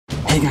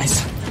Hey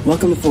guys,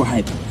 welcome to 4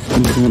 Hype.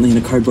 I'm currently in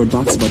a cardboard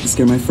box about to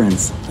scare my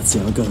friends. Let's see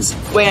how it goes.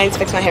 Wait, I need to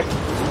fix my hair.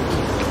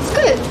 It's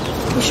good.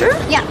 You sure?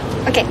 Yeah.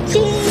 Okay.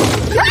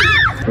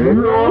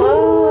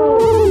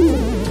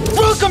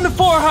 Welcome to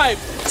 4 Hype!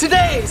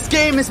 Today's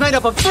game is made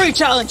up of 3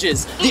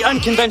 challenges. The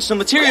unconventional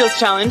materials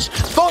challenge,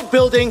 boat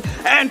building,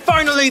 and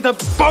finally the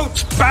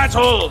boat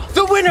battle.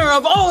 The winner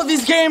of all of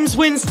these games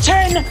wins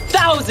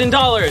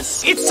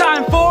 $10,000. It's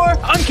time for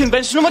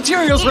unconventional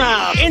materials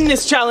round. In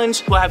this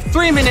challenge, we'll have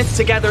 3 minutes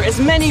to gather as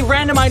many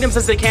random items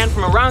as they can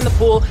from around the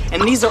pool,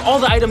 and these are all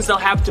the items they'll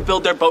have to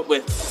build their boat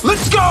with.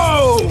 Let's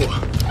go!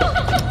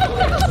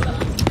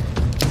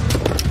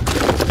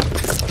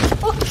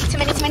 Oh, too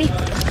many.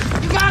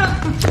 You got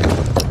him!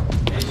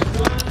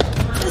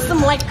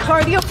 Some light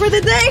cardio for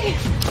the day.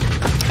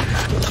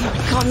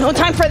 Oh God, no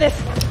time for this.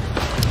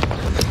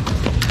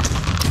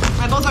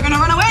 My boats are gonna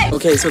run away.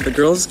 Okay, so the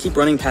girls keep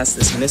running past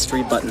this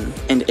mystery button,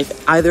 and if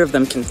either of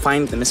them can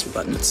find the mystery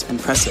buttons and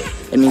press it,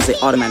 it means they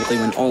automatically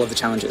win all of the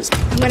challenges.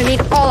 I'm gonna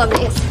need all of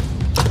this.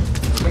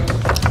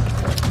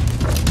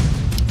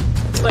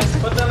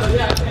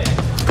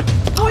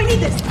 Oh, I need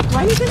this. Do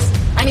I need this?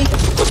 I need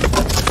this.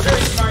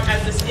 Very smart,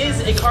 as this is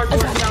a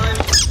cardboard challenge.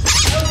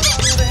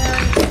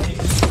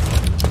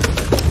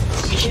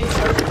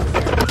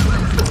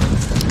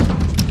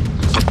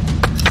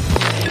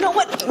 You know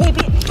what?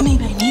 Maybe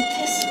I need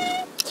this.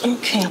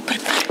 Okay, I'll put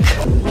it back.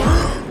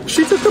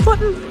 She took the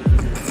button.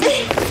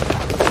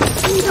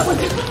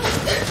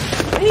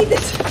 I need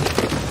this.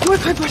 More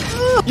cardboard.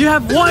 You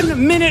have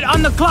 1 minute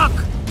on the clock.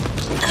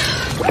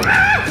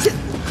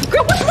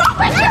 Girl, what's wrong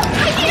with you?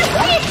 I need a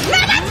sleep. No,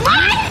 that's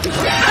mine.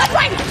 That's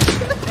mine.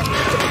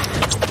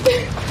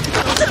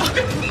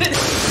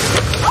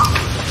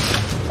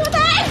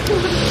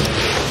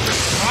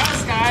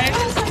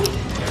 Guys.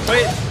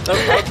 Wait,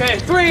 okay.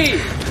 3,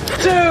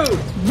 2,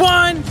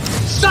 1,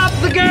 stop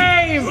the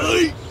game!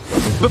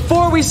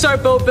 Before we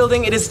start boat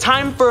building, it is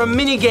time for a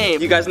mini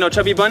game. You guys know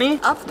Chubby Bunny?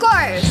 Of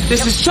course.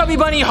 This is Chubby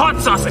Bunny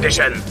Hot Sauce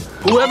Edition.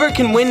 Whoever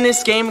can win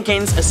this game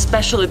gains a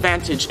special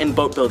advantage in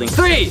boat building.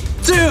 3,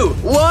 2,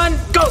 1,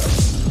 go!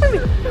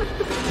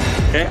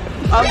 Okay.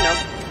 Oh no.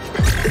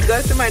 It's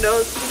going through my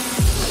nose.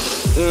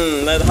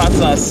 That hot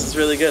sauce is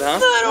really good, huh?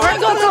 I don't want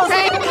to go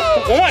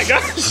to Oh my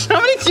gosh, how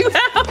many do you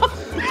have?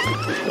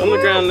 On the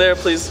ground there,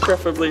 please,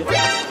 preferably.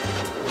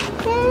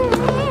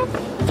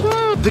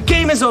 The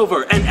game is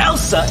over, and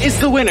Elsa is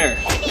the winner.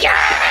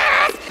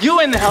 Yes! You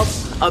win the help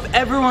of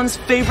everyone's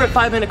favorite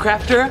 5-minute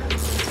crafter,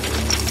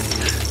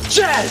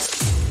 Jazz.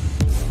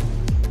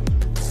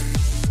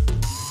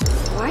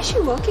 Why is she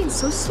walking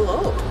so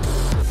slow?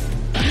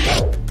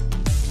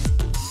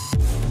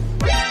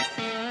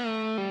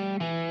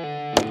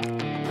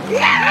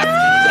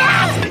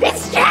 Yes!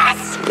 It's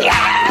Jess!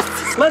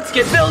 Yes! Let's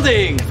get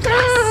building.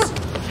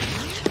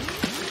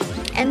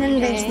 And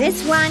then there's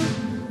this one.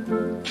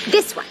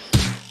 This one.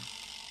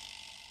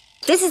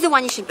 This is the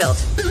one you should build.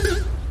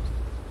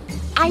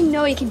 I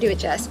know you can do it,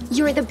 Jess.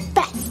 You're the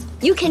best.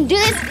 You can do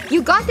this.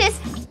 You got this.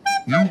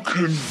 You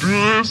can do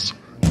this.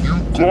 You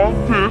got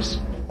this.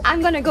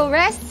 I'm gonna go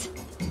rest.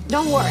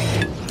 Don't worry.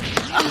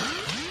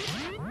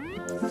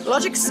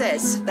 Logic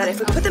says that if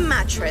we put the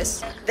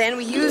mattress, then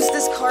we use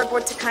this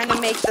cardboard to kind of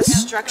make the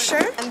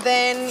structure, and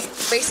then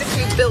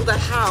basically build a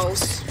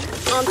house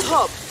on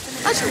top.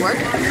 That should work.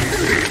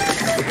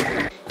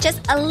 Just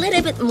a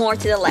little bit more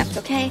to the left,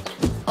 okay?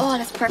 Oh,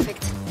 that's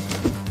perfect.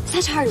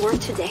 Such hard work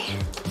today.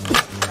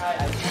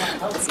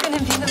 It's gonna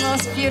be the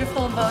most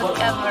beautiful boat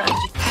ever.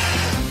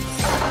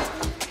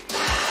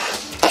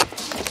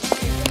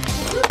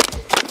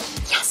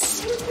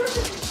 Yes!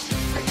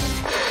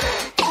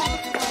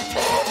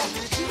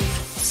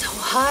 So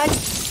hot.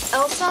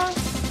 Elsa?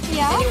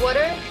 Yeah? Any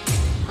water?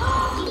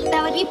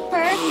 That would be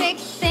perfect.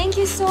 Thank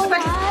you so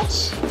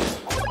much.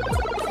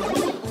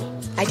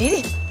 I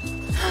did it.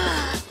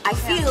 I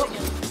feel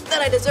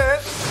that I deserve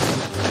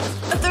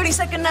a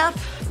 30-second nap.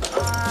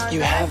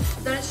 You have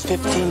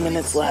 15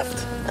 minutes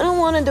left. I don't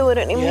want to do it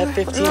anymore. You have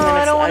 15 minutes.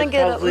 I don't want to I'd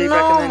get up. probably No,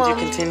 recommend Mom. you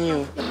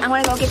continue. I'm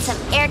gonna go get some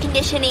air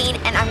conditioning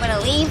and I'm gonna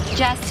leave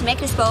Jess to make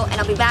this boat and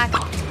I'll be back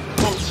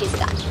when she's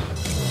done.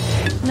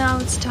 Now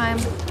it's time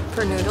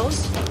for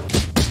noodles.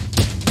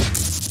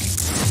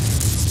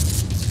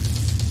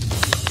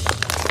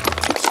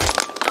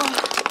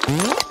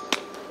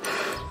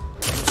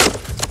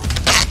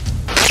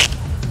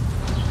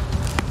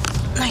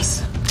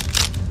 Nice.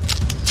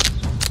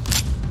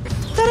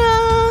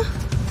 Ta-da!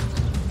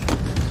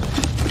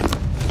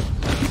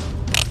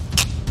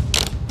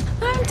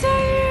 I'm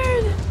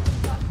tired.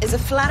 Is a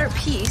flatter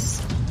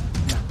piece.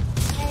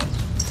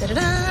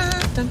 Da-da-da,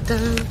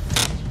 dun-dun.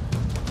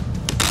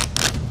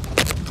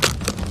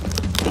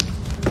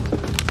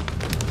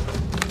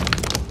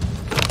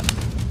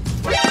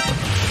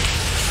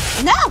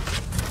 No!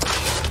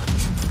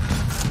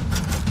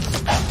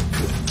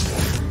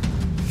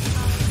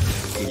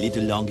 A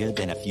little longer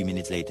than a few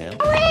minutes later.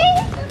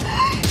 Wait!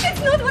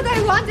 It's not what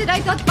I wanted. I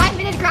thought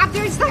 5-minute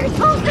crafters are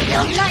supposed to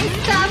build nice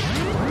stuff.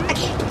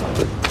 Okay,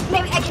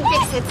 maybe I can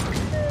fix it.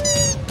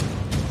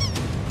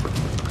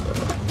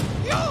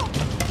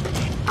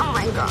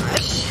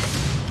 gosh.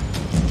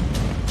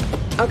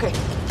 Okay,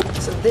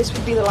 so this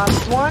would be the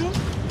last one.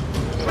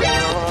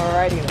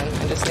 Alrighty then,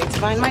 I just need to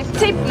find my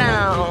tape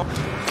now.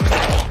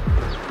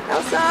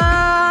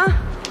 Elsa,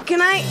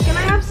 can I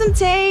have some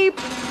tape?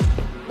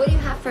 What do you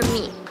have for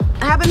me?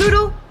 I have a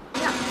noodle.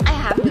 No, I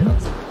have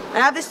noodles. I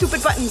have this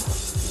stupid button.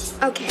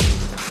 Okay.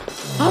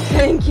 Oh,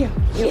 thank you.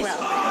 You're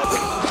welcome.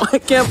 I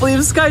can't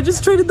believe Sky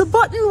just traded the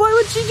button. Why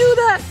would she do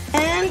that?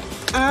 And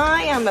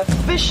I am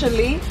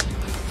officially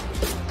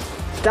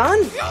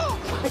done.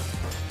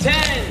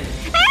 10,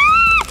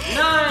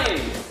 9,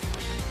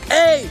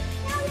 8,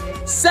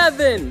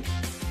 7,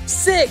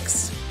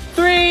 6,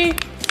 3,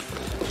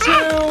 2,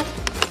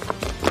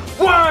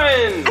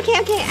 1.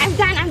 Okay, I'm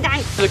done.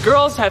 The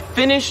girls have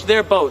finished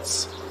their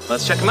boats.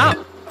 Let's check them out.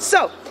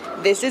 So,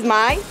 this is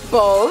my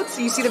boat.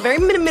 So you see the very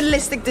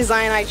minimalistic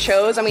design I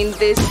chose. I mean,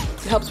 this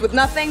helps with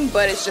nothing,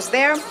 but it's just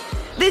there.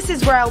 This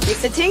is where I'll be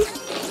sitting.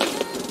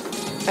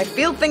 I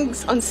feel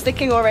things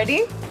unsticking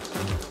already.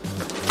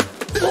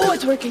 Oh,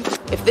 it's working.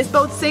 If this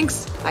boat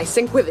sinks, I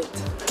sink with it.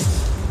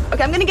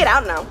 Okay, I'm gonna get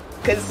out now,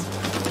 because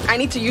I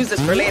need to use this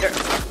for later.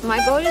 My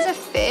boat is a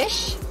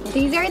fish.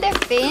 These are the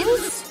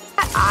fins,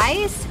 the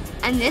eyes,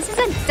 and this is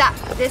a duck.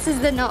 This is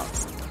the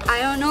nose. I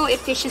don't know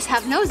if fishes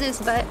have noses,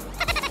 but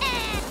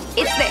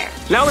it's there.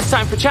 Now it's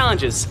time for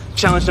challenges.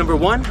 Challenge number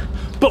 1,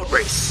 boat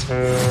race.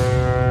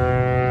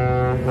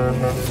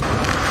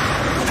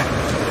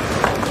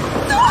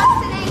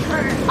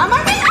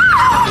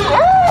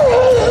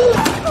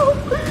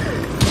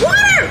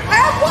 Water! I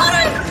have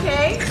water!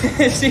 Okay.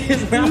 She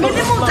is now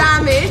Minimal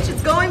damage.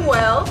 It's going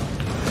well.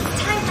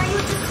 It's time for you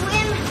to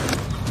swim.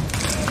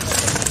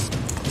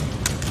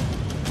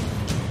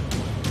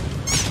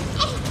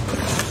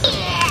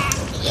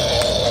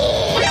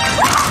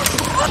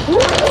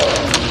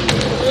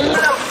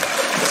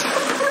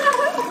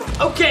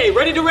 Okay,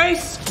 ready to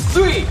race?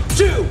 3,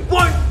 2,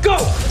 1, go!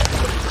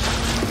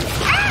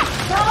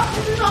 No,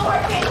 this is not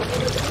working.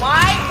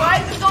 Why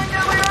is this going the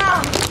other way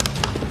around?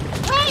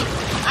 Wait,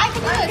 I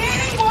can do I'm it.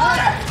 getting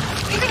water!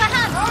 Give me my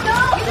hand. Oh no!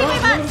 Give me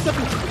my hand.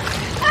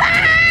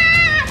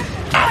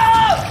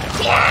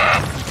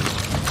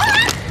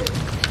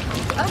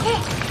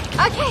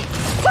 Okay,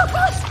 so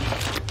close.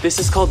 This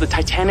is called the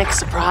Titanic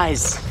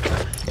surprise.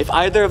 If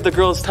either of the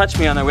girls touch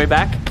me on their way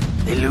back,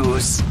 they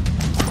lose.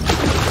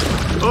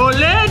 Oh,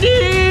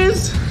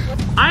 ladies!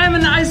 I am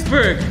an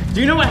iceberg. Do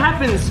you know what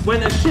happens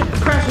when a ship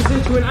crashes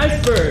into an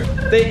iceberg?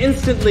 They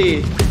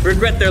instantly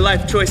regret their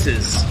life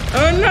choices.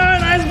 Oh no,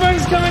 an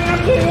iceberg's coming up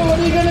to you. What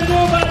are you gonna do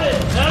about it?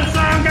 Elsa,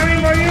 I'm coming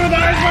for you. The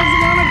iceberg's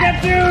gonna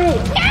get you.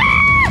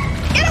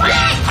 Get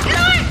away! Get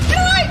away! Get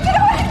away! Get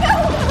away!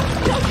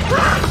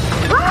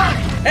 No!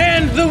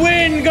 And the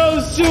win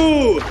goes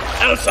to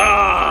Elsa.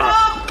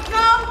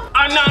 No!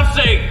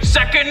 Announcing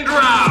second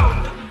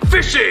round,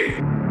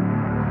 fishing.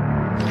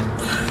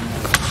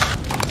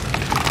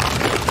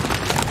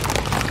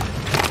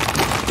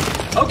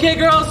 Okay,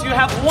 girls, you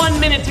have 1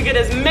 minute to get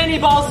as many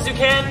balls as you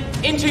can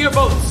into your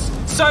boats.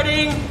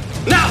 Starting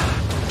now.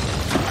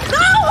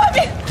 No!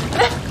 Okay,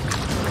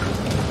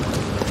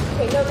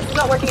 no, this is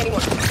not working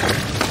anymore.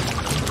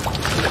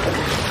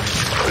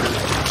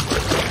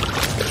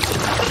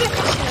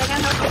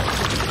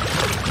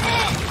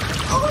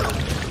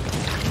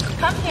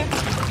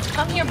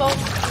 Come here, boat.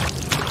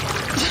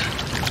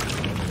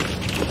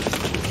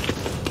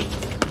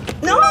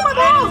 No, my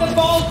ball! The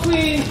ball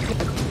queen.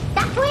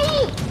 That's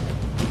winning.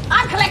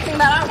 I'm collecting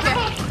that, I don't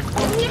care.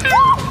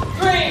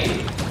 3,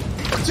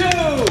 2,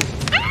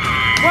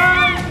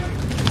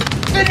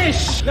 1,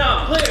 finish.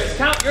 Now, players,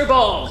 count your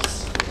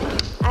balls.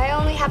 I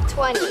only have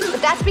 20,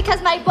 but that's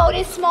because my boat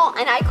is small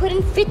and I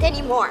couldn't fit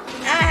anymore.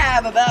 I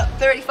have about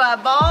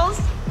 35 balls,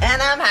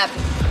 and I'm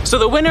happy. So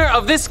the winner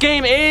of this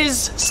game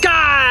is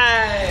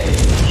Sky.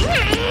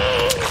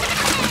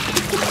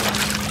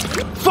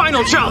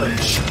 Final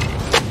challenge.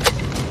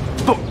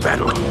 Boat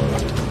battle.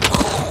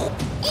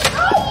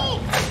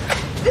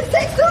 This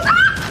takes too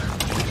long!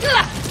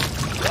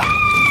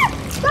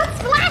 Don't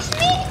splash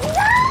me!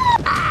 No!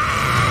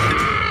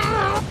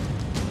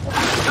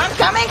 I'm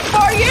coming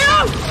for you!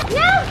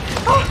 No!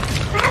 Oh,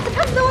 I have to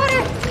come to the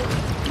water!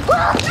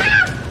 Whoa,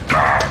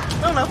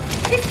 Oh no.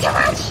 it's too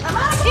much! I'm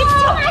out of It's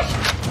too ball. much!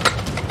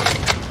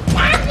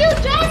 Damn you,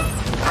 Jess!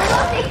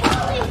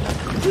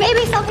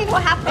 Maybe something will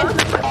happen.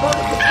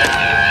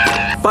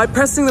 By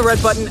pressing the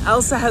red button,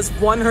 Elsa has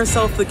won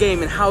herself the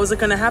game. And how is it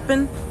gonna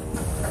happen?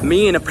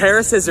 Me and a pair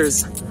of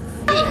scissors.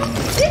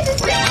 This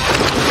is it!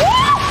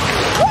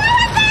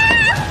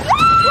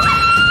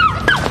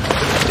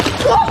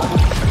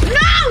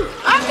 No!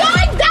 I'm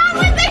going down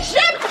with this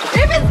ship!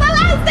 If it's the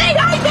last thing I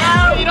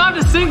do! You don't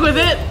have to sing with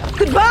it.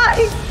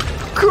 Goodbye,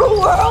 cruel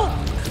world!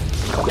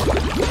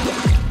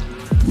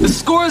 The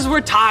scores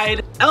were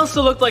tied.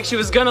 Elsa looked like she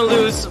was gonna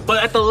lose,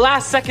 but at the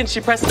last second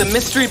she pressed the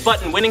mystery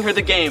button, winning her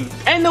the game.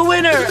 And the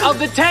winner of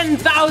the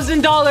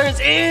 $10,000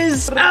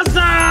 is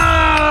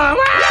Elsa!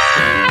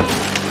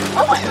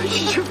 Oh my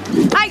gosh.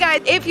 Hi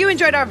guys, if you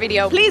enjoyed our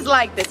video, please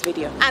like this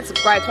video and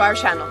subscribe to our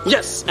channel.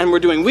 Yes, and we're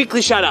doing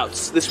weekly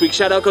shout-outs. This week's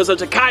shout-out goes out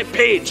to Kai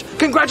Page.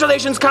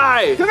 Congratulations,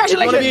 Kai! Congratulations! If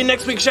you want to be in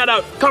next week's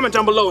shout-out, comment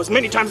down below as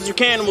many times as you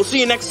can, and we'll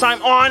see you next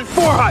time on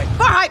 4 Hype!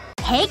 4 Hype!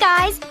 Hey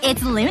guys,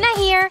 it's Luna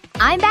here.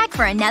 I'm back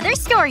for another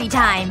story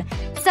time.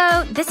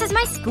 So, this is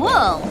my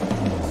school.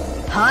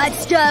 Hot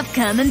stuff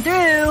coming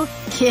through.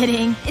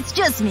 Kidding, it's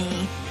just me.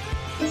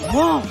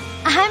 Whoa.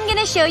 I'm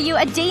gonna show you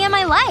a day in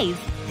my life.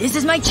 This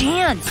is my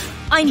chance.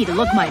 I need to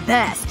look my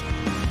best.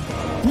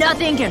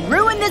 Nothing can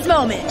ruin this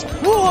moment.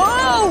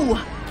 Whoa!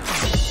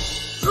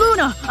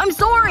 Luna, I'm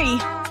sorry.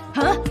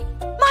 Huh?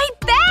 My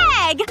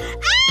bag!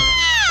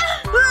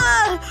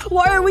 Ah!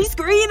 Why are we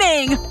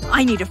screaming?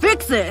 I need to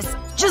fix this.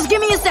 Just give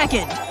me a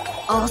second.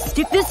 I'll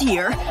stick this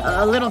here,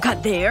 a little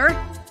cut there.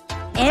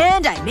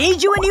 And I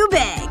made you a new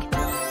bag.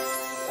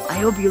 I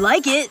hope you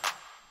like it.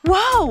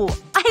 Whoa!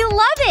 I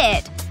love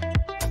it!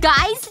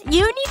 Guys,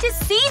 you need to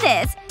see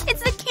this.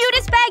 It's the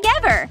cutest bag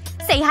ever.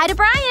 Say hi to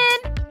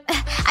Brian.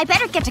 I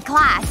better get to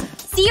class.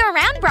 See you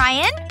around,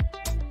 Brian.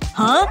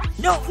 Huh?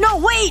 No,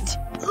 wait!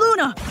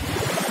 Luna!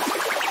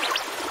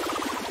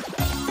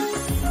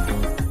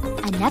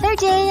 Another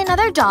day,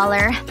 another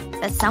dollar.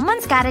 But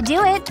someone's gotta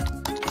do it.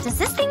 Does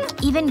this thing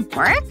even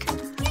work?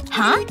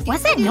 Huh?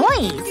 What's that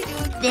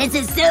noise? This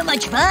is so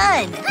much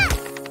fun!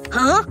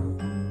 Huh?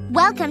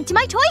 Welcome to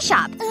my toy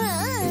shop.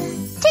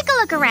 Take a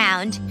look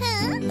around.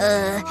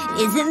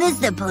 Isn't this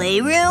the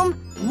playroom?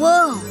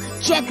 Whoa,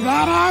 check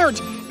that out!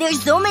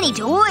 There's so many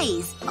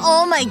toys!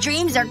 All my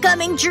dreams are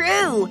coming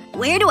true!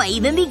 Where do I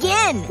even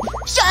begin?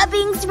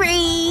 Shopping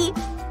spree!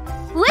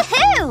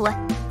 Woohoo!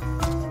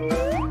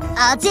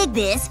 I'll take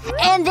this,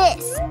 and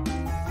this.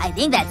 I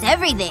think that's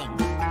everything.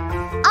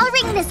 I'll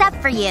ring this up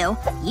for you.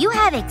 You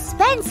have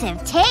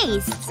expensive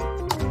tastes.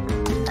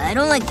 I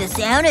don't like the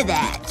sound of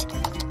that.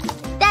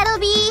 That'll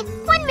be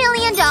 $1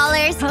 million.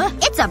 Huh?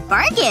 It's a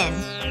bargain.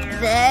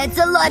 That's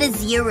a lot of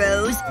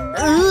zeros.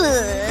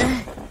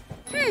 Ugh.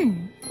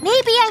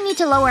 Maybe I need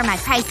to lower my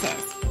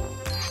prices.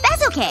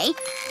 That's okay.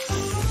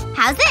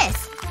 How's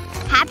this?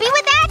 Happy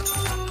with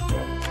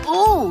that?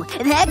 Ooh,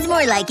 that's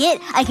more like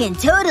it. I can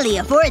totally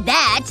afford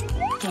that.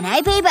 Can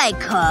I pay by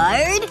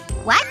card?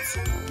 What?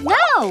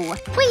 No!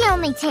 We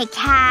only take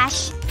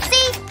cash.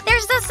 See?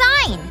 There's the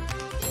sign.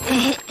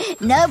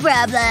 No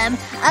problem.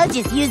 I'll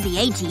just use the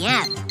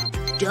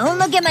ATM. Don't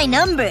look at my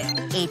number.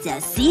 It's a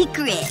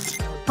secret.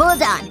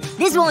 Hold on.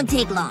 This won't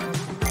take long.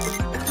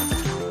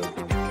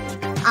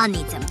 I'll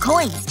need some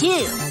coins,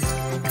 too.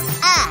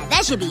 Ah,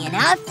 that should be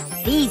enough.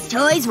 These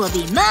toys will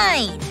be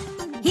mine.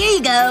 Here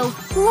you go.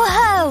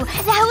 Whoa,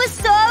 that was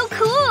so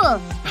cool.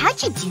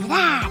 How'd you do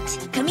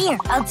that? Come here,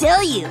 I'll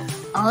tell you.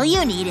 All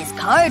you need is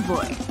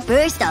cardboard.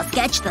 First, I'll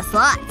sketch the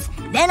slots.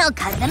 Then I'll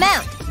cut them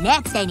out.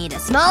 Next, I need a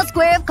small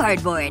square of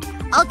cardboard.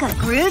 I'll cut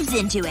grooves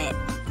into it.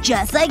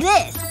 Just like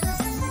this.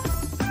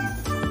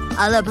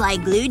 I'll apply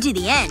glue to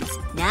the ends.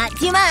 Not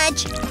too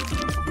much.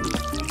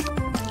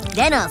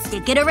 Then I'll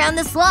stick it around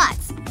the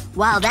slots.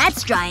 While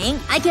that's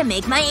drying, I can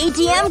make my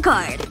ATM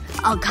card.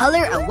 I'll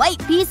color a white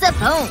piece of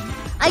foam.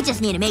 I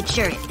just need to make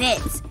sure it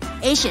fits.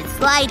 It should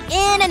slide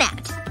in and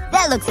out.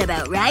 That looks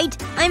about right.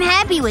 I'm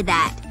happy with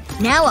that.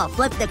 Now I'll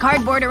flip the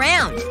cardboard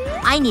around.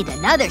 I need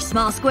another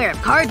small square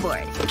of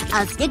cardboard.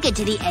 I'll stick it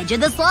to the edge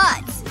of the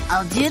slots.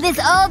 I'll do this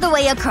all the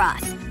way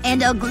across.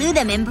 And I'll glue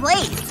them in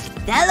place.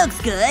 That looks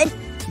good.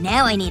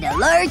 Now I need a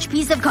large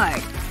piece of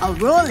card. I'll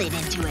roll it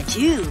into a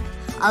tube.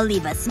 I'll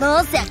leave a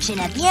small section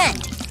at the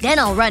end. Then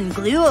I'll run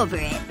glue over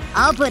it.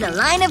 I'll put a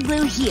line of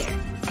glue here.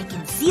 I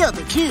can seal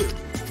the tube.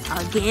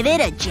 I'll give it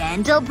a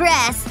gentle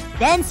press.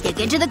 Then stick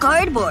it to the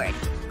cardboard.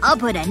 I'll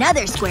put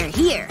another square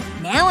here.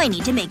 Now I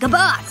need to make a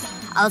box.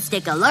 I'll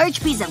stick a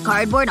large piece of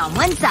cardboard on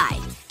one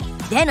side.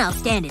 Then I'll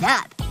stand it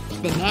up.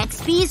 The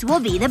next piece will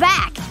be the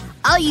back.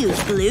 I'll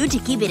use glue to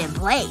keep it in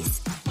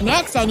place.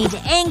 Next, I need to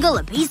angle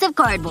a piece of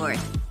cardboard.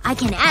 I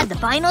can add the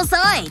final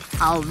side.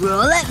 I'll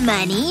roll up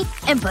money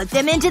and put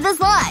them into the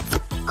slots.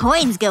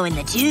 Coins go in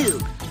the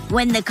tube.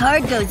 When the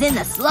card goes in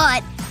the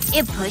slot,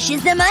 it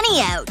pushes the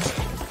money out.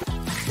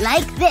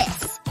 Like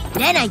this.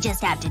 Then I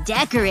just have to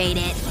decorate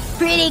it.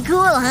 Pretty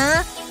cool,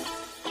 huh?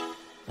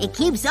 It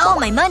keeps all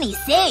my money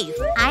safe.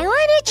 I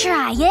wanna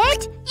try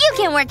it. You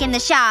can work in the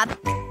shop.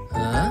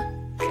 Huh?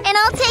 And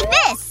I'll take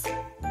this.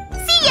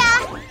 See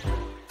ya!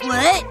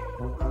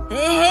 What?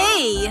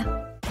 Hey!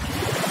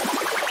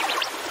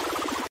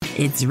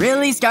 It's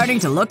really starting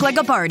to look like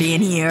a party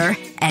in here.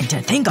 And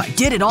to think I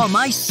did it all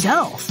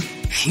myself.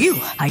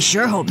 Phew, I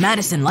sure hope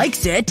Madison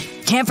likes it.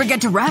 Can't forget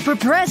to wrap her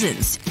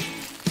presents.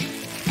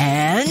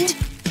 And…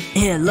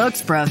 it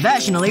looks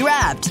professionally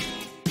wrapped.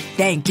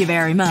 Thank you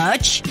very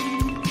much.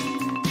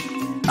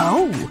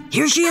 Oh,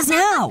 here she is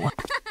now.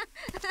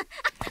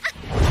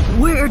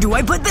 Where do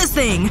I put this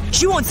thing?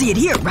 She won't see it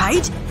here,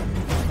 right?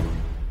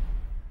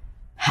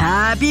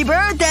 Happy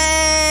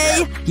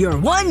birthday! You're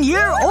 1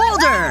 year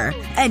older!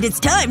 And it's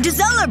time to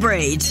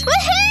celebrate!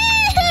 Woohoo!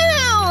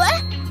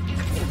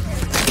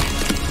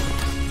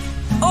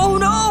 Oh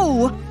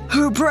no!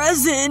 Her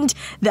present!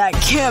 That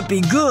can't be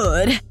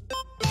good.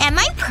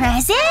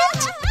 present?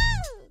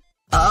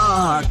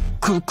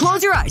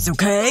 Close your eyes,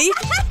 okay?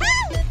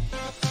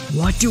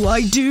 What do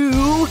I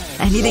do?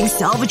 Anything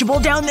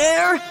salvageable down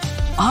there?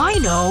 I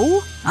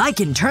know! I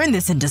can turn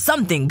this into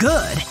something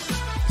good.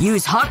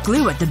 Use hot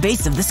glue at the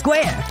base of the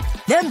square.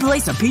 Then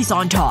place a piece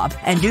on top,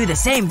 and do the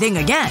same thing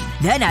again.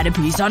 Then add a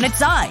piece on its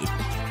side.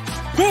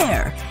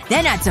 There!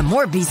 Then add some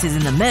more pieces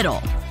in the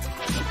middle.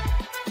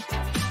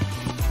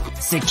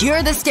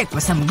 Secure the stick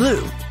with some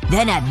glue.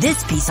 Then add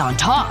this piece on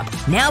top.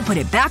 Now put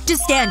it back to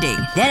standing.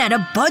 Then add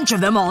a bunch of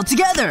them all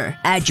together.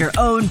 Add your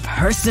own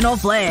personal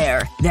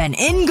flair. Then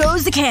in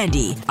goes the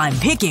candy. I'm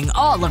picking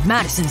all of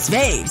Madison's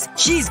faves.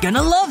 She's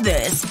gonna love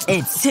this.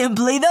 It's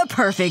simply the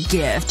perfect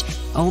gift.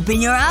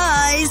 Open your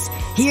eyes.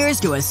 Here's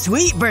to a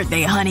sweet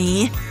birthday,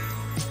 honey.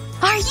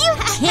 Are you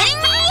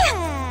kidding me?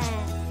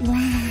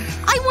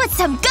 I want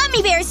some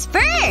gummy bears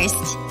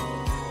first!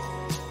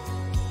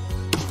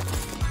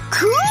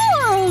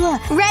 Cool!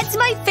 Red's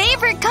my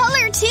favorite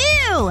color,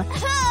 too!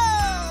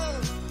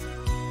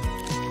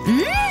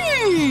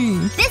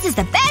 This is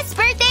the best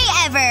birthday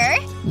ever!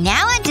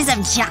 Now onto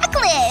some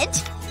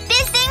chocolate!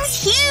 This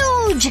thing's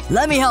huge!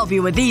 Let me help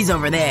you with these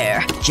over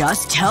there.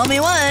 Just tell me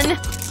when.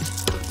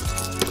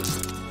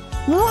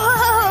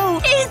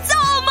 Whoa! It's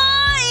all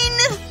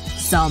mine!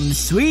 Some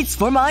sweets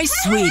for my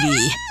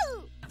sweetie.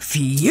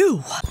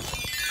 Phew.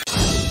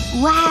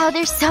 Wow,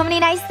 there's so many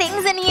nice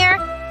things in here.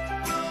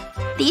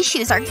 These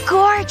shoes are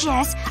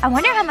gorgeous. I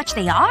wonder how much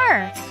they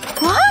are.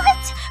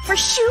 What? For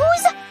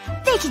shoes?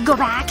 They can go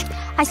back.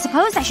 I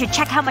suppose I should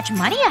check how much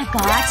money I've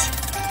got.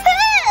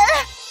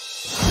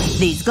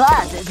 These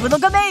glasses would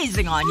look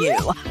amazing on you.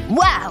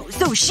 Wow,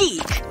 so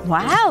chic.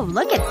 Wow,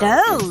 look at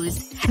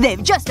those.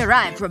 They've just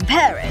arrived from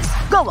Paris.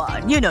 Go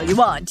on, you know you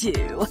want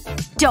to.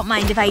 Don't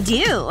mind if I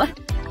do.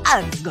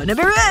 I'm gonna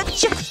be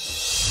rich.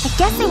 I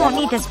guess I won't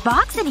need this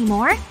box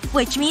anymore.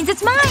 Which means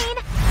it's mine.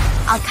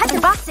 I'll cut the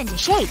box into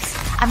shapes.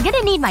 I'm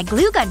gonna need my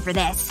glue gun for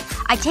this.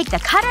 I take the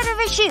cutout of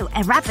a shoe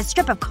and wrap a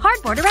strip of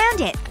cardboard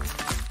around it.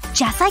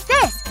 Just like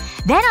this.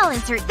 Then I'll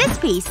insert this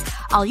piece.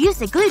 I'll use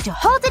the glue to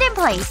hold it in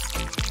place.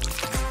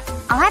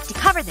 I'll have to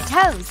cover the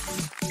toes.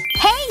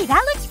 Hey,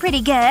 that looks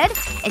pretty good.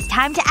 It's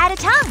time to add a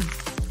tongue.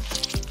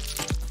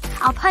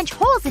 I'll punch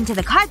holes into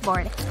the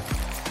cardboard.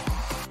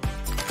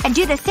 And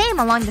do the same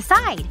along the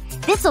side.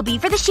 This'll be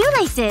for the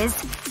shoelaces.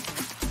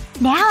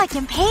 Now I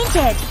can paint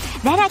it.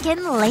 Then I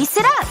can lace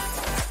it up.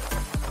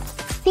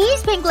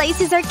 These pink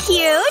laces are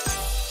cute.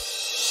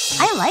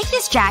 I like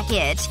this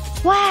jacket.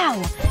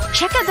 Wow.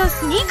 Check out those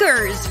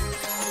sneakers.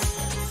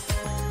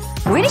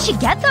 Where did she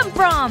get them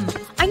from?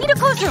 I need a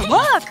closer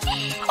look.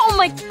 Oh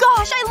my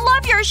gosh, I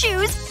love your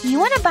shoes. You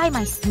wanna buy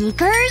my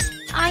sneakers?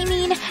 I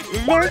mean,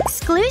 they're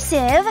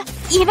exclusive.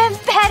 Even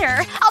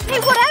better. I'll pay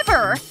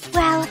whatever.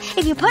 Well,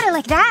 if you put it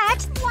like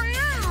that.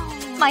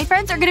 Wow. My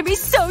friends are gonna be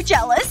so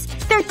jealous.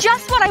 They're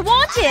just what I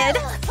wanted.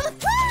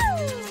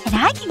 And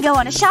I can go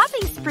on a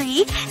shopping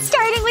spree,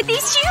 starting with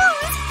these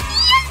shoes.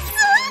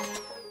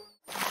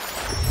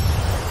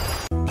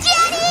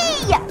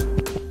 Yes! Daddy!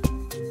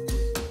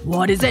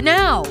 What is it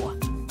now?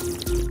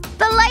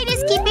 The light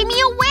is keeping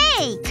me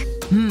awake.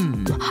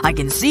 I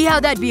can see how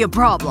that'd be a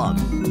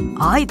problem.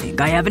 I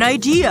think I have an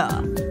idea.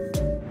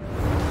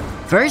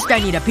 First I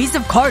need a piece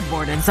of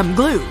cardboard and some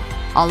glue.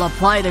 I'll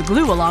apply the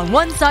glue along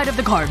one side of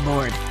the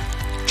cardboard.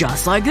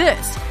 Just like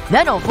this.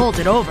 Then I'll fold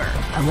it over.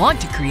 I want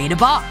to create a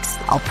box.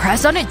 I'll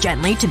press on it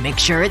gently to make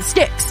sure it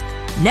sticks.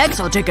 Next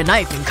I'll take a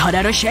knife and cut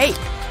out a shape.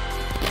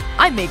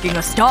 I'm making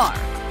a star.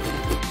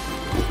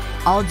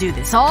 I'll do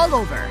this all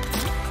over.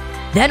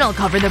 Then I'll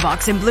cover the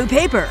box in blue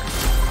paper.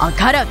 I'll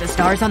cut out the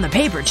stars on the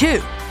paper,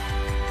 too.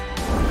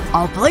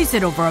 I'll place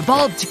it over a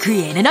bulb to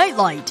create a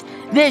nightlight.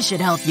 This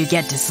should help you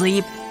get to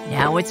sleep.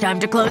 Now it's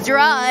time to close your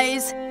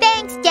eyes.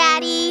 Thanks,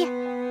 Daddy.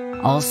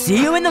 I'll see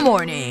you in the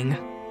morning.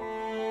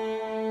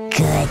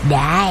 Good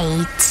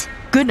night.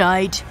 Good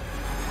night.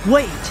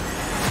 Wait.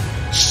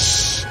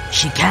 Shh.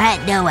 She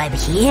can't know I'm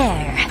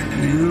here.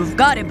 You've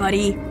got it,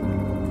 buddy.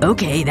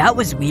 Okay, that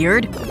was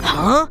weird.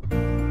 Huh?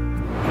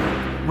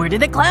 Where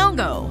did the clown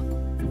go?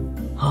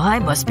 I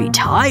must be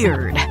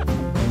tired.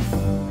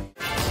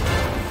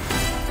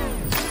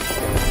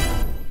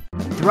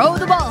 Throw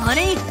the ball,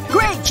 honey.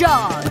 Great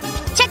job.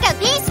 Check out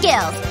these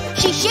skills.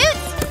 She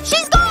shoots. She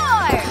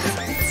scores!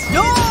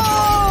 No!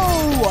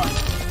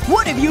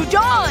 What have you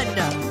done?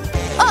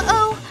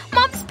 Uh-oh.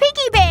 Mom's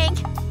piggy bank.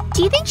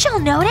 Do you think she'll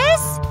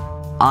notice?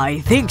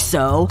 I think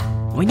so.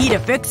 We need to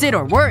fix it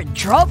or we're in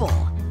trouble.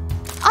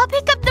 I'll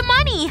pick up the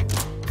money.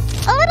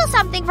 A little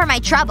something for my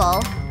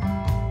trouble.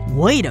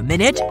 Wait a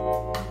minute.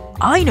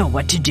 I know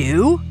what to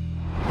do.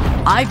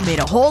 I've made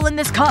a hole in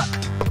this cup.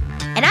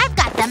 And I've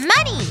got the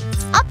money.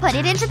 I'll put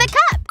it into the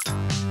cup.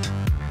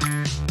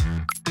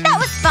 That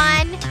was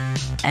fun.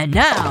 And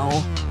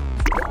now…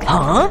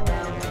 Huh?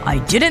 I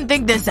didn't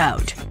think this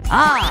out.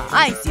 Ah,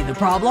 I see the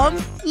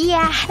problem.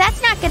 Yeah, that's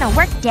not gonna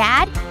work,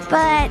 Dad.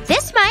 But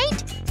this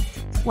might.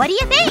 What do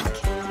you think?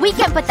 We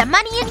can put the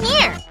money in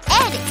here.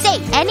 And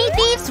say any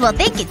thieves will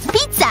think it's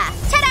pizza.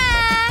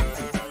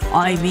 Ta-da!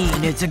 I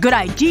mean, it's a good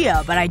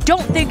idea, but I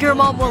don't think your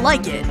mom will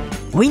like it.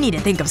 We need to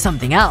think of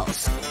something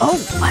else.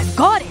 Oh, I've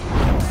got it!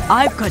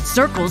 I've cut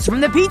circles from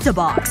the pizza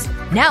box.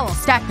 Now I'll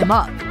stack them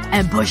up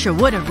and push a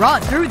wooden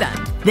rod through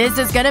them. This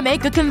is gonna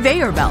make a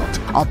conveyor belt.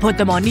 I'll put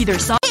them on either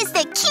side. Who's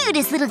the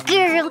cutest little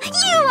girl?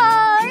 You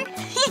are!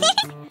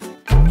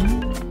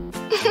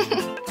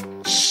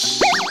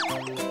 Shh.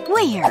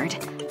 Weird.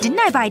 Didn't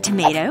I buy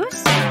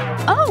tomatoes?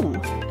 Oh.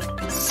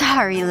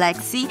 Sorry,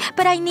 Lexi,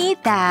 but I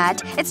need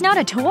that. It's not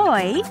a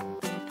toy.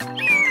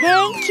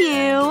 Thank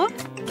you.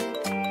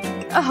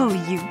 Oh,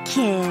 you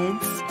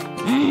kids.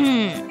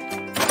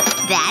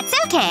 That's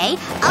okay.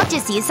 I'll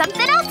just use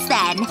something else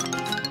then.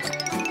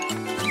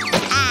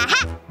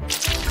 Aha!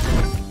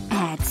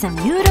 Add some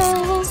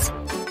noodles.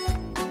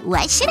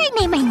 What should I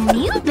name my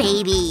new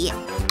baby?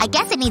 I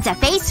guess it needs a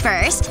face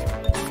first.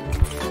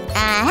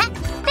 Uh-huh.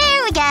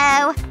 There we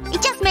go.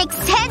 It just makes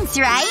sense,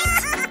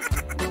 right?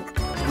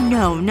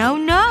 No, no,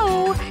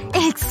 no.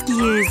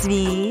 Excuse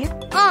me.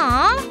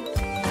 Aw.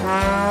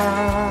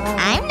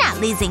 I'm not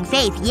losing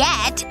faith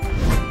yet.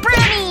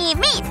 Bruni,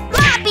 meet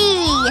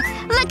Moppy!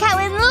 Look how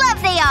in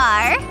love they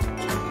are!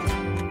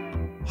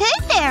 Hey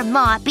there,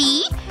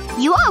 Moppy.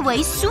 You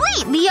always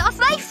sweep me off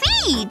my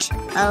feet.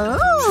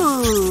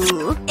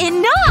 Oh.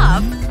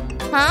 Enough!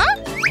 Huh?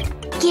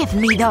 Give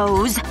me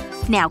those.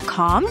 Now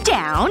calm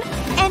down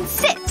and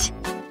sit.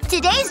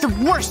 Today's the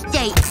worst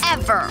day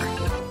ever.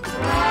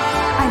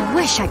 I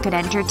wish I could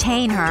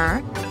entertain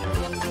her.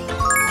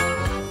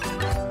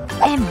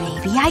 And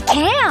maybe I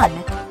can.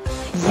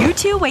 You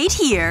two wait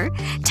here.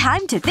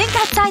 Time to think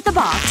outside the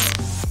box.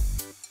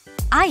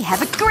 I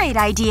have a great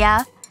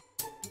idea.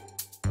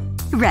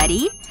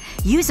 Ready?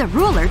 Use a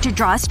ruler to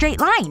draw a straight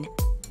line.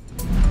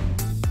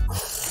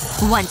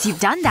 Once you've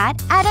done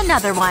that, add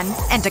another one.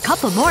 And a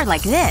couple more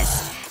like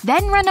this.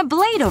 Then run a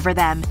blade over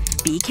them.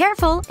 Be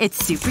careful,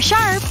 it's super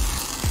sharp.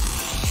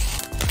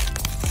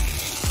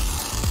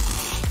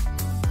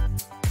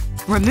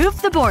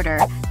 Remove the border.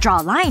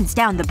 Draw lines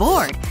down the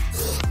board.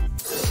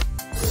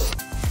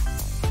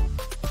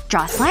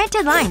 Draw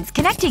slanted lines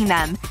connecting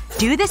them.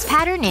 Do this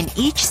pattern in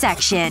each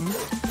section.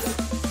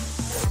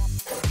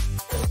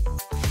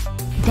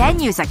 Then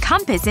use a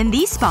compass in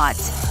these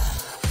spots.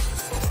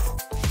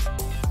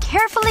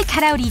 Carefully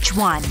cut out each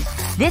one.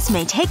 This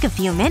may take a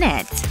few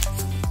minutes.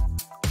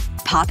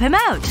 Pop him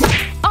out.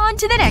 On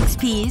to the next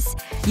piece.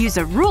 Use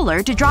a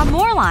ruler to draw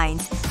more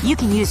lines. You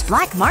can use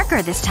black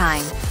marker this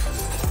time.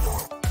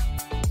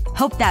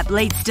 Hope that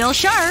blade's still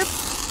sharp.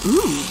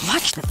 Ooh,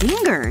 watch the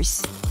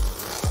fingers.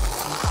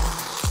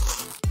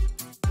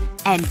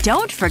 And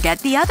don't forget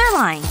the other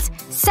lines.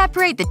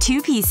 Separate the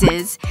two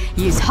pieces.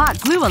 Use hot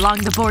glue along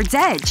the board's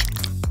edge.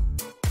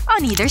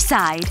 On either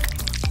side.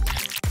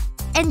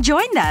 And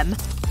join them.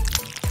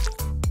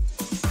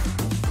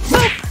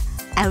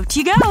 Boop! Out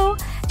you go.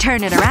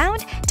 Turn it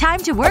around. Time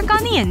to work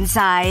on the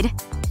inside.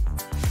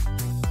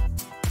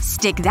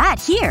 Stick that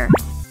here.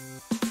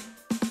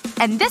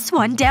 And this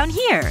one down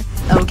here.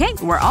 Okay,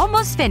 we're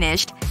almost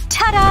finished.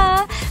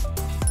 Ta-da!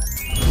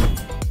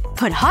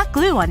 Put hot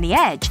glue on the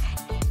edge.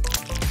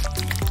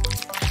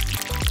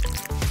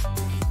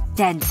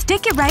 Then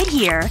stick it right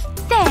here.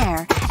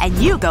 There! And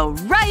you go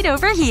right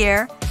over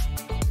here.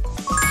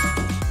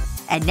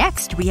 And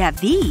next we have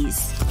these.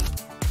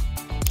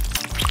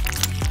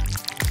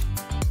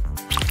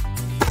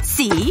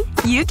 See?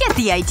 You get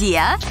the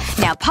idea.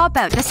 Now pop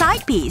out the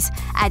side piece.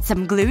 Add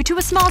some glue to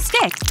a small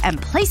stick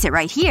and place it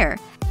right here.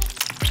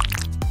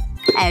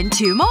 And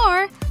two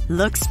more.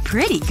 Looks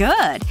pretty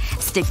good.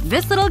 Stick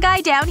this little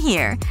guy down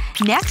here.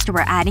 Next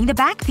we're adding the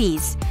back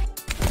piece.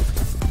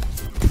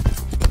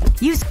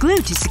 Use glue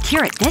to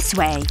secure it this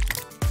way.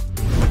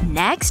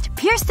 Next,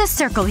 pierce the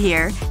circle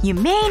here. You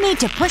may need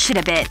to push it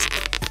a bit.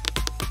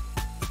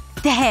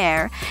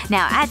 There.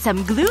 Now add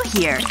some glue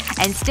here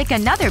and stick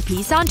another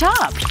piece on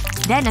top.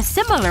 Then a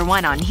similar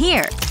one on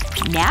here.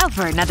 Now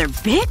for another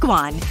big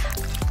one.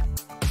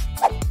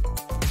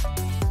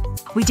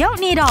 We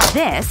don't need all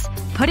this.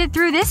 Put it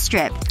through this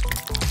strip.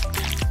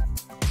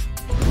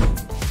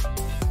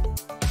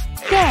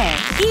 There.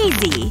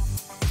 Easy.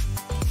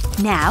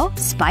 Now,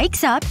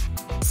 spikes up.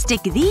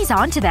 Stick these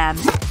onto them.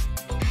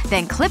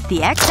 Then clip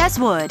the excess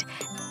wood.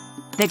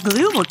 The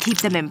glue will keep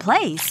them in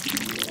place.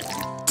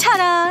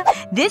 Ta-da!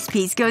 This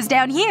piece goes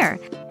down here.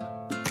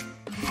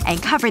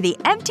 And cover the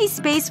empty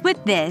space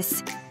with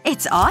this.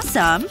 It's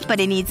awesome, but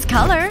it needs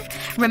color.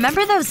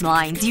 Remember those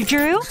lines you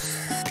drew?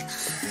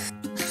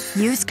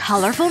 Use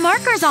colorful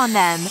markers on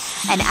them.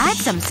 And add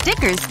some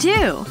stickers,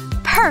 too.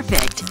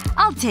 Perfect.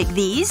 I'll take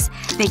these.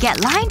 They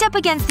get lined up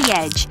against the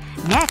edge.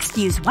 Next,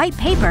 use white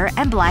paper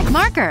and black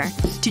marker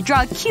to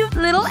draw a cute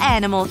little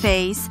animal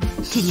face.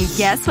 Can you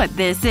guess what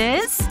this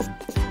is?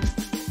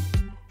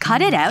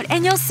 Cut it out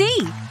and you'll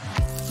see.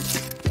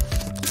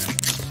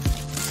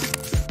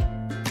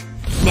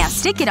 Now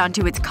stick it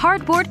onto its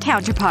cardboard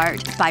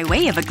counterpart by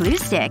way of a glue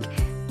stick.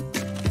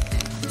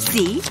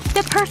 See?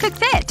 The perfect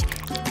fit.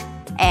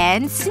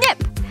 And snip!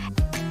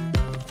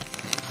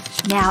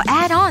 Now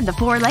add on the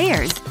 4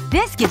 layers.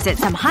 This gives it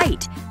some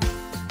height.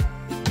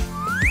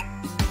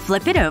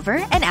 Flip it over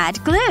and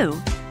add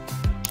glue.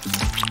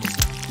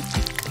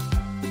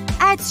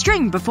 Add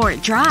string before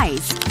it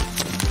dries.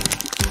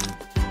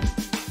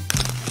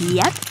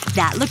 Yep,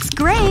 that looks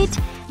great.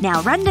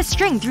 Now run the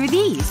string through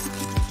these.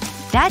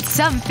 That's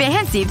some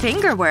fancy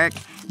finger work.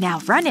 Now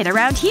run it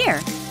around here.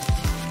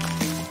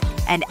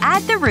 And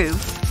add the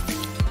roof.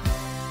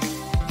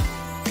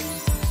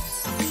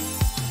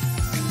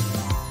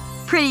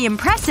 Pretty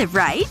impressive,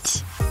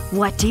 right?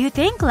 What do you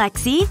think,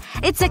 Lexi?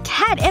 It's a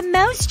cat and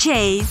mouse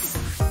chase.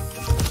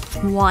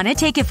 Wanna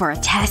take it for a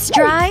test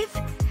drive?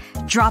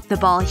 Drop the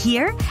ball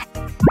here.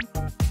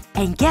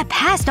 And get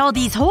past all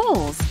these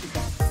holes.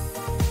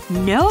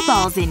 No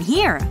balls in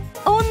here.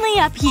 Only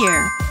up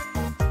here.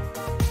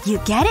 You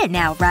get it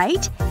now,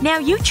 right? Now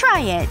you try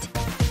it.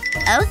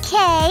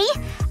 Okay.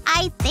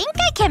 I think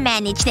I can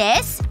manage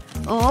this.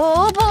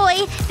 Oh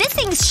boy, this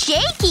thing's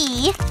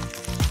shaky.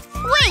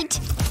 Wait!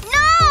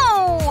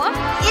 No!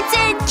 It's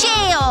in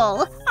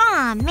jail!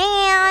 Aw,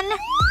 man.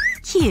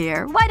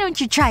 Here, why don't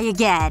you try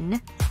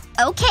again?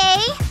 Okay.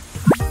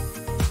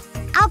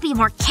 I'll be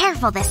more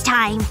careful this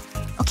time.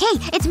 Okay,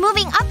 it's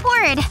moving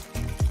upward.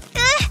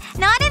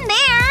 Not in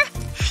there.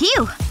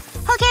 Phew.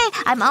 Okay,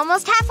 I'm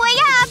almost halfway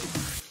up.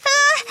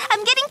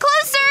 I'm getting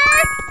closer.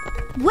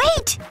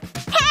 Wait!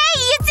 Hey,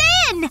 it's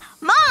in!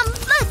 Mom,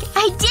 look,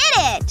 I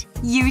did it!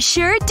 You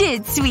sure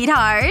did,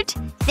 sweetheart.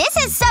 This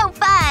is so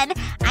fun!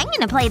 I'm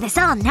gonna play this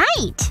all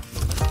night.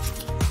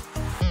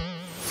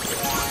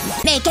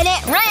 Making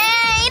it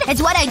rain!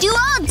 It's what I do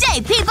all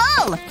day,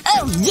 people!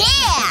 Oh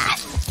yeah!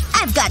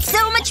 I've got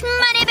so much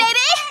money,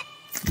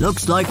 baby!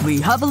 Looks like we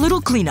have a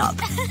little cleanup.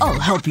 I'll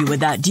help you with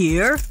that,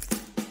 dear.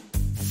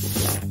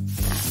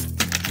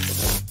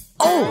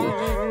 Oh!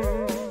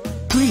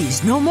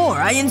 Please, no more,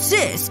 I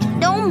insist.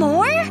 No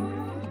more?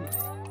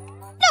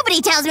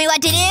 Nobody tells me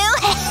what to do!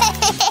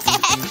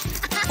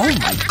 Oh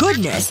my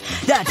goodness!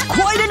 That's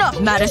quite enough,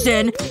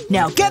 Madison!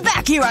 Now get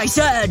back here, I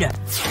said!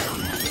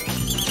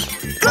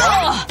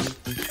 Ugh!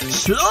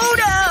 Slow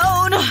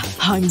down!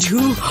 I'm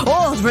too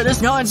old for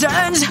this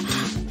nonsense!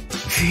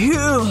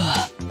 Phew.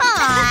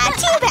 Aw,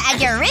 too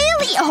bad you're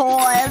really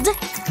old.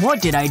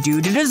 What did I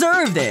do to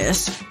deserve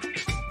this?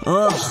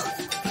 Ugh.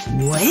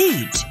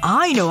 Wait.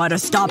 I know how to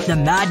stop the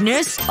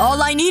madness.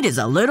 All I need is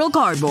a little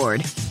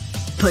cardboard.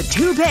 Put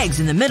 2 pegs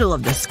in the middle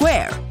of the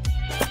square.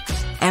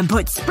 And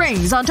put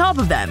springs on top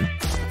of them.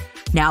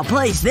 Now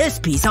place this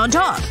piece on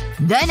top.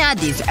 Then add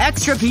these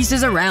extra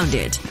pieces around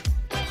it.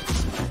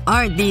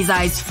 Aren't these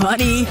eyes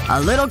funny?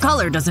 A little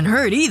color doesn't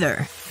hurt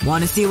either.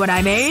 Want to see what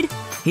I made?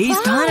 He's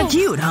kinda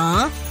cute,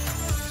 huh?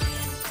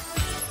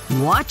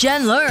 Watch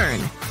and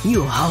learn.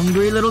 You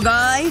hungry little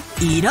guy?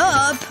 Eat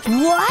up.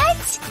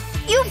 What?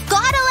 You've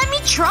gotta let me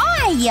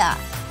try!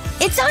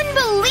 It's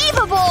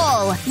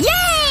unbelievable!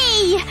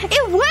 Yay!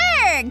 It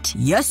worked!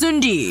 Yes,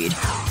 indeed.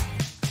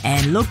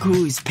 And look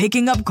who's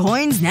picking up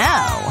coins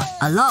now.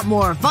 A lot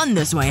more fun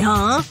this way,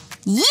 huh?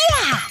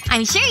 Yeah!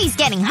 I'm sure he's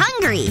getting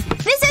hungry.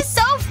 This is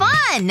so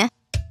fun!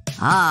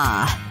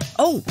 Ah.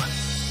 Oh.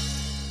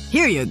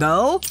 Here you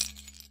go.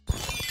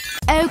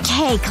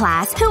 Okay,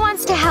 class. Who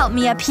wants to help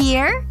me up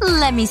here?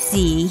 Let me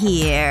see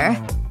here.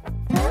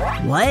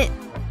 What?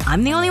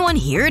 I'm the only one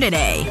here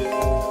today.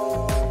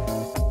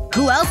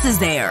 Who else is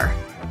there?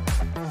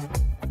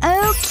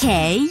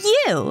 Okay,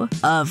 you.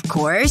 Of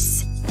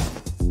course.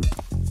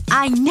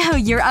 I know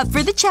you're up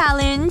for the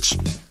challenge.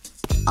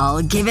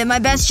 I'll give it my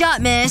best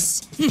shot,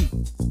 miss.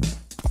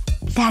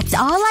 That's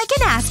all I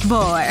can ask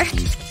for.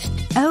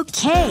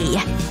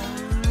 Okay.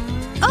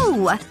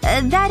 Oh,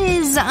 that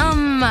is,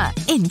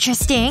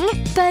 interesting.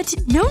 But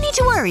no need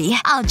to worry.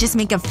 I'll just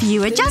make a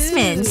few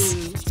adjustments.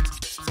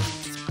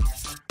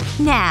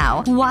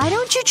 Now, why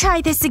don't you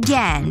try this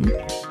again?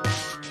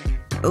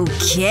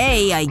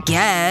 Okay, I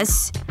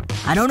guess.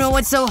 I don't know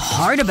what's so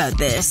hard about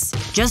this.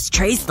 Just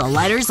trace the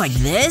letters like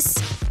this?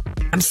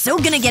 I'm so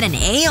gonna get an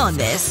A on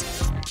this.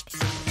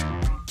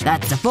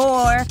 That's a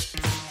 4.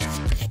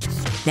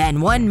 Then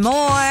one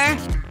more.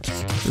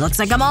 Looks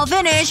like I'm all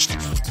finished.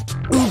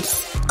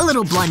 Oops. A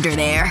little blunder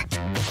there.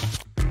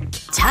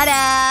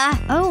 Ta-da!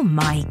 Oh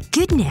my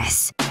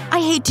goodness. I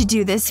hate to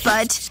do this,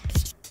 but…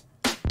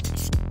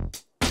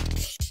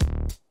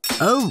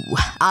 Oh,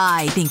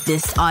 I think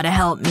this ought to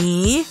help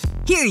me.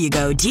 Here you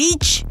go,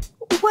 Teach.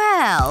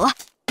 Well…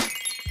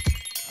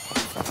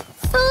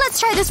 let's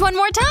try this one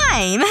more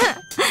time.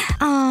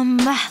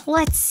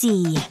 Let's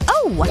see.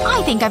 Oh,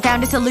 I think I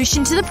found a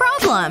solution to the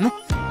problem.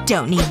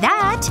 Don't need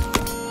that.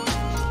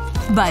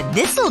 But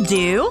this'll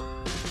do.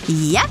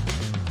 Yep.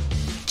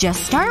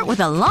 Just start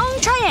with a long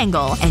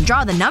triangle and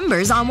draw the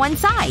numbers on one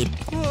side.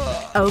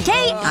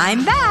 Okay,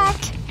 I'm back.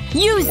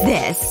 Use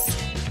this.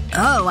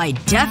 Oh, I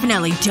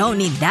definitely don't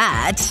need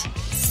that.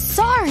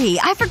 Sorry,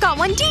 I forgot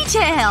one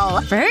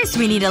detail. First,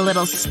 we need a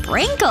little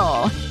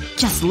sprinkle.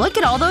 Just look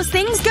at all those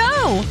things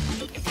go.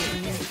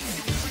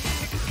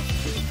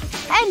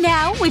 And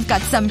now, we've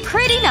got some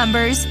pretty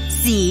numbers.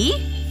 See?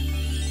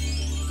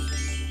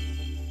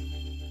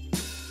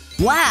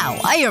 Wow,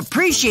 I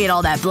appreciate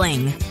all that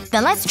bling.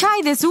 Then let's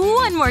try this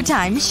one more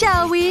time,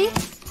 shall we?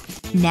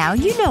 Now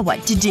you know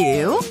what to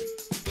do.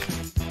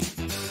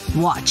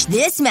 Watch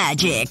this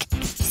magic.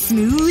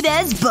 Smooth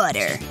as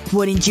butter.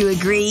 Wouldn't you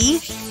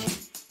agree?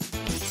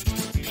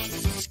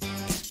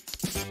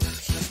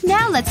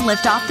 Now let's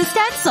lift off the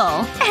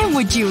stencil. And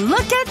would you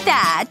look at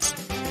that?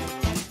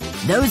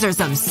 Those are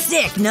some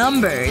sick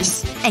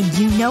numbers. And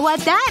you know what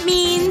that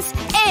means.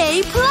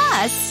 A+.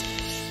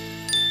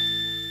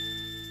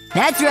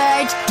 That's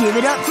right. Give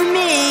it up for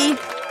me.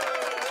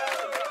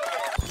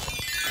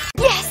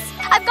 Yes!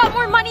 I've got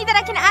more money that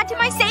I can add to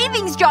my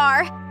savings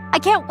jar! I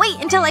can't wait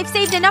until I've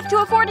saved enough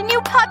to afford a new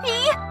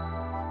puppy!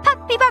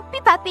 Puppy, puppy,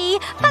 puppy.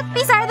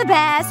 Puppies are the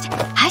best.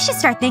 I should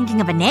start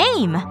thinking of a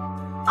name.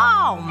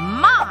 Oh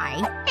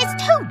my! It's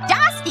too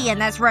dusty in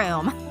this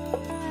room.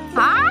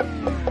 Huh?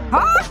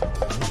 Huh?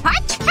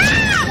 Achoo!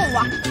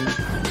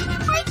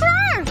 Right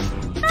there!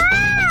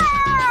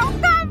 Oh,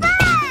 come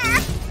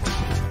back!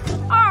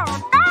 Oh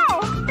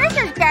no! This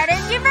is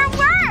getting even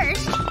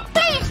worse!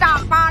 Please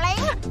stop falling!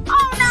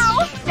 Oh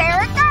no!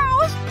 There it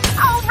goes!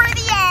 Over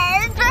the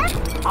edge!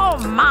 Oh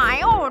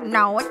my, oh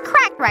no, it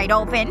cracked right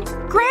open.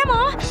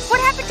 Grandma, what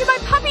happened to my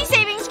puppy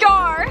savings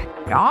jar?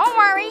 Don't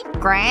worry,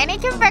 Granny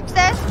can fix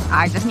this.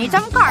 I just need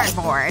some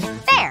cardboard.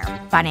 There.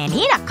 But I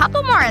need a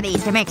couple more of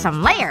these to make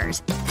some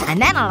layers. And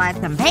then I'll add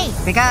some paint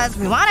because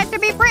we want it to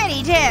be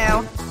pretty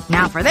too.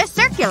 Now for this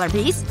circular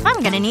piece,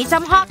 I'm gonna need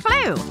some hot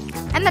glue.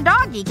 And the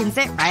doggy can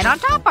sit right on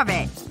top of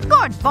it.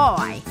 Good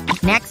boy.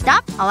 Next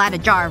up, I'll add a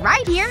jar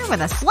right here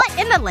with a slit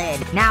in the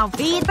lid. Now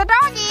feed the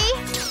doggy.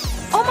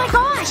 Oh my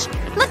gosh!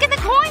 Look at the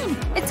coin!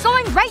 It's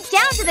going right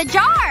down to the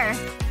jar!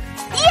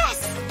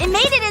 Yes! It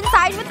made it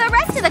inside with the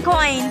rest of the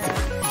coins!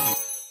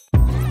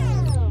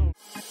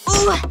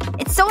 Ooh,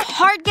 it's so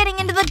hard getting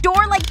into the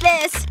door like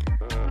this.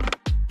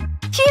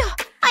 Phew!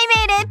 I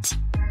made it!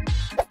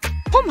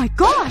 Oh my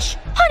gosh!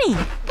 Honey!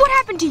 What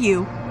happened to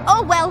you?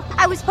 Oh well,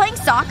 I was playing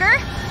soccer.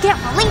 Can't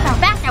believe how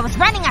fast I was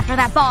running after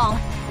that ball.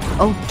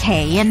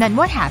 Okay, and then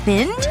what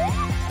happened?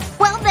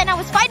 Well, then I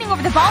was fighting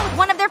over the ball with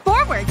one of their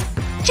forwards.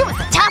 She was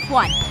a tough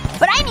one.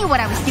 But I knew what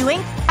I was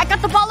doing. I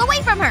got the ball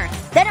away from her.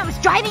 Then I was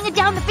driving it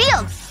down the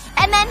field.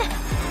 And then…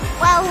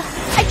 well,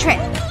 I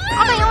tripped.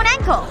 On my own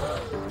ankle.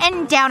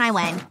 And down I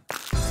went.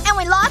 And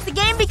we lost the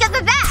game because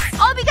of that!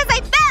 All because I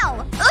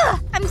fell!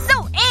 Ugh! I'm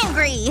so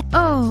angry!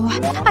 Oh,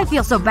 I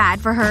feel so bad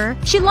for her.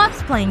 She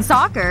loves playing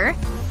soccer.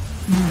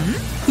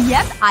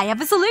 Yep, I have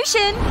a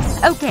solution.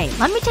 Okay,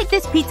 let me take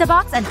this pizza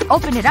box and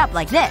open it up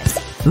like this.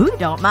 Ooh,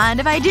 don't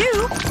mind if I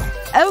do.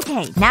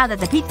 Okay, now that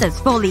the pizza's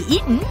fully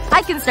eaten,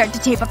 I can start to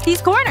tape up these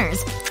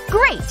corners.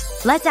 Great!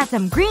 Let's add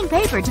some green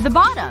paper to the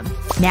bottom.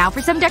 Now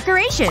for some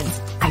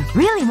decorations. I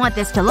really want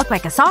this to look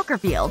like a soccer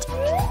field.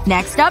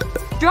 Next up,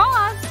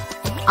 straws.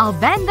 I'll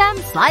bend them,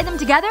 slide them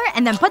together,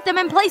 and then put them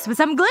in place with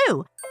some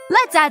glue.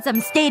 Let's add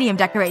some stadium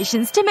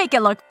decorations to make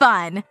it look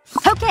fun.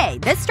 Okay,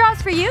 this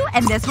straw's for you,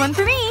 and this one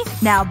for me.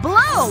 Now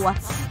blow!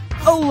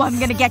 Oh, I'm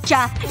gonna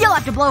getcha. You'll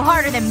have to blow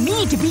harder than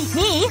me to beat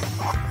me.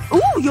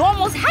 Ooh, you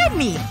almost had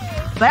me.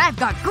 But I've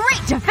got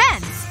great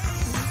defense!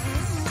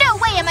 No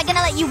way am I gonna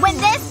let you win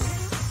this!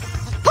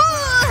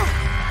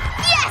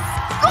 Yes!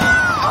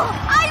 Goal!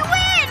 I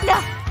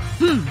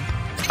win!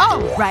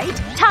 Alright,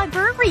 time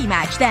for a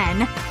rematch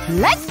then.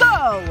 Let's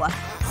go!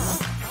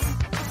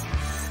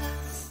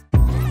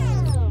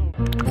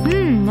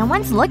 No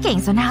one's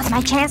looking, so now's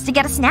my chance to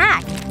get a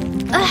snack.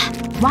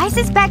 Ugh, why is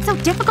this bag so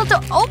difficult to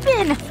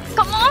open?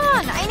 Come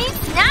on, I need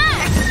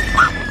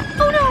snacks!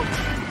 Oh no!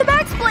 The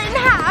bag's split in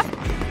half!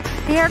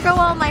 There go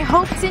all my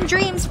hopes and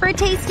dreams for a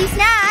tasty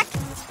snack.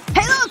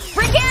 Hey look!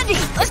 Free candy!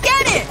 Let's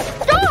get it!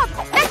 Stop!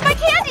 That's my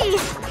candy!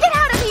 Get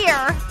out of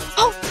here!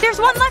 Oh, there's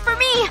one left for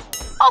me!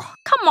 Oh,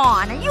 come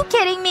on. Are you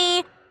kidding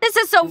me? This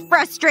is so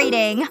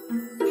frustrating.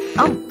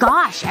 Oh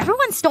gosh,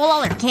 everyone stole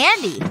all her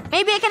candy.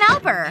 Maybe I can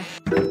help her.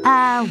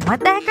 What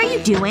the heck are you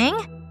doing?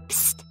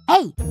 Psst.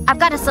 Hey, I've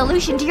got a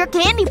solution to your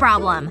candy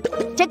problem.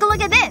 Take a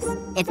look at this.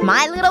 It's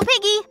my little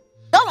piggy.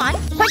 Go on,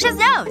 push his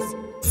nose.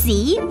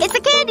 See? It's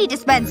a candy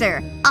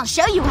dispenser. I'll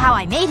show you how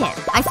I made him.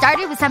 I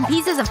started with some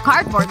pieces of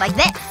cardboard like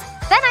this.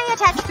 Then I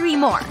attached 3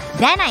 more.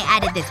 Then I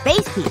added this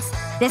base piece.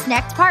 This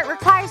next part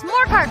requires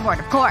more cardboard,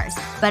 of course.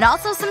 But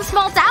also some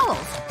small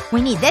dowels.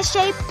 We need this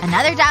shape,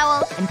 another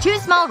dowel, and 2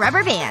 small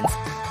rubber bands.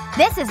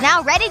 This is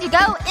now ready to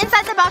go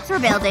inside the box we're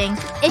building.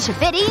 It should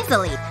fit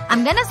easily.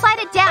 I'm gonna slide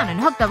it down and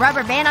hook the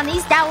rubber band on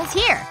these dowels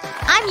here.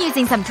 I'm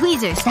using some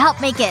tweezers to help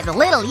make it a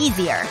little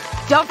easier.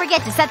 Don't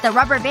forget to set the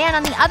rubber band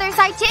on the other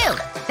side too.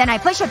 Then I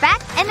push it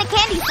back and the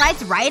candy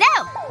slides right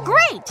out.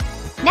 Great!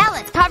 Now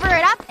let's cover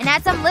it up and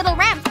add some little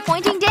ramps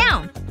pointing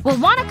down. We'll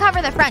want to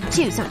cover the front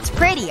too so it's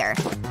prettier.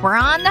 We're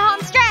on the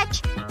home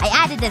stretch. I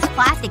added this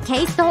plastic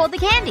case to hold the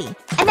candy.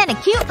 And then a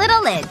cute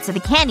little lid so the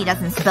candy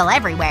doesn't spill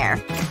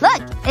everywhere.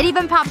 Look, it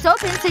even pops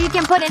open so you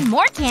can put in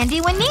more candy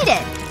when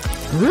needed.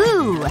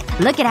 Ooh,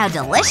 look at how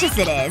delicious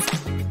it is.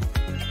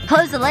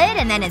 Close the lid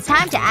and then it's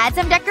time to add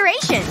some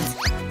decorations.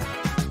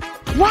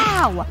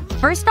 Wow!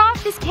 First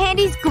off, this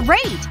candy's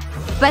great.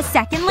 But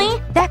secondly,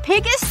 that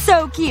pig is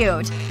so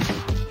cute.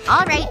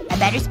 Alright, I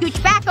better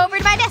scooch back over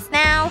to my desk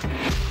now.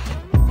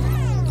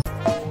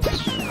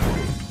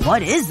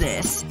 What is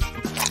this?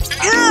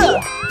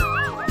 Ugh!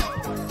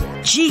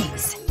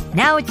 Jeez.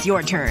 Now it's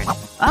your turn.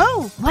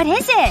 Oh, what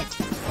is it?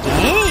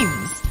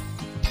 Games.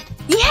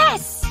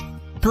 Yes!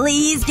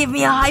 Please give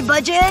me a high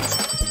budget.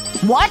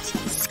 What?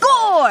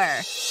 Score!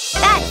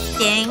 That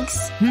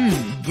stinks.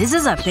 This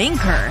is a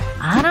thinker.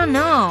 I don't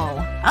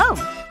know. Oh.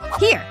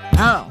 Here.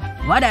 Oh.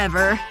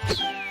 Whatever.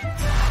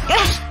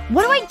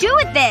 What do I do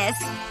with this?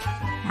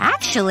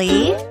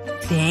 Actually…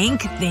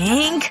 Think.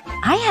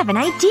 I have an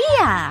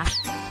idea.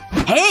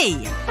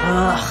 Hey!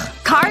 Ugh.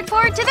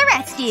 Cardboard to the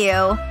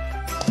rescue.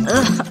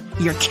 Ugh.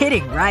 You're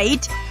kidding,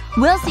 right?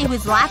 We'll see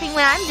who's laughing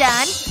when I'm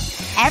done.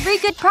 Every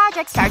good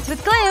project starts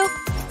with glue.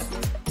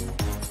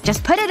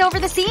 Just put it over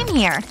the seam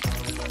here.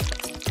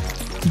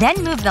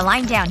 Then move the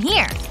line down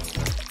here.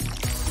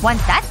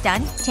 Once that's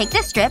done, take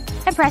the strip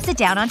and press it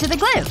down onto the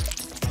glue.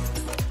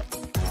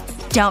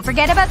 Don't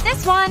forget about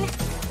this one.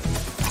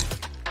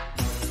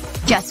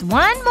 Just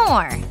one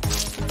more.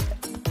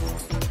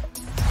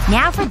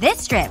 Now for this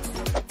strip.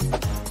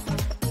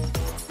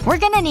 We're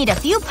gonna need a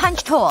few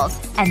punched holes,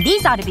 and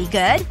these ought to be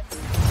good.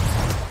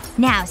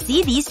 Now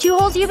see these 2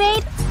 holes you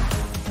made?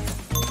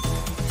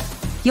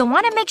 You'll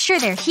want to make sure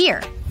they're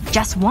here.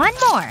 Just one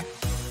more.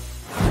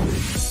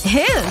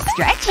 Ooh,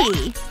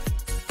 stretchy.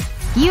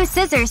 Use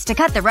scissors to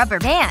cut the rubber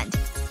band.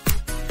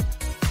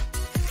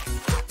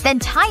 Then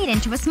tie it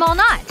into a small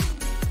knot.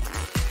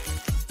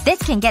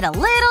 This can get a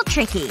little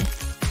tricky.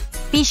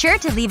 Be sure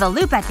to leave a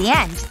loop at the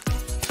end.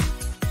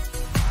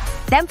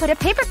 Then put a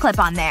paper clip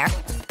on there.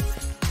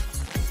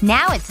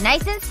 Now it's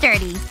nice and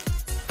sturdy.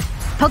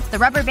 Poke the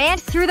rubber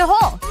band through the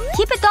hole.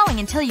 Keep it going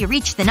until you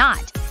reach the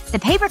knot. The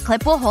paper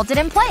clip will hold it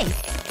in place.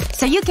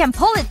 So you can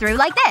pull it through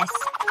like this.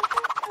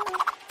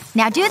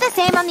 Now do the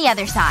same on the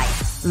other side.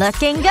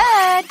 Looking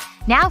good!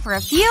 Now for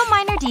a few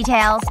minor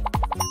details.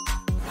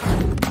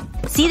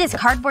 See this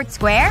cardboard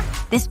square?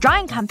 This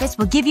drawing compass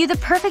will give you the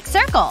perfect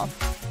circle.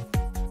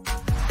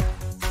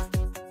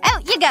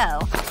 Out you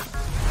go!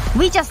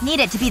 We just need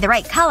it to be the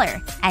right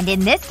color. And in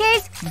this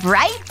case,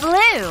 bright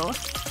blue.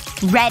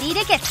 Ready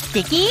to get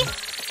sticky?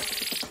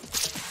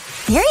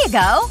 Here you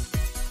go.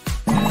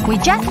 We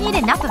just need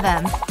enough of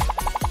them.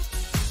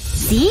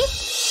 See?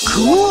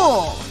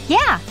 Cool!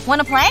 Yeah,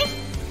 wanna play?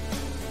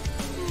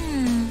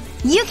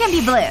 You can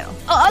be blue.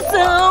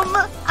 Awesome!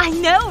 I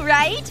know,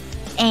 right?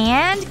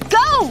 And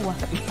go!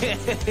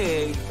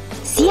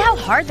 See how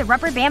hard the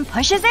rubber band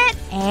pushes it?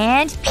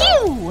 And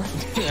pew!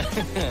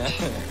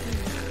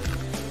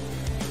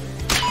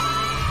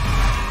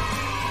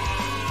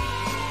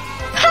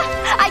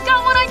 I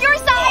got one on your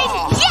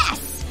side!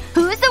 Yes!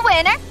 Who's the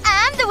winner?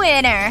 I'm the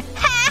winner!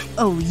 Ha!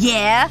 Oh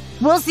yeah?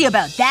 We'll see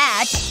about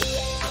that.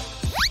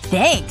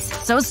 Thanks.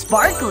 So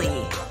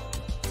sparkly.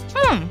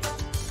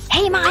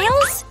 Hey,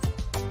 Miles?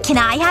 Can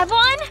I have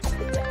one?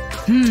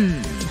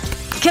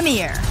 Come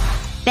here.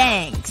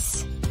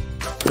 Thanks.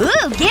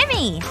 Ooh,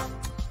 gimme!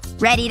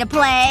 Ready to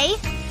play?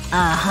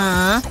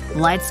 Uh-huh.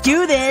 Let's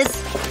do this.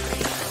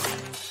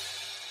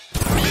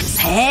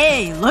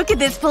 Hey, look at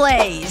this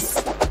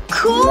place.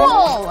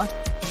 Cool!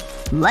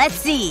 Let's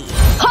see.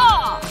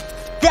 Ha!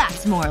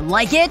 That's more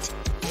like it.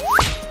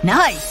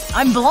 Nice.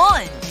 I'm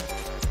blonde.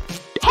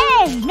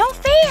 Hey, no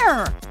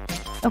fair!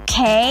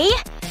 Okay.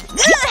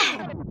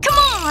 Come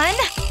on!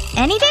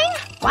 Anything?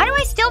 Why do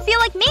I still feel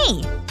like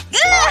me?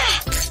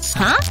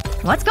 Huh?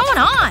 What's going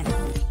on?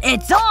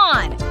 It's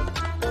on!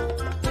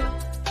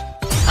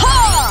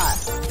 Ha!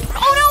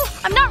 Oh no!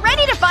 I'm not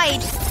ready to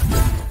fight!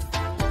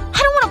 I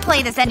don't want to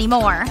play this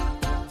anymore.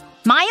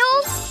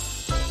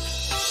 Miles?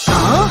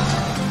 Huh?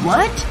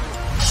 What?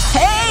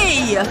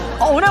 Hey!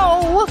 Oh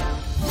no!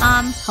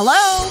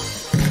 Hello?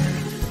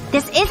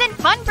 This isn't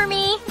fun for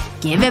me.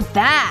 Give it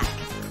back.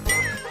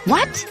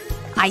 What?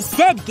 I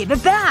said give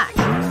it back.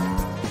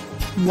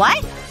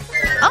 What?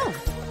 Oh,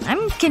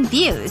 I'm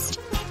confused.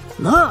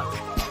 Look.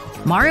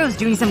 Mario's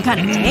doing some kind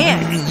of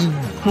dance.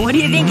 What do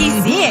you think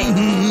he's seeing?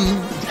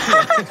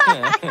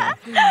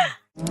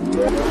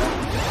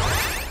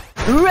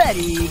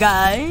 Ready,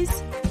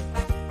 guys?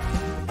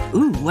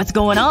 Ooh, what's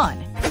going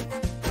on?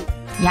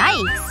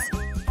 Yikes.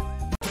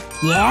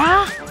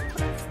 Yeah?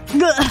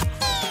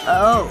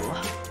 Oh.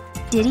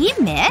 Did he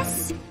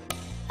miss?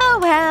 Oh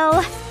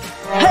well.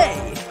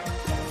 Hey!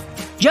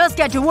 Just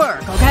get to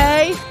work,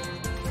 okay?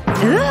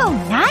 Ooh,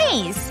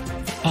 nice.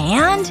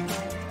 And…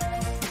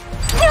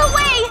 No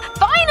way!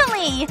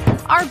 Finally!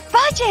 Our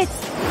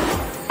budgets!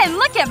 And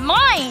look at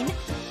mine!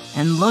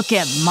 And look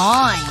at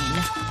mine.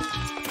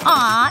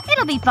 Aw,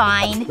 it'll be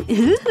fine.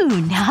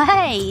 Ooh,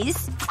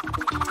 nice.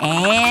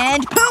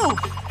 And poof!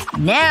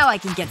 Now I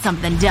can get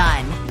something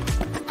done.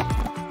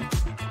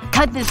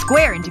 Cut this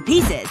square into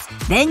pieces.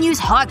 Then use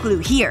hot glue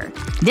here.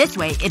 This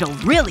way it'll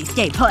really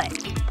stay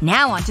put.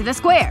 Now onto the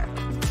square.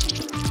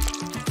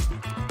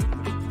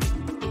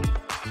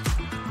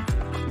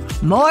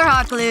 More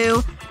hot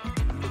glue.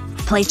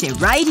 Place it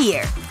right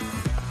here.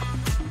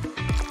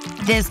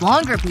 This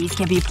longer piece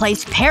can be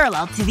placed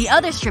parallel to the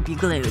other strip you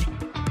glued.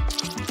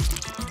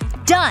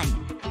 Done!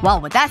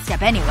 Well, with that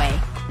step anyway.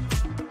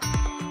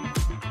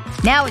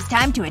 Now it's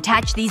time to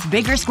attach these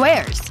bigger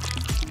squares.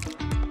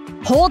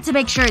 Hold to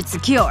make sure it's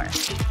secure.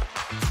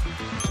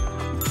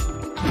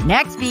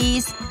 Next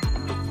piece.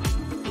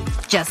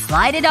 Just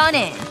slide it on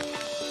in.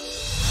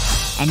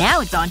 And now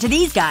it's on to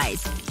these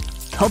guys.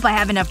 Hope I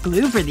have enough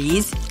glue for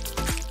these.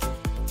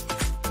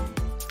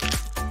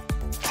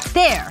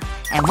 There.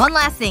 And one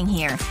last thing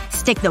here.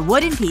 Stick the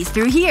wooden piece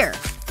through here.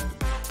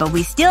 But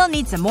we still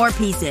need some more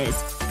pieces.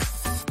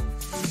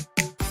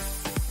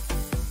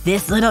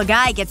 This little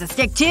guy gets a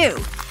stick too.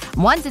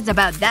 Once it's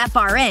about that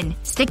far in,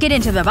 stick it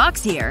into the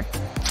box here.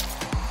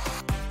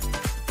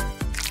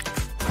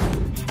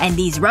 And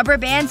these rubber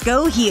bands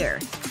go here.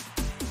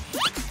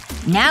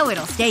 Now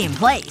it'll stay in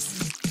place.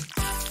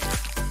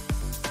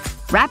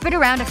 Wrap it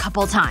around a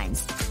couple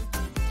times.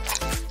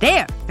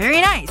 There.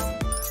 Very nice.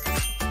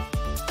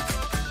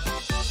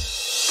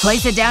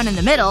 Place it down in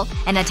the middle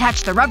and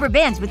attach the rubber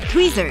bands with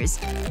tweezers.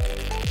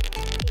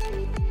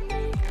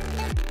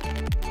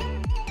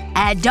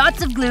 Add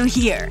dots of glue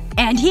here.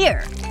 And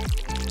here.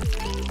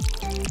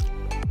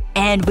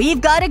 And we've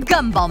got a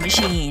gumball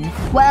machine.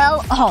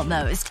 Well,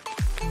 almost.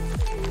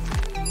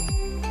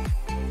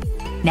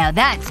 Now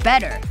that's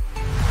better.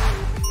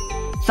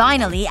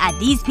 Finally, add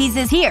these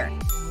pieces here.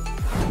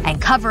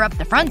 And cover up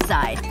the front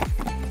side.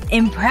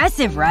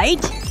 Impressive,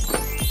 right?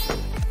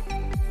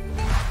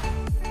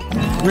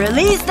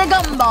 Release the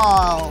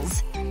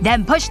gumballs!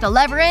 Then push the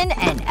lever in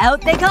and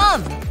out they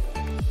come!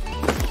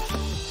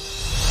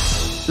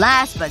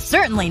 Last but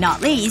certainly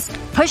not least,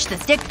 push the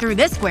stick through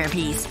this square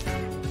piece.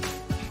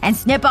 And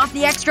snip off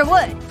the extra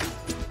wood.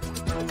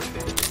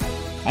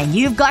 And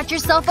you've got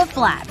yourself a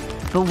flap.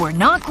 But we're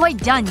not quite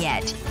done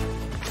yet.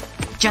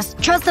 Just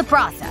trust the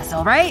process,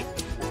 alright?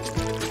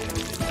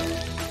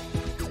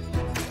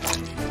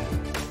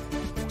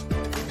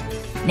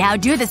 Now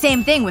do the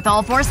same thing with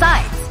all four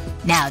sides.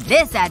 Now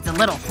this adds a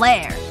little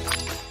flair.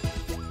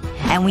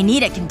 And we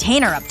need a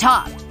container up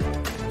top.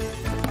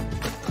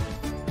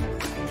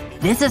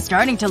 This is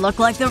starting to look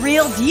like the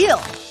real deal.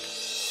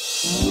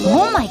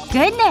 Oh my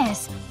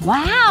goodness!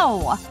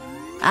 Wow!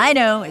 I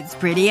know, it's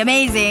pretty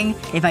amazing,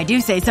 if I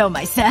do say so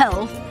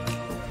myself.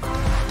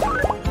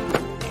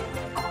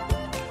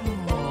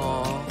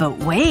 But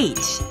wait.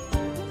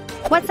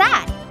 What's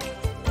that?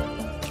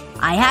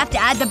 I have to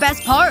add the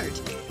best part.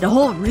 The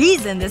whole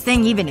reason this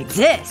thing even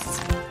exists.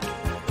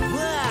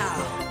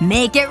 Wow.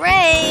 Make it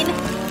rain!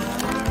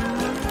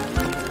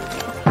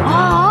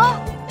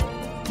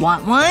 Aww!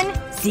 Want one?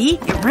 See?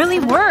 It really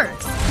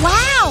works.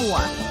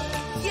 Wow!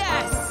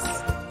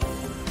 Yes!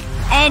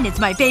 And it's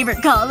my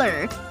favorite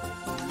color.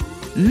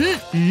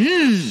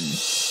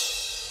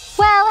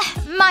 Well,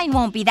 mine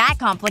won't be that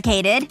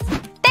complicated.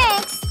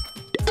 Thanks!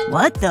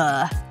 What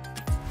the?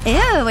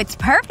 Ew, it's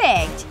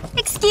perfect.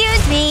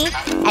 Excuse me.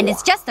 And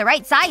it's just the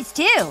right size,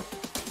 too.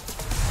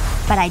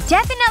 But I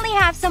definitely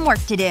have some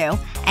work to do.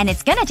 And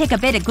it's gonna take a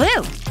bit of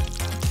glue.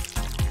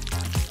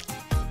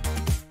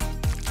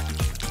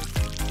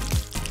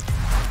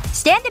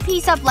 Stand a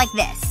piece up like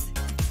this.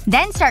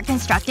 Then start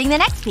constructing the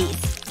next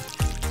piece.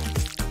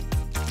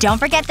 Don't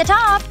forget the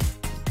top.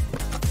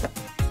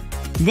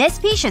 This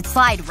piece should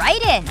slide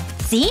right in.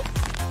 See?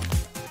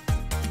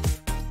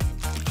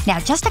 Now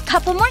just a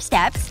couple more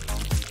steps.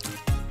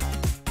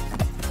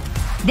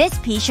 This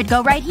piece should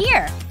go right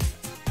here.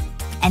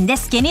 And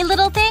this skinny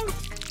little thing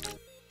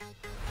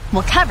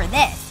will cover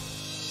this.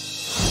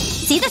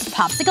 See this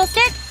popsicle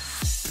stick?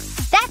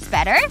 That's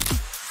better.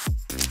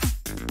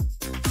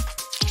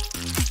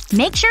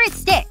 Make sure it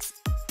sticks.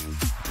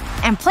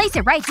 And place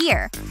it right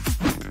here.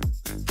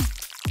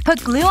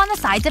 Put glue on the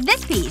sides of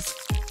this piece.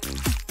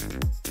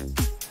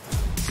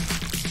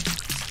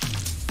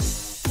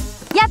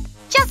 Yep,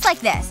 just like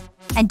this.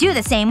 And do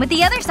the same with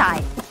the other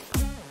side.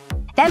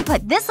 Then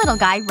put this little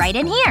guy right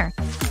in here.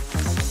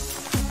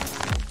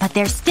 But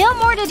there's still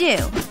more to do.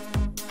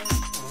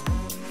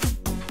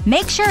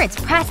 Make sure it's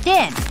pressed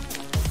in.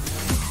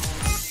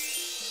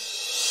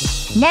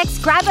 Next,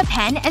 grab a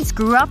pen and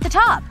screw off the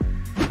top.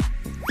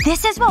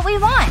 This is what we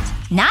want.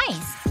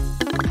 Nice.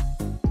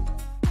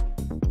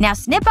 Now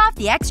snip off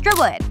the extra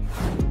wood.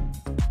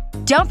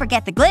 Don't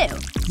forget the glue.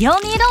 You'll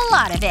need a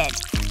lot of it.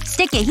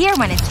 Stick it here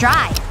when it's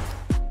dry.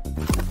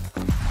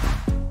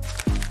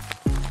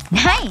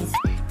 Nice!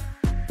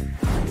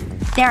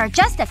 There are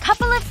just a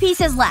couple of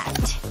pieces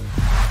left.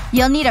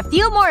 You'll need a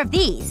few more of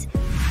these.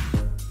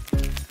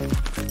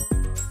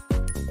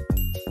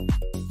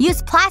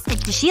 Use plastic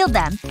to shield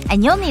them,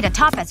 and you'll need a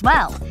top as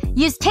well.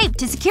 Use tape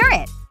to secure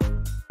it.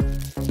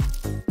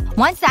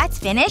 Once that's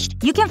finished,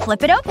 you can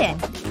flip it open.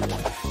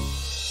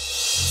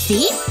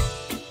 See?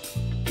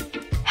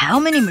 How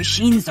many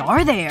machines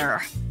are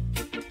there?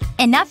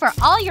 Enough for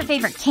all your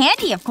favorite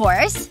candy, of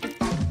course.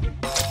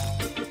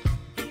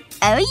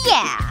 Oh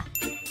yeah!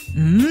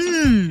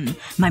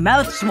 My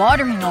mouth's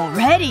watering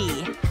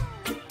already.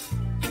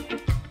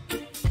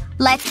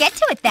 Let's get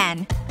to it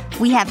then.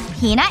 We have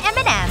peanut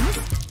M&Ms,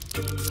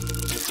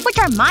 which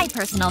are my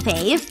personal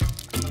fave.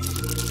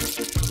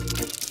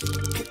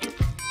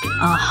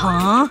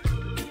 Uh-huh.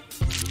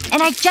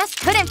 And I just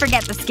couldn't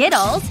forget the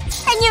Skittles.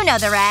 And you know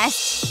the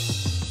rest.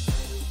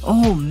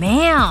 Oh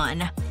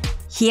man.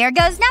 Here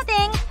goes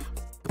nothing.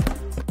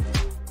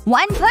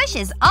 One push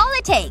is all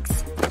it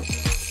takes.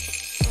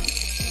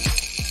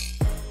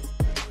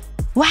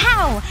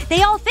 Wow!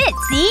 They all fit,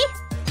 see?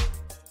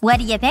 What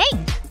do you think?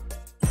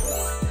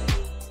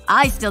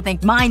 I still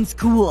think mine's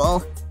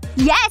cool.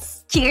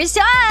 Yes! Cheers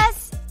to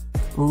us!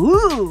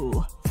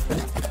 Ooh.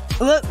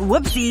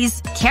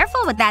 Whoopsies.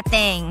 Careful with that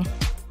thing.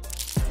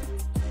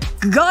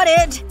 Got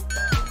it!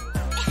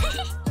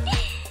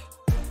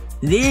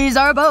 These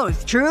are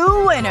both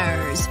true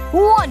winners.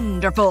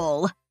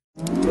 Wonderful.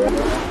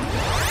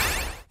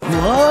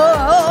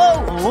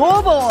 Whoa!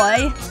 Oh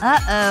boy.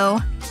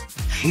 Uh-oh.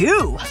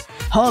 Phew.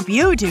 Hope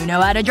you two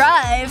know how to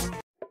drive.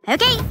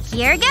 Okay,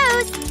 here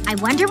goes. I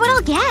wonder what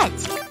I'll get.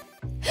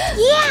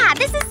 Yeah!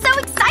 This is so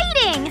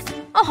exciting!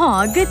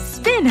 Aw, good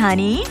spin,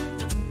 honey.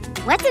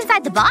 What's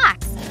inside the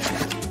box?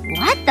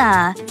 What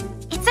the?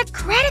 It's a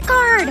credit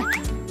card!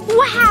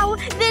 Wow!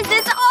 This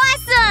is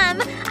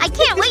awesome! I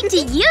can't wait to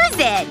use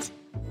it!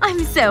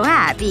 I'm so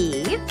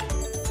happy.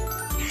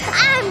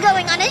 I'm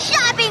going on a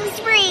shopping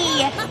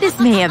spree! This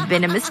may have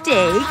been a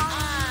mistake.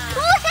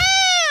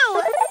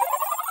 Woohoo!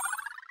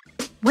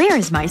 Where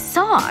is my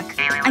sock?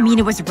 I mean,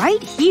 it was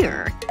right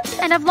here.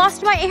 And I've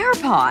lost my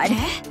AirPod.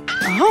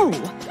 Oh.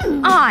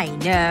 I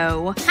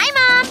know. Hi,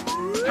 Mom!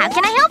 How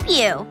can I help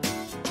you?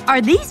 Are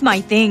these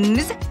my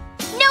things?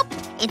 Nope.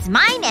 It's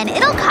mine and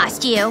it'll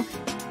cost you.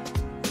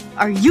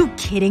 Are you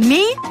kidding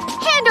me?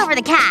 Hand over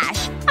the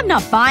cash. I'm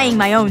not buying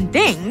my own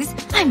things.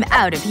 I'm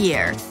out of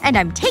here. And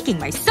I'm taking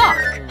my sock.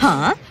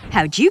 Huh?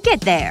 How'd you get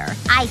there?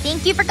 I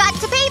think you forgot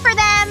to pay for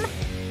them.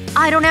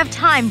 I don't have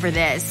time for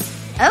this.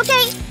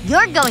 Okay,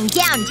 you're going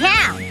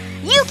downtown.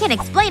 You can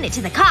explain it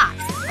to the cops.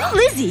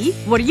 Lizzie,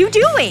 what are you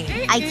doing?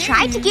 I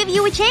tried to give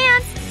you a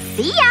chance.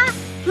 See ya!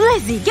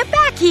 Lizzie, get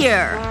back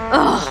here!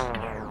 Ugh.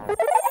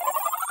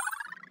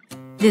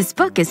 This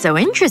book is so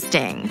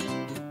interesting.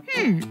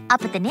 I'll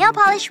put the nail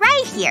polish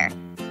right here.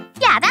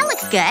 Yeah, that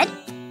looks good.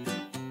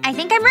 I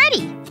think I'm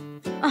ready.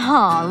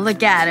 Aw,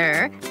 look at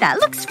her. That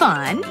looks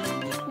fun.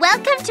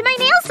 Welcome to my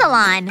nail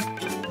salon.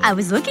 I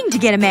was looking to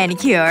get a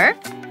manicure.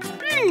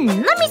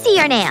 Let me see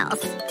your nails.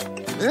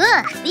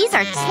 Ugh, these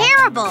are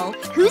terrible.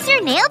 Who's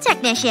your nail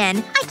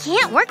technician? I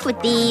can't work with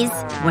these.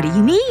 What do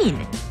you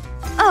mean?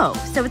 Oh,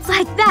 so it's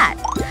like that.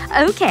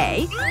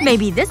 Okay.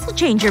 Maybe this'll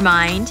change your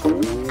mind.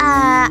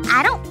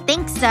 I don't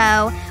think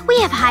so. We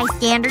have high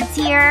standards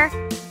here.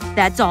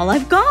 That's all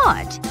I've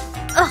got.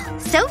 Ugh,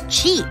 so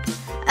cheap.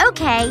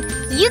 Okay,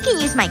 you can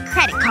use my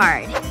credit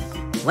card.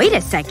 Wait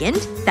a second.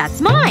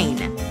 That's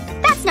mine.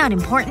 That's not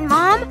important,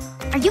 Mom.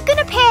 Are you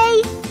gonna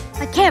pay?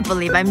 I can't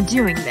believe I'm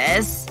doing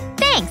this.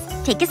 Thanks.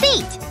 Take a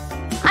seat.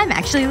 I'm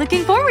actually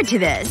looking forward to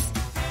this.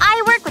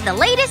 I work with the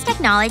latest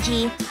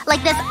technology,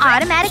 like this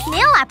automatic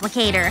nail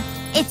applicator.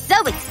 It's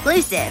so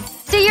exclusive,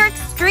 so you're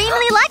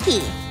extremely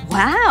lucky.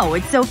 Wow,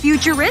 it's so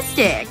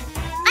futuristic.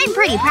 I'm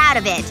pretty proud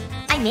of it.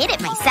 I made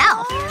it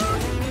myself.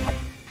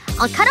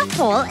 I'll cut a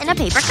hole in a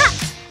paper cup.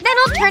 Then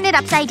I'll turn it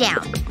upside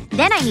down.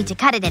 Then I need to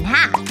cut it in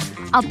half.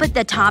 I'll put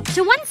the top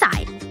to one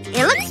side.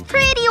 It looks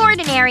pretty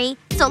ordinary,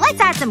 so let's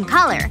add some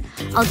color.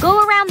 I'll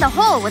go around the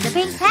hole with a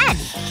pink pen.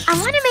 I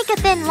want to make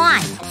a thin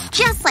line,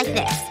 just like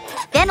this.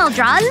 Then I'll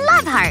draw a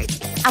love heart.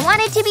 I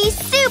want it to be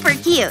super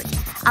cute.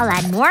 I'll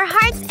add more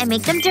hearts and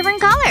make them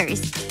different colors.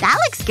 That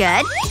looks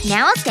good.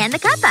 Now I'll stand the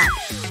cup up.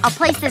 I'll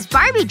place this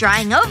Barbie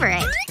drawing over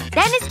it.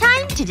 Then it's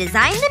time to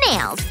design the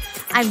nails.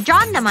 I've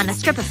drawn them on a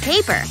strip of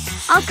paper.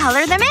 I'll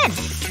color them in.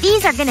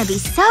 These are gonna be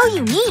so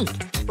unique.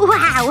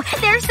 Wow,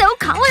 they're so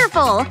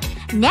colorful.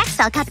 Next,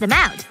 I'll cut them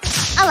out.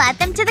 I'll add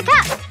them to the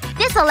cup.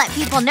 This'll let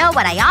people know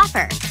what I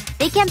offer.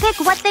 They can pick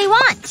what they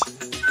want.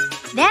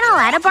 Then I'll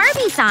add a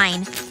Barbie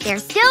sign.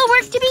 There's still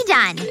work to be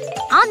done.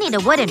 I'll need a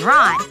wooden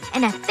rod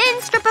and a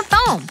thin strip of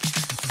foam.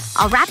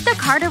 I'll wrap the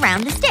card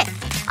around the stick.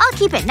 I'll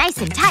keep it nice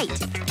and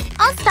tight.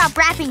 I'll stop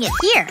wrapping it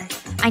here.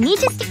 I need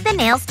to stick the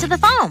nails to the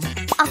foam.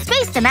 I'll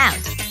space them out.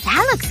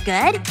 That looks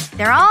good.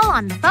 They're all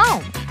on the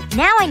foam.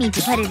 Now I need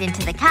to put it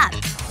into the cup.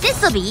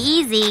 This'll be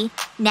easy.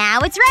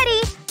 Now it's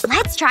ready.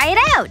 Let's try it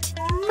out.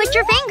 Put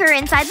your finger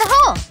inside the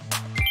hole.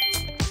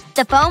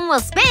 The foam will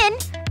spin,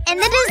 and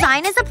the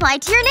design is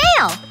applied to your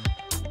nail.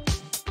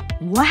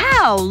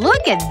 Wow,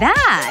 look at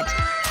that!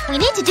 We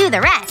need to do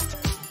the rest.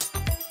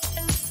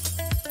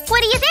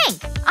 What do you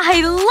think?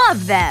 I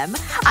love them!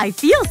 I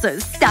feel so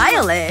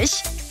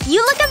stylish!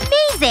 You look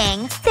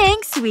amazing!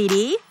 Thanks,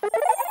 sweetie.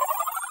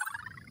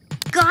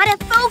 Gotta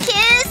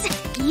focus!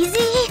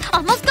 Easy.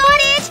 Almost got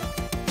it!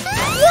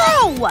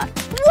 Whoa!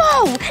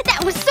 Whoa!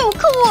 That was so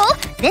cool!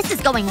 This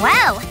is going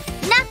well.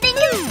 Nothing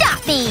can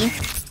stop me.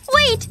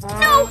 Wait!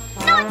 No!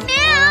 Not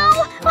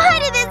now! Why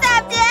did this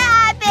have to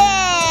happen?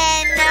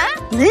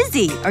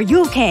 Lizzie, are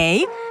you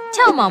okay?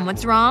 Tell Mom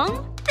what's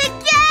wrong. The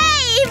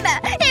game!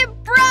 It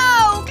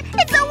broke!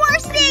 It's the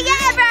worst thing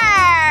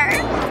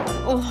ever!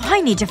 Oh, I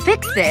need to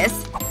fix this.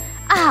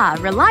 Ah,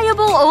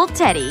 reliable old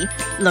Teddy.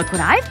 Look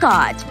what I've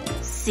got.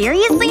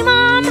 Seriously,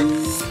 Mom?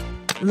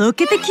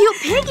 Look at the cute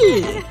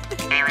piggy.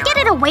 Get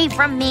it away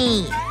from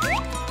me.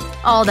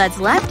 All that's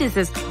left is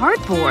this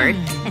cardboard.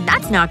 And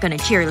that's not gonna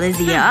cheer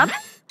Lizzie up.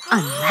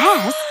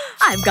 Unless…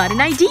 I've got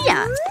an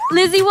idea!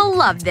 Lizzie will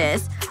love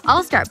this.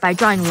 I'll start by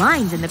drawing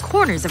lines in the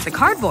corners of the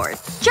cardboard.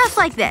 Just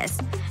like this.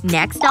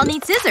 Next, I'll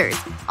need scissors.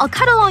 I'll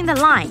cut along the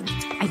line.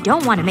 I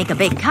don't want to make a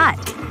big cut.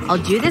 I'll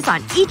do this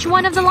on each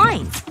one of the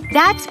lines.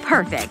 That's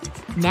perfect.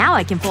 Now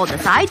I can fold the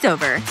sides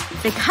over.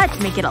 The cuts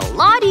make it a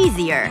lot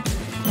easier.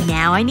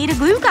 Now I need a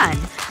glue gun.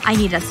 I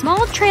need a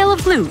small trail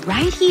of glue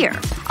right here.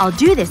 I'll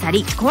do this at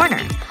each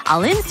corner.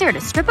 I'll insert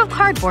a strip of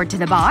cardboard to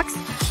the box.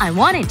 I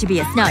want it to be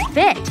a snug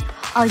fit.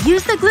 I'll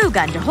use the glue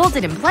gun to hold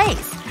it in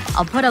place.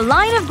 I'll put a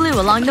line of glue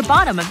along the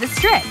bottom of the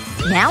strip.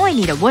 Now I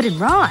need a wooden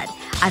rod.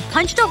 I've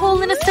punched a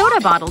hole in a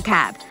soda bottle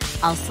cap.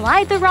 I'll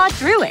slide the rod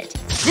through it.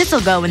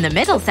 This'll go in the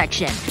middle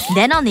section.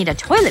 Then I'll need a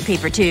toilet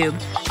paper tube.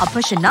 I'll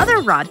push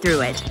another rod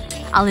through it.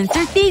 I'll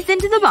insert these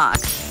into the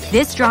box.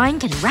 This drawing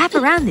can wrap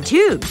around the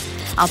tubes.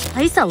 I'll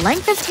place a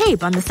length of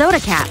tape on the soda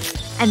cap.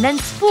 And then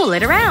spool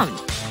it around.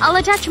 I'll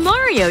attach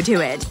Mario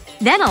to it.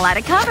 Then I'll add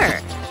a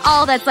cover.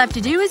 All that's left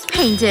to do is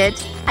paint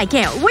it. I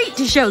can't wait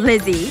to show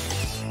Lizzie.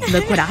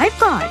 Look what I've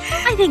got.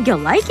 I think you'll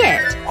like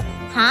it.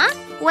 Huh?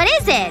 What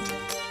is it?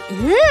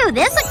 Ooh,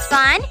 this looks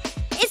fun.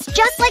 It's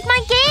just like my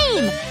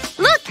game.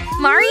 Look,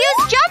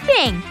 Mario's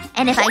jumping.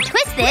 And if I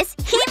twist this,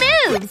 he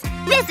moves.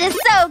 This is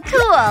so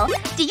cool.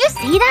 Do you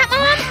see that,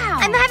 Mom?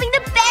 I'm having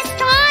the best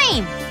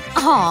time.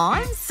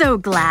 Aw, I'm so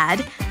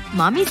glad.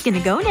 Mommy's gonna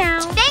go now.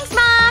 Thanks,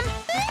 Mom.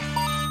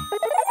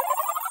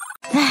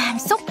 I'm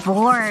so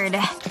bored.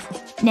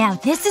 Now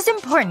this is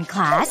important,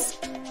 class.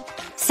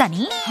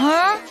 Sunny?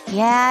 Huh?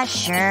 Yeah,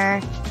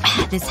 sure.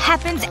 This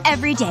happens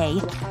every day.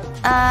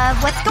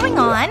 What's going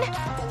on?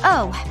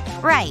 Oh,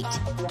 right.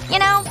 You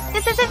know,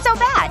 this isn't so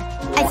bad.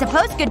 I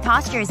suppose good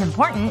posture is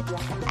important.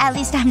 At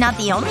least I'm not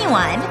the only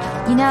one.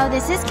 You know,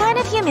 this is kind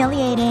of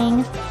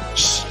humiliating.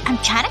 Shh, I'm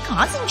trying to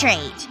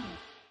concentrate.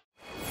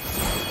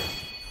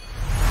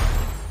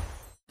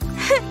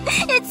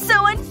 It's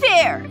so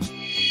unfair.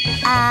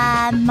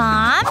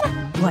 Mom?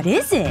 What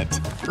is it?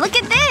 Look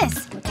at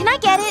this! Can I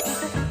get it?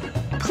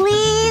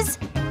 Please?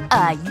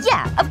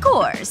 Yeah, of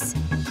course.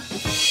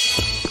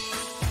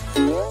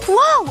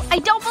 Whoa! I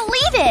don't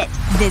believe it!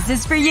 This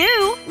is for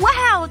you.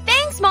 Wow,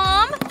 thanks,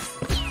 Mom!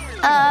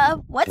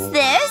 What's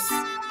this?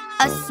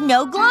 A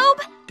snow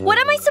globe? What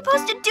am I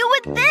supposed to do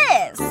with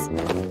this?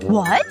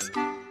 What?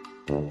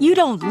 You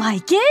don't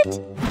like it?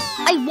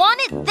 I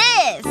wanted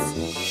this!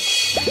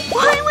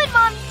 Why would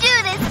Mom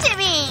do this to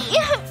me?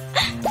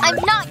 I'm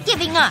not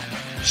giving up.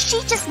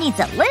 She just needs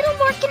a little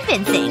more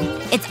convincing.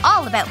 It's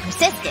all about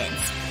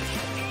persistence.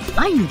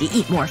 I need to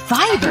eat more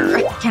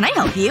fiber. Can I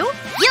help you?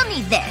 You'll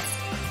need this.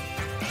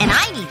 And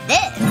I need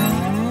this.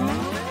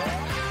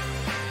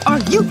 Are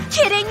you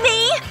kidding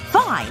me?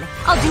 Fine.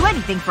 I'll do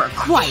anything for a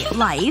quiet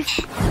life.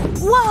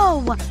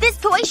 Whoa! This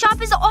toy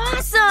shop is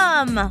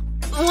awesome!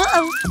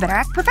 Whoa. Better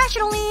act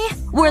professionally.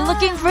 We're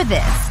looking for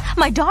this.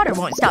 My daughter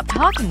won't stop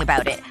talking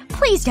about it.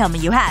 Please tell me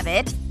you have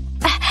it.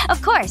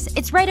 Of course.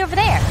 It's right over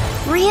there.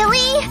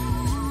 Really?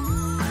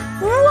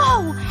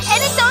 Whoa!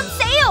 And it's on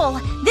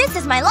sale! This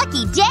is my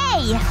lucky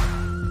day!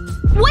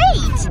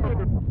 Wait!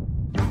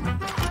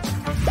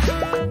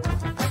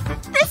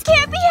 This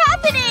can't be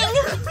happening!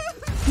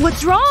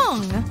 What's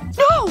wrong?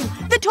 No!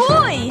 The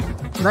toy!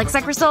 Looks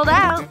like we're sold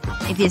out.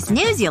 If you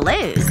snooze, you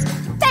lose.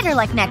 Better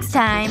luck next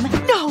time.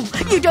 No!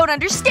 You don't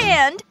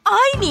understand!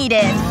 I need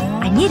it!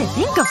 I need to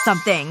think of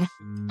something.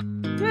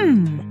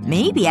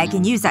 Maybe I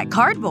can use that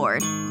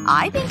cardboard.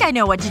 I think I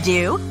know what to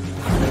do.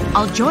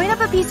 I'll join up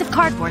a piece of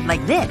cardboard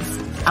like this.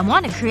 I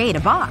want to create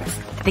a box.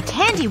 The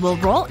candy will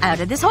roll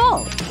out of this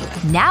hole.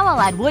 Now I'll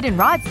add wooden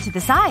rods to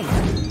the side.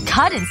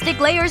 Cut and stick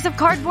layers of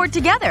cardboard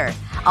together.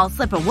 I'll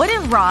slip a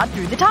wooden rod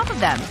through the top of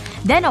them.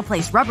 Then I'll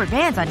place rubber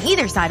bands on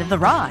either side of the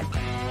rod.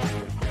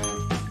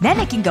 Then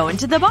it can go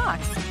into the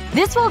box.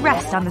 This will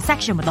rest on the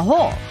section with the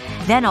hole.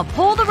 Then I'll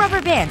pull the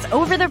rubber bands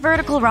over the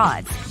vertical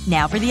rods.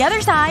 Now for the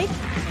other side.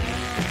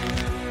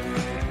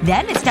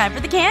 Then it's time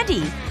for the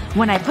candy.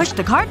 When I push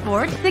the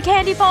cardboard, the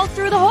candy falls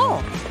through the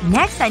hole.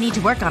 Next I need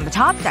to work on the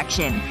top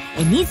section.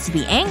 It needs to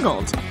be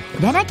angled.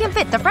 Then I can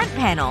fit the front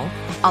panel.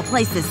 I'll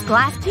place this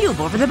glass cube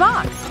over the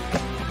box.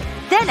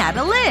 Then add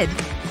a lid.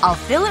 I'll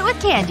fill it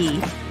with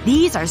candy.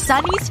 These are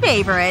Sunny's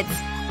favorites.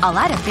 I'll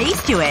add a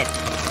face to it.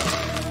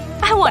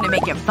 I want to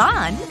make it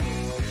fun.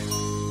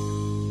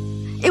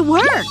 It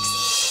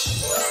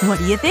works! What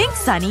do you think,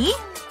 Sunny?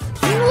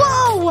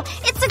 Whoa!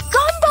 It's a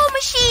gumball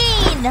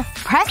machine!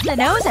 Press the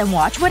nose and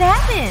watch what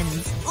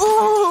happens.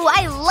 Ooh,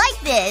 I like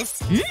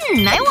this.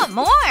 I want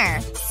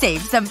more.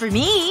 Save some for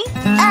me.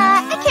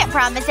 I can't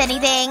promise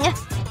anything.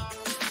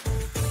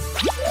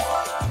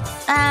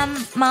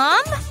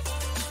 Mom?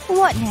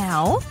 What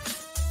now?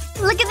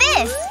 Look at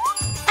this!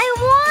 I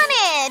want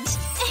it!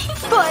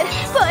 But…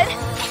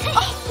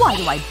 why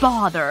do I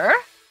bother?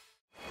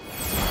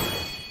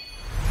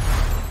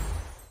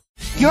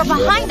 You're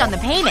behind on the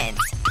payments.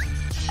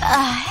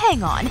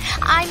 Hang on.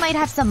 I might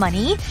have some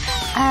money.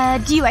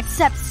 Do you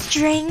accept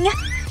string?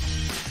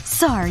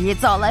 Sorry,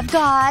 it's all I've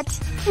got.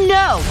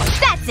 No!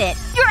 That's it!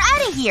 You're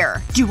out of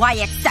here! Do I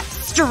accept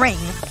string?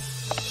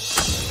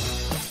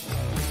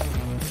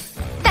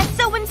 That's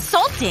so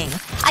insulting!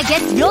 I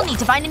guess you'll need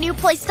to find a new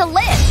place to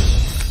live.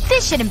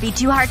 This shouldn't be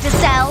too hard to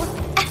sell.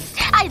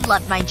 I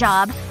love my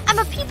job. I'm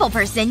a people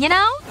person, you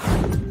know?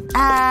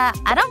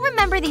 I don't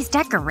remember these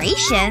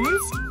decorations.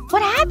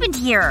 What happened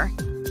here?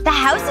 The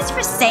house is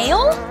for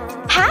sale?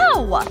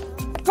 How?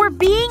 We're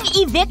being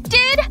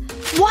evicted?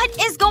 What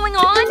is going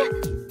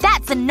on?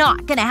 That's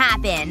not gonna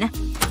happen.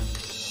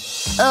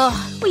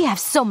 Ugh, we have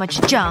so much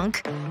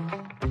junk.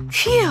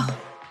 Phew.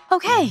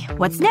 Okay,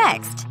 what's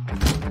next?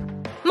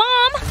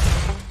 Mom!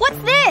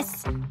 What's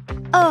this?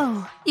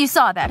 Oh, you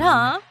saw that,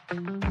 huh?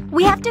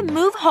 We have to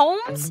move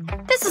homes?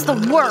 This is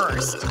the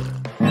worst.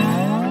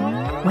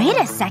 Wait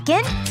a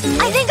second.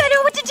 I think I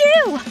know what to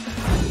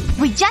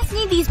do! We just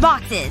need these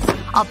boxes.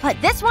 I'll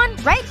put this one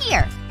right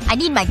here. I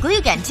need my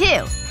glue gun,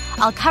 too.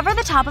 I'll cover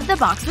the top of the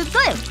box with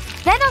glue.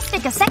 Then I'll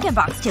stick a second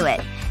box to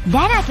it.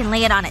 Then I can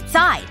lay it on its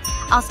side.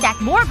 I'll stack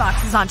more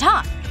boxes on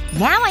top.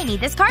 Now I need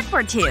this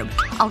cardboard tube.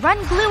 I'll run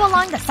glue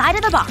along the side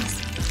of the box.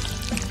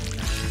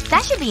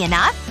 That should be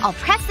enough. I'll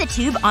press the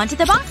tube onto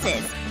the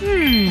boxes.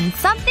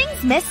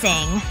 Something's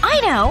missing. I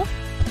know.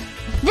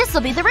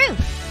 This'll be the roof.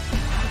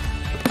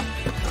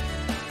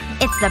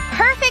 It's the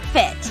perfect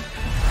fit.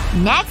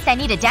 Next, I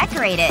need to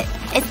decorate it.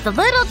 It's the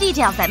little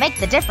details that make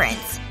the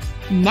difference.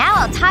 Now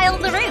I'll tile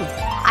the roof.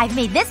 I've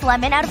made this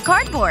lemon out of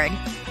cardboard.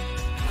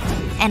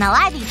 And I'll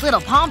add these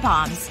little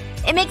pom-poms.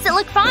 It makes it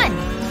look fun.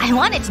 I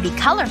want it to be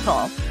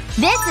colorful.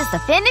 This is the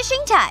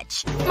finishing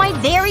touch. My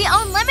very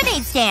own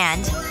lemonade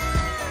stand.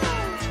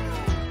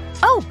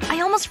 Oh,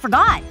 I almost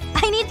forgot.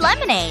 I need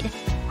lemonade.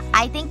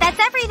 I think that's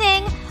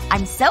everything.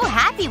 I'm so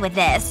happy with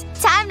this.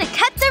 Time to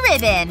cut the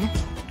ribbon.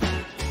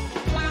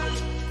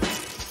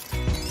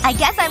 I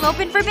guess I'm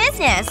open for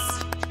business.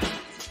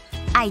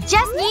 I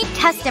just need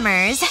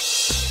customers.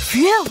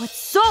 Phew, it's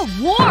so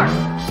warm.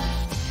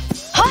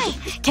 Hi,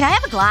 can I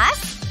have a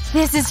glass?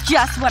 This is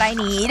just what I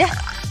need.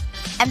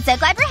 I'm so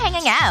glad we're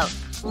hanging out.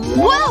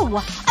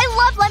 Whoa! I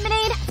love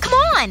lemonade! Come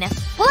on!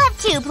 We'll have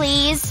 2,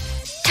 please.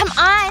 Come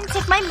on,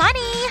 take my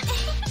money.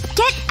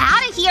 Get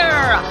out of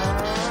here!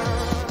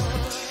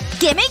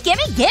 Gimme,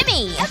 gimme,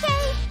 gimme!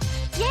 Okay.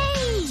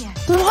 Yay!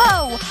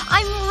 Whoa!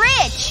 I'm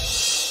rich!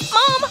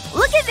 Mom,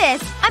 look at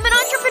this! I'm an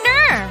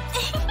entrepreneur!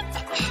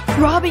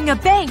 Robbing a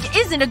bank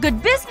isn't a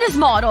good business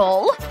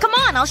model. Come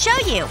on, I'll show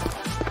you.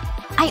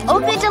 I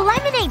opened a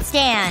lemonade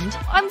stand.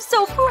 I'm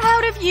so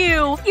proud of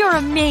you. You're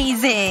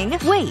amazing.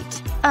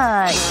 Wait.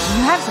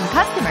 You have some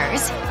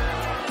customers.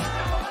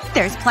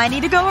 There's plenty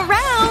to go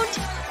around.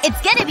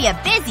 It's gonna be a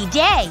busy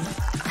day.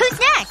 Who's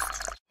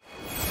next?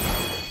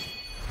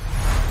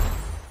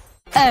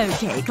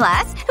 Okay,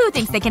 class. Who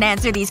thinks they can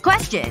answer these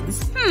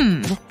questions?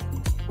 Me!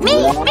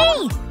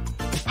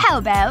 How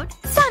about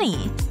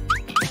Sunny?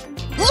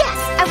 Yes!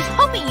 I was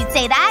hoping you'd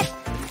say that!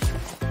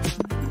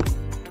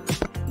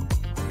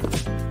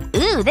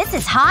 Ooh, this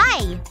is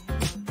high!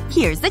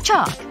 Here's the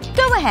chalk.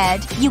 Go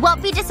ahead. You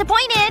won't be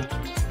disappointed!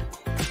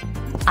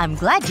 I'm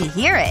glad to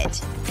hear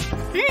it.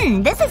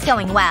 This is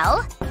going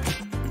well.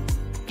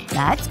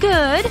 That's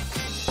good.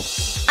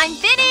 I'm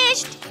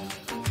finished!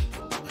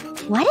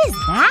 What is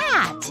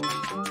that?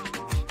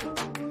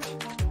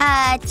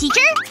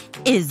 Teacher?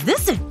 Is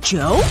this a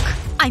joke?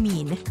 I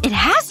mean, it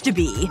has to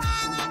be.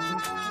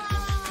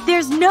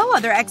 There's no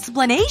other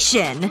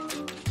explanation.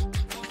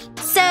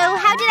 So,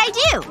 how did I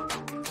do?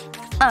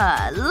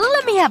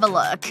 Let me have a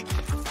look.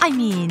 I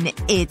mean,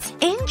 it's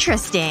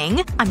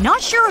interesting. I'm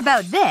not sure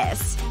about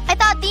this. I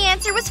thought the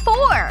answer was 4.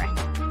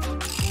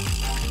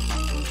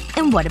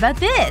 And what about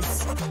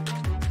this?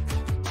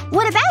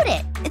 What about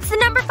it? It's the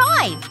number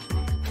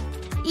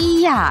 5.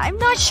 Yeah, I'm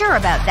not sure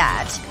about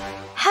that.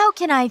 How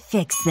can I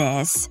fix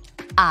this?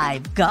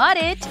 I've got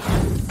it.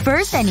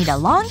 First, I need a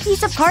long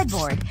piece of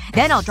cardboard.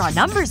 Then I'll draw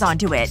numbers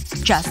onto it.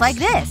 Just like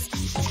this.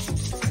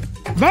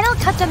 Then I'll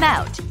cut them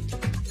out.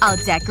 I'll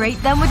decorate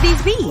them with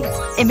these beads.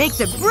 It makes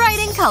it bright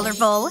and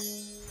colorful.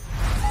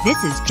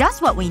 This is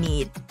just what we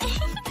need.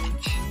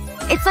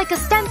 It's like a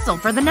stencil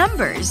for the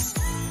numbers.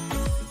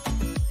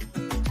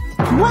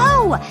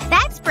 Whoa!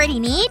 That's pretty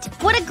neat!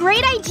 What a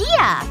great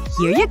idea!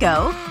 Here you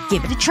go.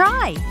 Give it a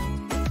try.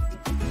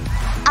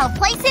 I'll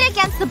place it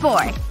against the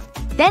board.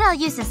 Then I'll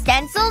use the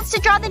stencils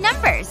to draw the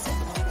numbers.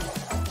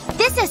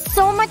 This is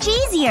so much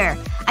easier.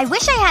 I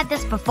wish I had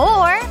this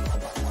before.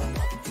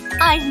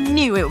 I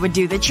knew it would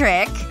do the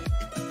trick.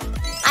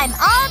 I'm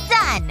all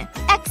done!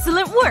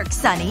 Excellent work,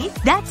 Sunny.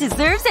 That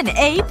deserves an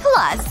A+.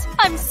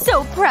 I'm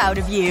so proud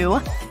of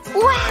you.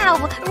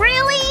 Wow!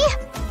 Really?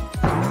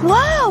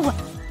 Whoa!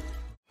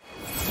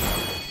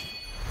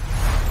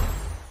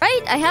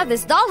 Right, I have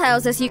this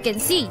dollhouse as you can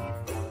see.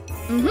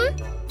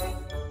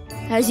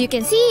 As you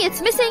can see,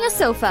 it's missing a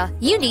sofa.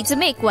 You need to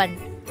make one.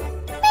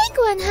 Make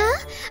one,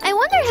 huh? I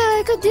wonder how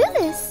I could do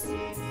this.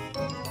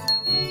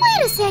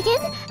 Wait a second.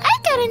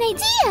 I've got an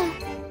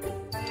idea.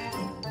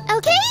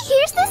 Okay,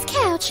 here's this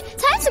couch.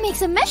 Time to make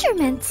some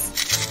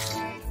measurements.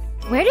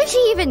 Where did she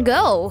even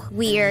go?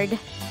 Weird.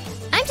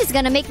 I'm just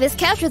gonna make this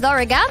couch with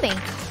origami.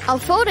 I'll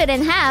fold it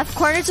in half,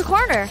 corner to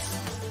corner.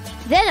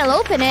 Then I'll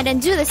open it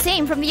and do the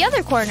same from the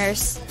other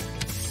corners.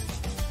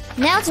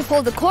 Now to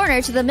fold the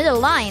corner to the middle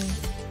line.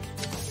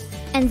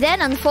 And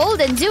then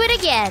unfold and do it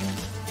again.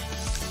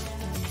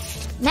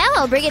 Now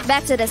I'll bring it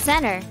back to the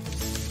center.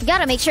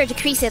 Gotta make sure to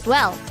crease it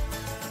well.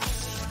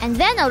 And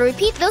then I'll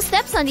repeat those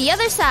steps on the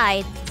other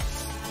side.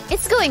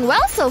 It's going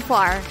well so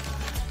far.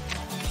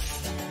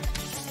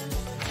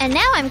 And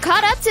now I'm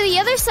caught up to the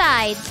other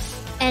side.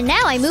 And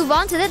now I move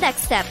on to the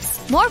next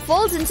steps. More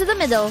folds into the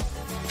middle.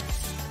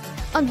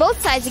 On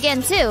both sides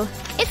again too.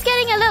 It's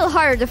getting a little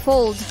harder to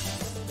fold.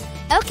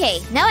 Okay,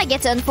 now I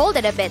get to unfold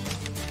it a bit.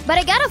 But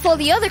I gotta fold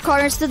the other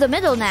corners to the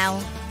middle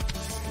now.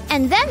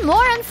 And then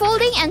more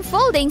unfolding and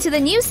folding to the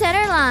new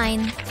center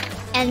line.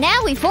 And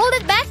now we fold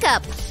it back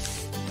up.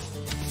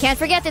 Can't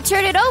forget to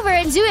turn it over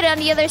and do it on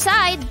the other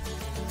side.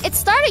 It's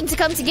starting to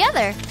come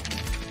together.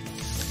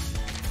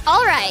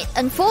 Alright,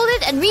 unfold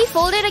it and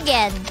refold it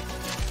again.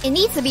 It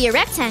needs to be a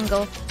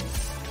rectangle.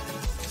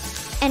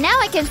 And now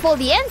I can fold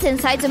the ends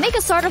inside to make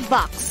a sort of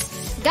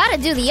box. Gotta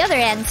do the other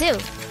end too.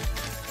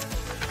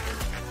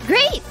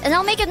 Great! And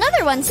I'll make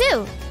another one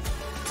too.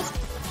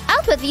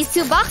 I'll put these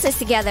two boxes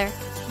together.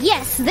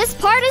 Yes, this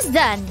part is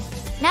done.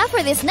 Now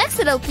for this next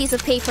little piece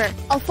of paper.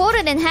 I'll fold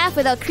it in half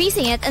without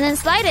creasing it and then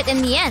slide it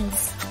in the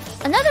ends.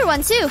 Another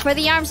one too for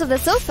the arms of the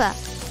sofa.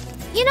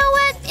 You know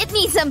what? It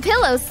needs some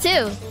pillows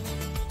too.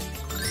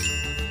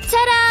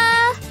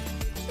 Ta-da!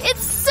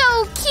 It's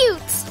so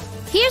cute!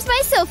 Here's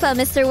my sofa,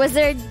 Mr.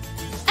 Wizard.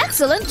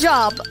 Excellent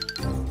job!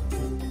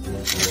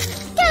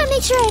 Gotta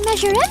make sure I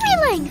measure every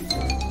length.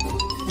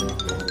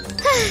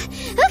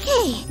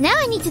 Okay, now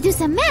I need to do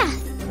some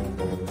math.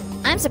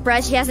 I'm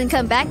surprised she hasn't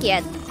come back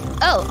yet.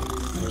 Oh,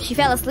 she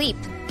fell asleep.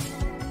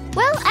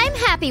 Well, I'm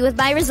happy with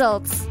my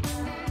results.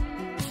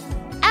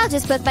 I'll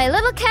just put my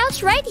little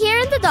couch right here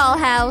in the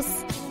dollhouse.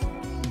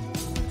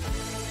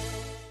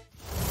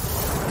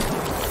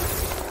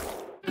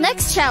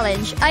 Next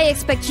challenge, I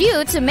expect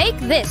you to make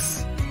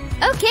this.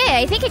 Okay,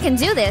 I think I can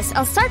do this.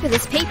 I'll start with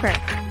this paper.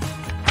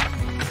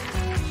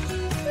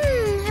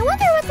 I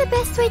wonder what the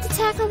best way to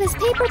tackle this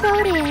paper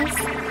boat is.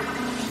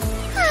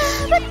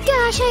 But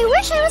gosh, I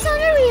wish I was on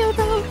a real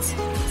boat.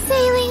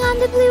 Sailing on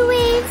the blue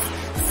waves,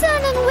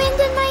 sun and wind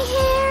in my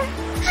hair.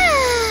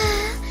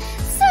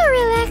 So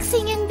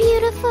relaxing and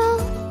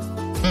beautiful.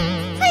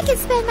 I could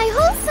spend my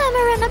whole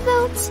summer on a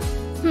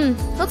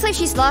boat. Looks like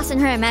she's lost in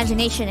her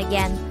imagination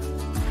again.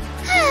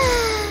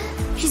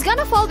 She's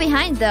gonna fall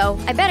behind though.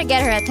 I better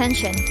get her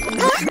attention.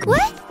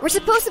 What? We're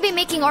supposed to be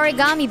making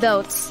origami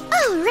boats.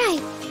 Oh,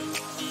 right.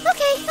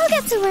 Okay, I'll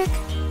get to work.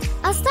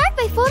 I'll start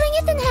by folding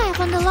it in half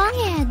on the long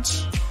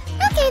edge.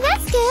 Okay,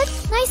 that's good.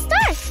 Nice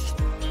start.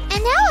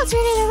 And now I'll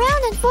turn it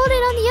around and fold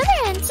it on the other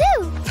end too.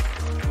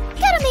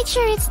 Gotta make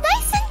sure it's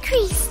nice and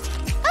creased.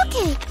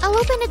 Okay, I'll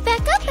open it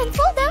back up and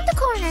fold down the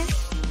corner.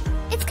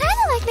 It's kind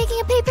of like making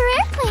a paper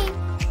airplane.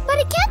 But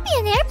it can't be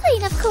an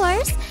airplane, of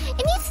course.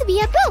 It needs to be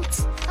a boat.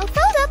 I'll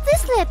fold up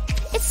this lip.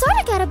 It's sort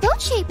of got a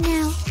boat shape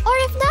now. Or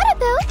if not a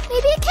boat,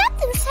 maybe a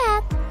captain's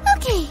hat.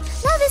 Okay,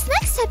 now this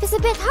next step is a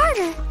bit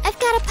harder. I've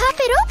got to pop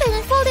it open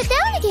and fold it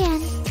down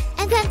again.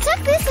 And then tuck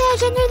this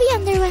edge under the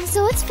under one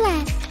so it's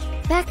flat.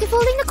 Back to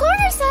folding the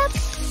corners up.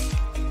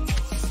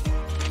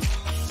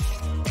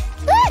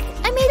 Look,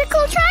 I made a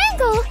cool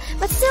triangle,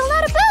 but still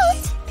not a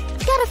boat.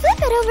 Gotta flip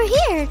it over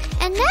here.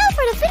 And now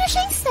for the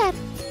finishing step.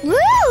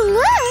 Woo,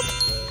 look!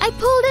 I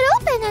pulled it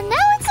open and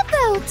now it's a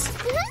boat.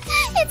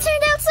 It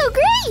turned out so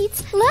great.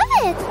 Love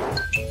it.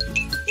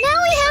 Now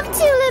we have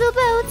 2 little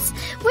boats.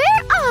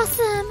 We're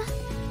awesome.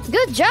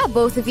 Good job,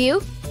 both of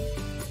you.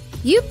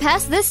 You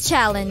passed this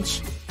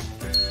challenge.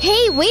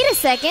 Hey, wait a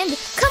second.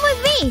 Come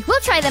with me. We'll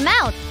try them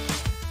out.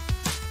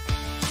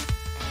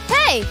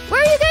 Hey,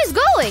 where are you guys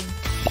going?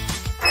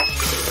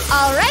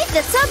 Alright,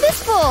 the tub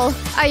is full.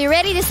 Are you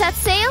ready to set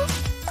sail?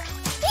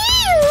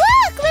 Ew,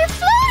 look, we're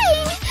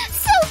floating.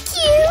 So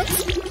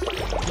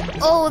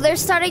cute. Oh, they're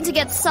starting to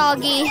get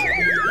soggy.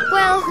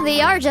 Well,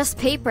 they are just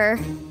paper.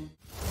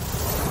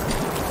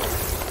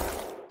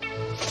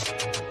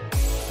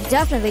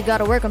 Definitely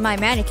gotta work on my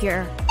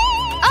manicure.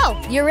 Oh,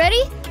 you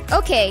ready?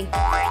 Okay.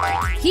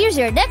 Here's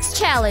your next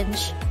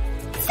challenge.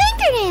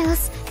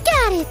 Fingernails!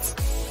 Got it!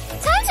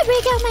 Time to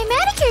break out my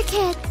manicure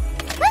kit.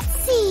 Let's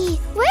see,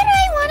 where do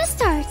I want to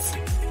start?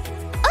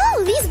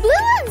 Oh, these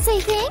blue ones, I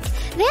think.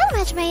 They'll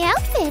match my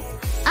outfit.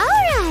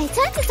 Alright,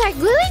 time to start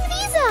gluing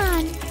these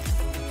on.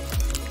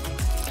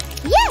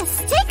 Yes,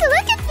 take a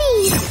look at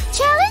these.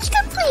 Challenge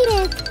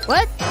completed.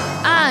 What?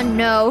 Ah,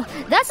 no.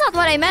 That's not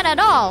what I meant at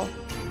all.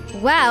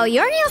 Wow,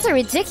 your nails are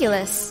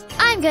ridiculous.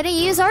 I'm gonna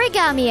use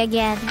origami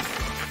again.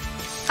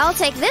 I'll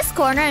take this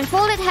corner and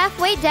fold it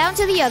halfway down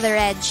to the other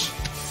edge.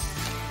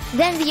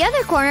 Then the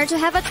other corner to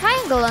have a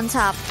triangle on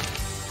top.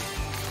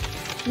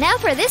 Now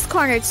for this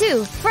corner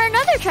too, for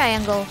another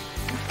triangle.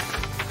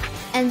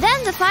 And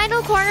then the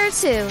final corner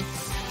too.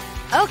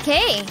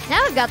 Okay,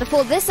 now I've got to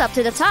fold this up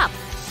to the top.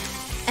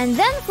 And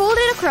then fold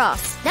it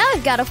across. Now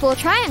I've got a full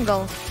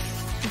triangle.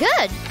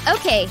 Good.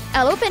 Okay,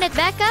 I'll open it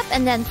back up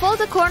and then fold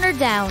the corner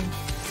down.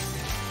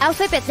 I'll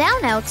flip it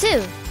down now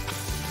too.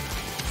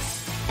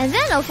 And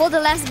then I'll fold the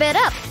last bit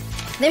up.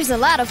 There's a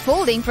lot of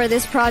folding for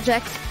this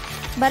project.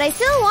 But I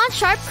still want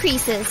sharp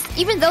creases,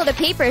 even though the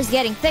paper is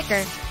getting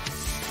thicker.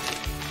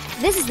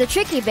 This is the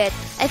tricky bit.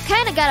 I've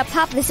kinda gotta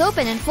pop this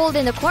open and fold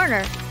in the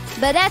corner.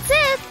 But that's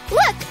it!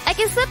 Look! I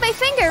can slip my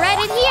finger right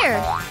in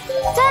here!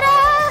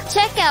 Ta-da!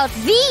 Check out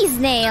these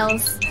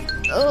nails!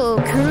 Oh,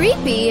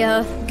 creepy.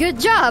 Good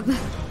job.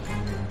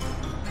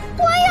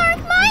 Why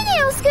aren't my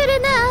nails good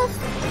enough?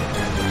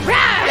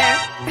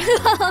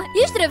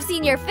 You should have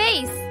seen your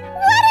face.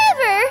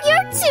 Whatever!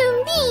 You're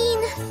too mean!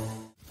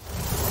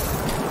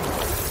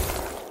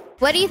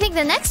 What do you think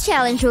the next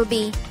challenge will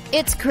be?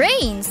 It's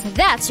cranes.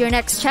 That's your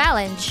next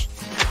challenge.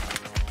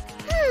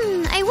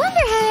 I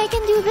wonder how I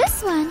can do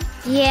this one.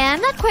 Yeah,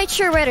 I'm not quite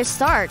sure where to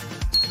start.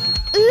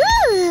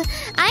 Ooh!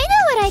 I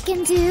know what I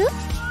can do.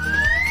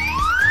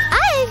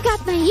 I've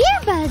got my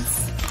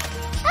earbuds.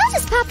 I'll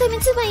just pop them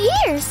into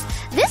my ears.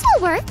 This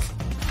will work.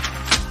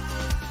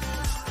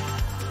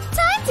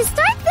 Time to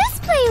start this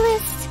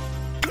playlist.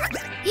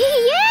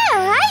 Yeah,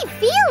 I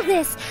feel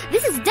this.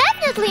 This is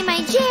definitely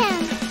my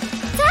jam.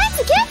 Time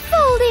to get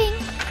folding.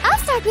 I'll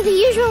start with the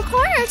usual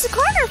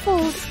corner-to-corner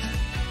fold.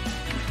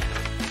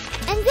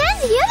 And then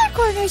the other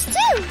corners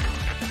too.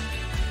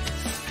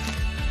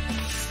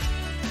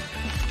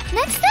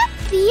 Next up,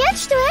 the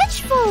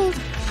edge-to-edge fold.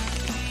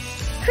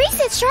 Crease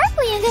it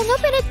sharply and then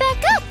open it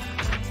back up.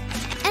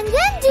 And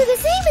then do the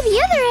same with the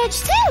other edge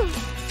too.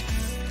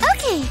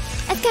 Okay,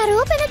 I've got to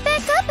open it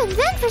back up and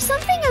then for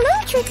something a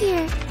little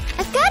trickier,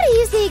 I've got to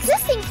use the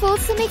existing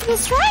folds to make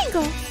this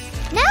triangle.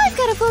 Now I've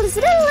got to fold this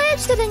little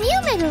edge to the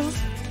new middle.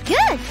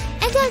 Good,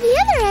 and then the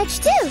other edge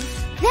too.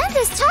 Then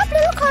this top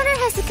little corner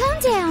has to come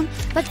down,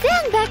 but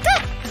then back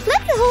up.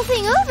 Flip the whole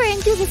thing over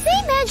and do the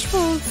same edge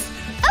folds.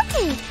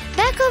 Okay,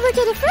 back over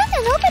to the front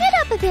and open it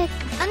up a bit.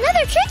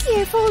 Another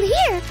trickier fold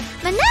here,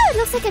 but now it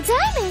looks like a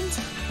diamond.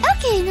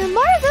 Okay, now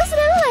more of those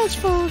little edge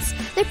folds.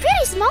 They're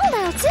pretty small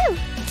now too.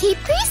 Keep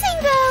creasing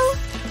though.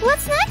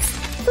 What's next?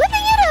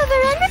 Flipping it over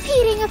and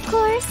repeating, of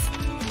course.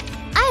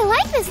 I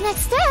like this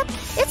next step.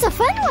 It's a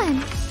fun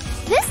one.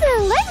 This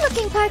little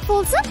leg-looking part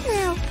folds up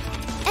now.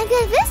 And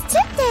then this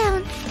tip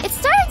down. It's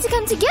starting to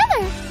come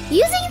together.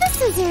 Using the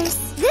scissors,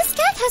 this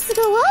cat has to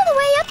go all the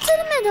way up to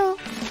the middle.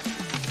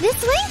 This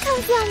wing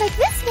comes down like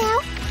this now,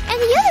 and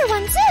the other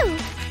one too.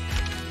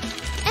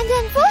 And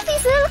then fold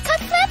these little cut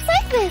flaps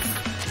like this.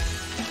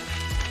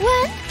 1,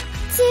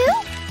 2,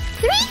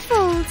 3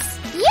 folds.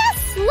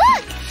 Yes,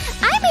 look!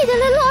 I made a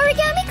little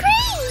origami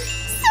crane.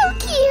 So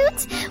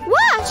cute.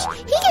 Watch,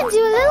 he can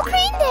do a little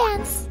crane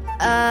dance.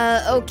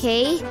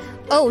 Okay.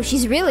 Oh,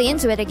 she's really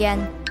into it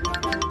again.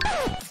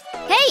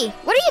 Hey,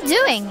 what are you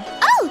doing?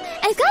 Oh,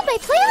 I've got my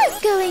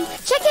playlist going.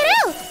 Check it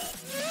out.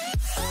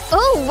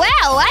 Oh,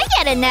 wow, I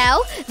get it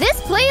now. This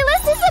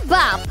playlist is a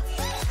bop.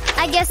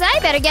 I guess I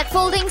better get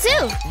folding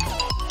too. Woo!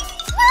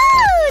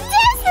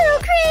 Dance, little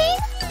crane!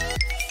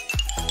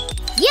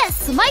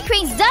 Yes, my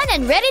crane's done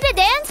and ready to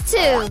dance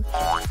too.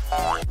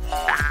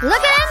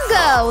 Look at them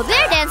go.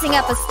 They're dancing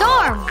up a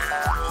storm.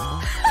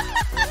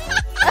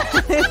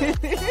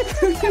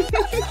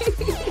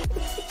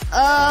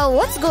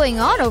 What's going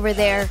on over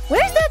there?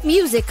 Where's that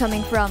music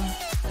coming from?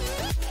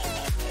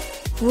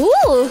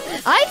 Ooh,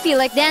 I feel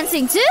like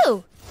dancing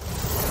too.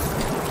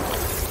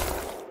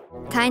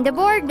 Kinda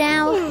bored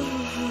now.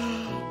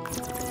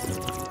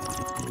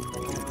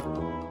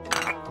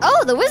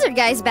 Oh, the wizard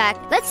guy's back.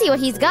 Let's see what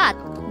he's got.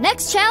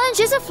 Next challenge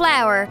is a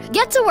flower.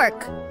 Get to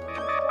work.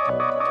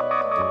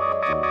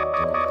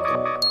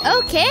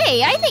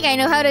 Okay, I think I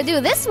know how to do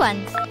this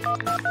one.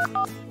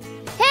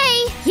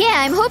 Hey,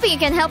 yeah, I'm hoping you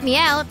can help me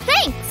out.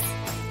 Thanks.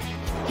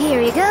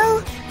 Here you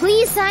go.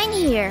 Please sign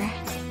here.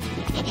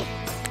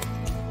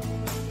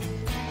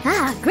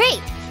 Ah,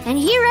 great. And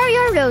here are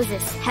your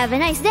roses. Have a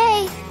nice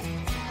day.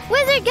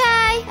 Wizard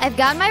guy, I've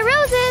got my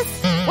roses.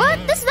 What?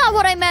 That's not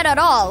what I meant at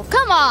all.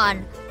 Come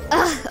on.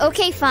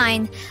 Okay,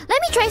 fine.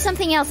 Let me try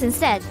something else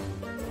instead.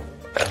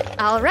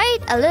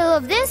 Alright, a little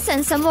of this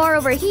and some more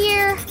over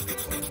here.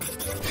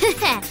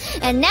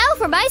 And now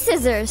for my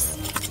scissors.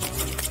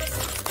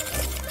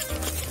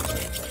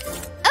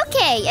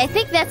 Okay, I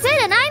think that's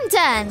it and I'm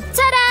done.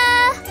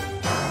 Ta-da!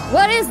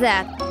 What is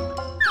that?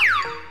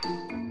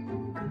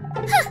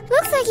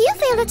 Looks like you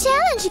failed a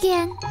challenge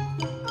again.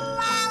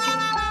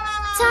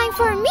 Time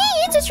for me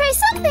to try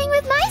something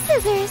with my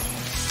scissors.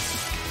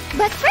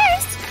 But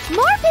first,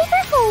 more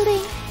paper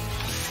folding.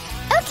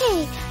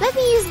 Okay, let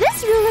me use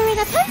this ruler and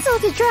a pencil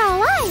to draw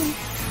a line.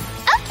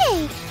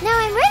 Okay, now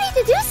I'm ready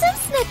to do some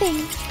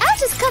snipping. I'll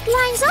just cut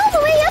lines all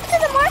the way up to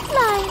the marked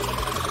line.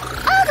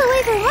 All the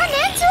way from one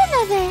end to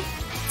another.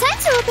 Time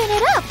to open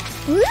it up.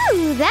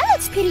 Ooh, that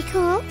looks pretty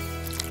cool.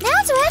 Now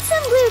to add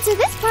some glue to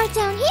this part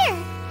down here.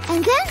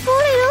 And then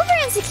fold it over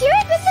and secure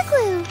it with the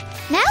glue.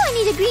 Now I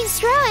need a green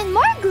straw and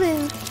more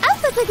glue.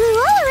 I'll put the glue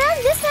all around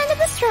this end of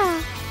the straw.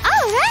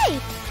 Alright,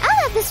 I'll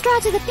add the straw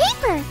to the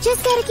paper.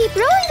 Just gotta keep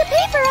rolling the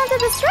paper onto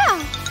the straw.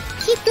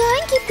 Keep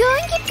going, keep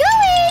going, keep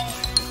going!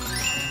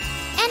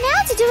 And now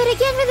to do it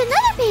again with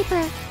another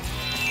paper.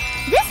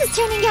 This is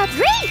turning out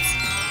great!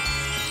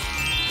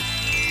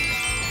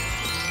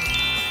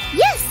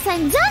 Yes,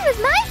 I'm done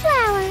with my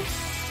flower!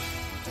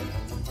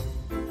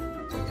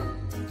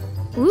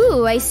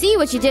 Ooh, I see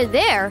what you did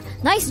there.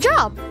 Nice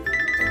job.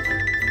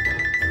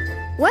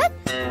 What?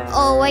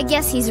 Oh, I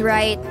guess he's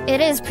right. It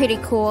is pretty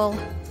cool.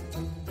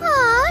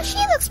 Aw, she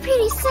looks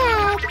pretty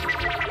sad.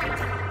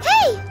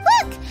 Hey,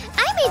 look!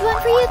 I made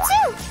one for you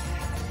too!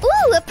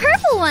 Ooh, a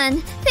purple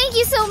one! Thank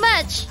you so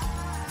much!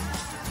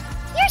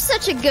 You're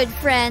such a good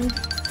friend.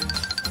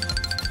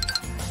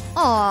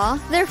 Aw,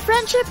 their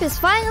friendship is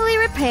finally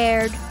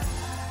repaired.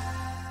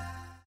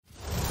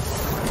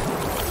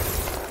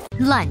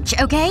 Lunch,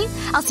 okay?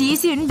 I'll see you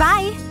soon.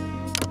 Bye.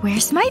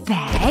 Where's my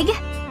bag?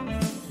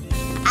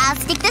 I'll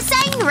stick the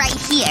sign right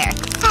here.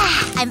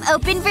 I'm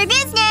open for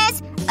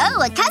business.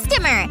 Oh, a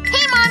customer.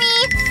 Hey,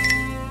 Mommy.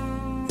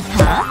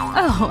 Huh?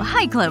 Oh,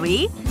 hi,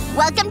 Chloe.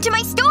 Welcome to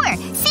my store.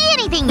 See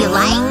anything you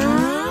like?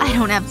 I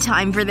don't have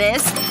time for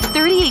this.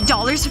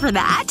 $38 for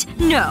that?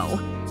 No.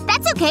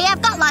 That's okay.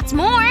 I've got lots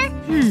more.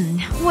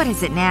 What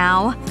is it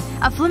now?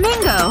 A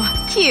flamingo.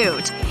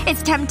 Cute.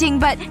 It's tempting,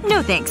 but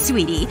no thanks,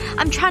 sweetie.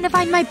 I'm trying to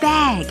find my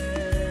bag.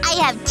 I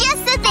have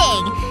just the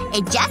thing.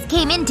 It just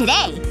came in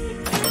today.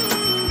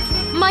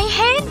 My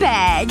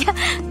handbag!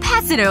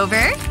 Pass it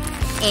over.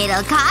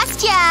 It'll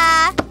cost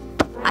ya.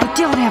 I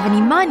don't have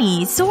any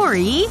money.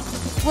 Sorry.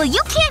 Well,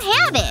 you can't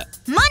have it.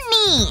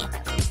 Money!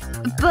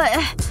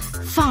 But…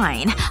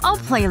 fine. I'll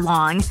play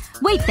along.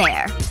 Wait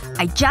there.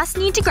 I just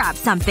need to grab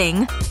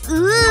something.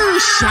 Ooh,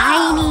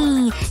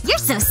 shiny. You're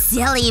so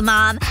silly,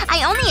 Mom.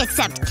 I only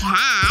accept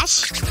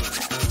cash.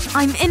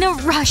 I'm in a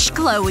rush,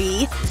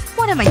 Chloe.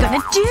 What am I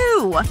gonna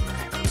do?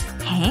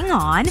 Hang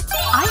on.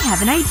 I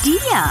have an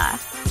idea.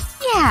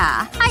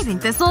 Yeah, I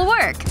think this'll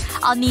work.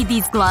 I'll need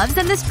these gloves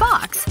and this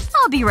box.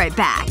 I'll be right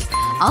back.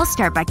 I'll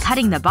start by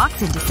cutting the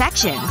box into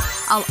sections.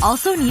 I'll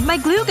also need my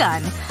glue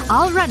gun.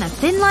 I'll run a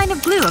thin line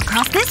of glue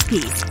across this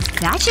piece.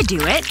 That should do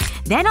it.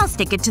 Then I'll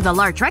stick it to the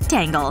large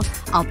rectangle.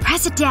 I'll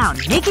press it down,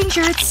 making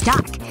sure it's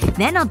stuck.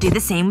 Then I'll do the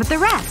same with the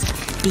rest.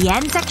 The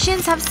end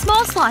sections have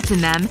small slots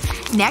in them.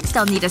 Next,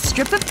 I'll need a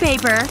strip of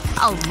paper.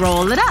 I'll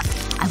roll it up.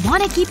 I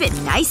want to keep it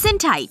nice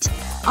and tight.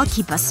 I'll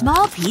keep a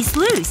small piece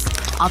loose.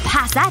 I'll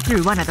pass that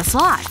through one of the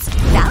slots.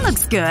 That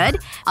looks good.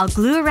 I'll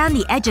glue around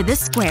the edge of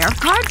this square of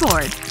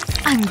cardboard.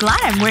 I'm glad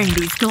I'm wearing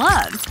these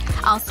gloves.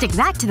 I'll stick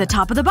that to the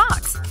top of the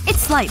box.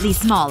 It's slightly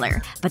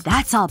smaller, but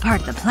that's all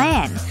part of the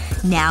plan.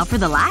 Now for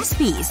the last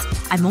piece.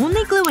 I'm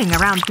only gluing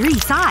around 3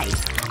 sides.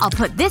 I'll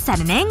put this at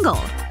an angle.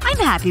 I'm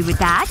happy with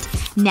that.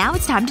 Now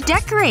it's time to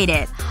decorate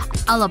it.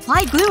 I'll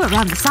apply glue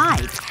around the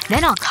sides.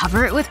 Then I'll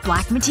cover it with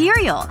black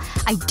material.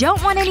 I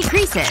don't want any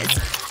creases.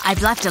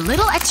 I've left a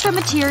little extra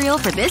material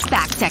for this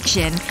back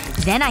section.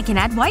 Then I can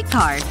add white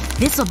card.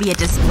 This'll be a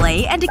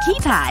display and a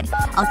keypad.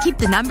 I'll keep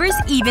the numbers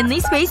evenly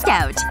spaced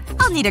out.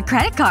 I'll need a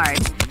credit card.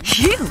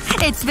 Phew!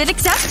 It's been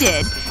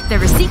accepted. The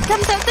receipt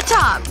comes out the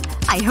top.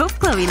 I hope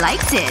Chloe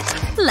likes it.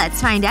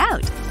 Let's find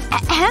out.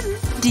 Ahem.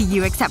 Do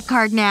you accept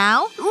card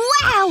now?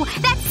 Wow!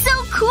 That's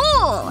so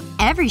cool!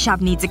 Every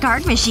shop needs a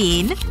card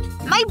machine.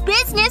 My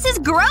business is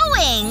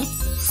growing!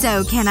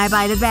 So can I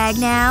buy the bag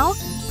now?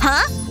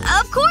 Huh?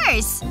 Of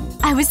course!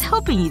 I was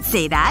hoping you'd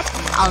say that.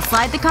 I'll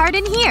slide the card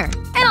in here.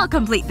 And I'll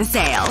complete the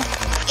sale.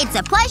 It's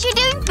a pleasure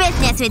doing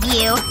business with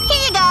you.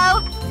 Here you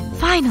go!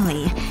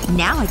 Finally.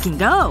 Now I can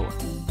go.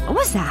 What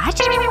was that?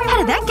 How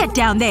did that get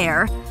down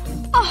there?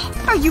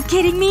 Oh, are you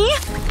kidding me?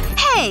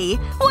 Hey!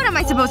 What am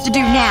I supposed to do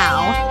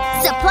now?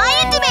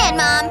 Supply and demand,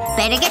 Mom.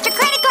 Better get your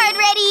credit card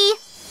ready.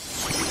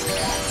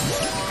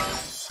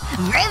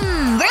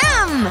 Vroom,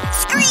 vroom!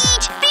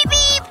 Screech! Beep,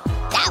 beep!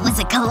 That was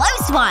a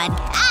close one.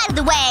 Out of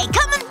the way.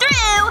 Coming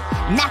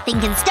through! Nothing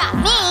can stop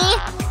me.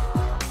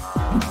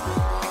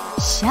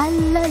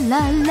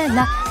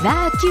 Sha-la-la-la-la,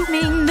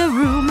 vacuuming the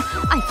room.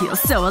 I feel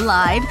so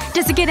alive.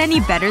 Does it get any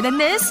better than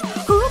this?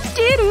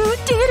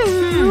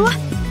 Oop-de-doo-de-doo.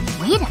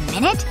 Wait a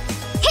minute.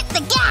 Hit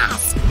the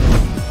gas!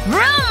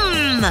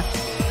 Vroom!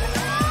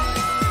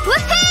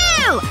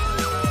 Woohoo!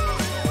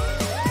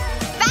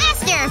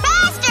 Faster!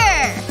 Faster!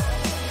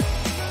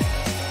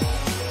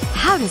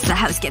 How does the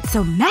house get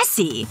so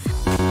messy?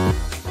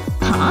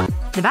 Huh?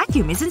 The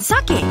vacuum isn't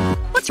sucking.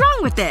 What's wrong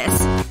with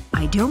this?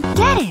 I don't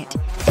get it.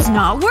 It's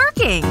not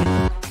working.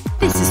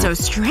 This is so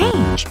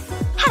strange.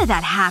 How did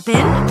that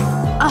happen?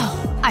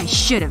 Oh, I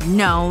should have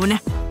known. Hey,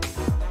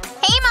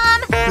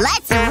 Mom!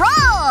 Let's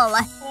roll!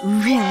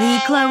 Really,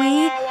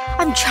 Chloe?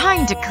 I'm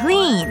trying to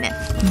clean.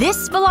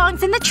 This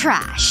belongs in the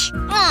trash.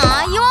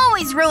 Aw, you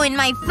always ruin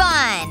my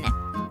fun.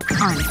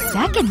 On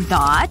second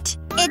thought…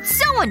 It's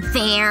so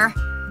unfair.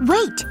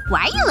 Wait,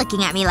 why are you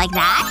looking at me like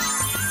that?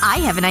 I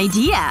have an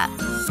idea.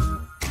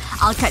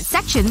 I'll cut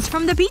sections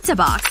from the pizza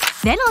box.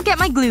 Then I'll get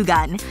my glue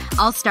gun.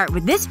 I'll start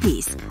with this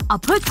piece. I'll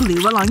put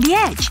glue along the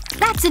edge.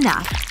 That's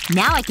enough.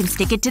 Now I can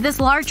stick it to this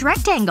large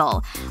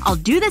rectangle. I'll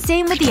do the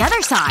same with the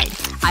other side.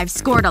 I've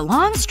scored a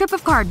long strip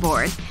of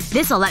cardboard.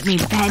 This'll let me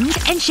bend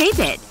and shape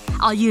it.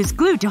 I'll use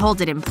glue to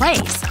hold it in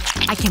place.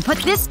 I can put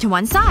this to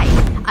one side.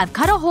 I've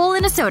cut a hole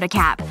in a soda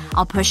cap.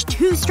 I'll push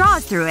 2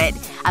 straws through it.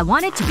 I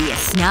want it to be a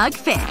snug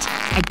fit.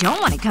 I don't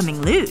want it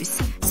coming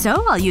loose.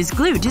 So I'll use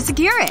glue to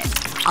secure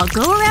it. I'll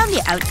go around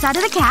the outside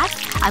of the cap.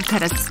 I've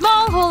cut a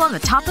small hole on the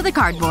top of the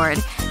cardboard.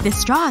 The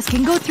straws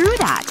can go through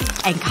that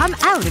and come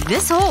out of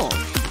this hole.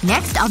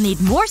 Next, I'll need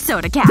more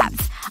soda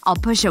caps. I'll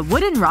push a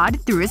wooden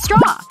rod through a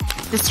straw.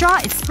 The straw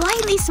is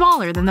slightly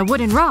smaller than the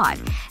wooden rod.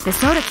 The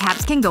soda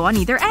caps can go on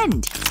either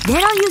end.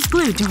 Then I'll use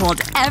glue to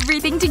hold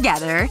everything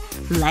together.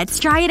 Let's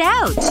try it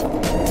out.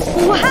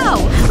 Wow!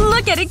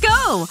 Look at it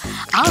go!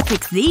 I'll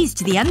fix these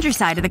to the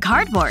underside of the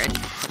cardboard.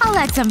 I'll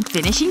add some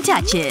finishing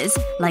touches.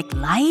 Like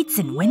lights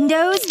and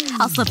windows.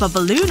 I'll slip a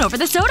balloon over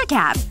the soda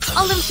cap.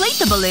 I'll inflate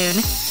the balloon.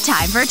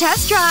 Time for a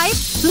test drive.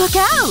 Look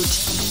out!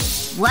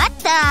 What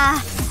the…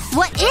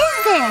 What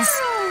is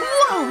this?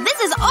 Whoa, this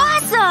is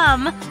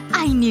awesome!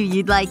 I knew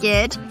you'd like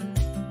it.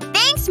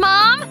 Thanks,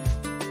 Mom!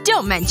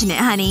 Don't mention it,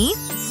 honey.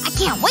 I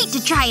can't wait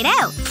to try it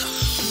out.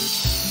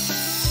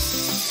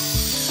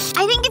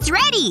 I think it's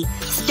ready.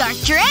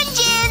 Start your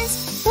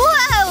engines!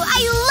 Whoa! I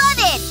love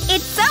it!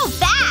 It's so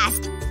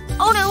fast!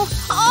 Oh no!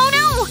 Oh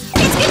no!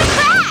 It's gonna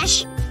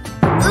crash!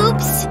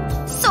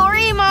 Oops.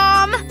 Sorry,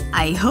 Mom.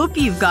 I hope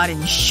you've got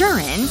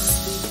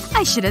insurance.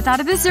 I should have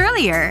thought of this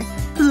earlier.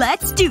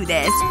 Let's do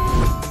this.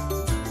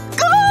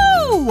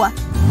 Go!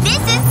 This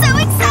is so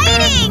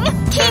exciting!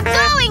 Keep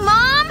going,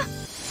 Mom!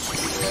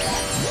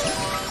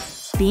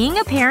 Being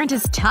a parent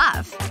is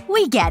tough.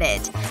 We get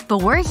it.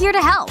 But we're here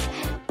to help.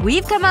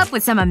 We've come up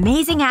with some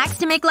amazing hacks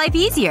to make life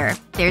easier.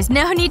 There's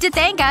no need to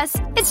thank us.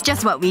 It's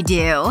just what we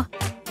do.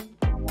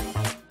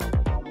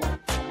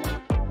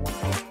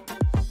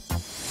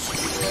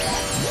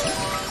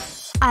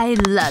 I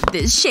love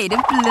this shade of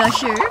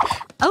blusher.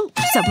 Oh,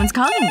 someone's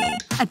calling me.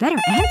 I better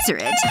answer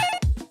it.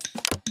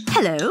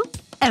 Hello?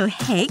 Oh,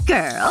 hey,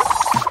 girl.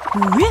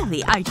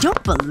 Really? I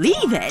don't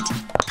believe it.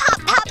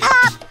 Pop, pop,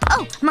 pop!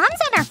 Oh,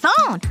 Mom's on her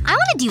phone. I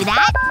want to do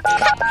that.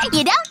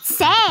 You don't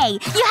say.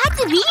 You had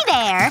to be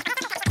there.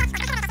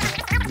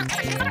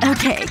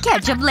 Okay,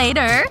 catch up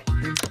later.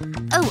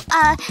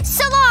 Oh,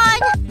 so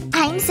long!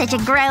 I'm such a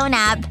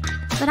grown-up.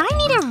 But I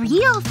need a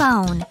real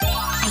phone.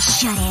 I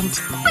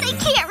shouldn't. But I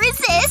can't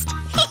resist.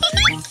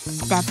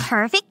 The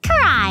perfect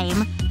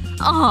crime.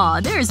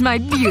 Aw, there's my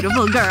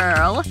beautiful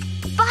girl.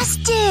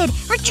 Busted!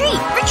 Retreat!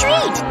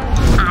 Retreat!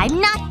 I'm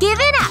not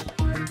giving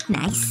up.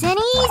 Nice and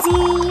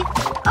easy.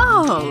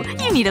 Oh,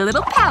 you need a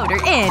little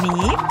powder,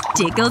 Annie.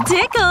 Tickle,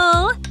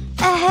 tickle.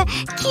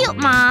 Cute,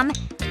 Mom.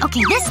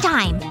 Okay, this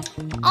time.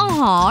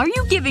 Aw, are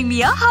you giving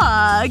me a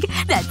hug?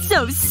 That's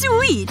so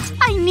sweet.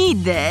 I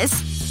need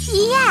this.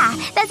 Yeah,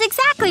 that's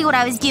exactly what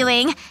I was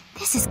doing.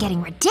 This is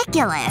getting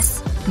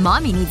ridiculous.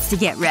 Mommy needs to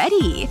get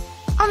ready.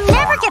 I'll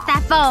never get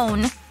that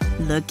phone.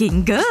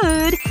 Looking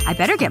good. I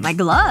better get my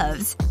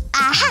gloves.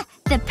 Aha!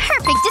 The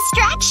perfect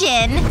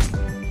distraction!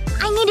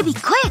 I need to be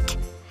quick.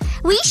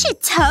 We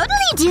should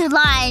totally do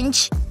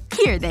lunch.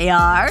 Here they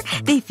are.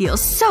 They feel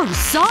so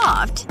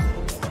soft.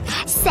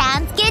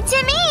 Sounds good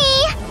to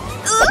me.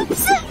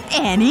 Oops.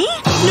 Annie?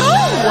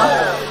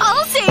 No!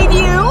 I'll save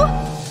you!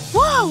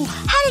 Whoa!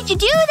 How did you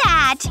do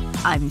that?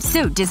 I'm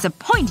so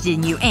disappointed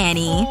in you,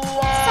 Annie.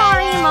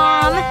 Sorry,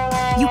 Mom.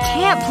 You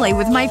can't play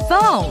with my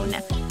phone.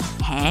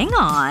 Hang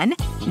on.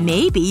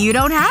 Maybe you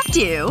don't have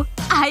to.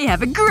 I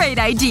have a great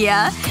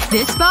idea.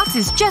 This box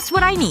is just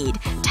what I need.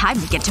 Time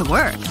to get to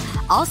work.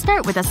 I'll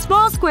start with a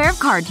small square of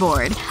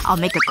cardboard. I'll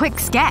make a quick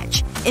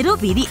sketch. It'll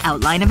be the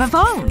outline of a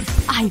phone.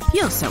 I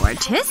feel so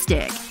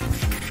artistic.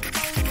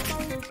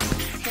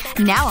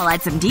 Now I'll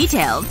add some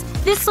details.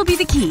 This'll be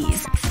the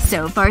keys.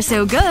 So far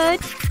so good.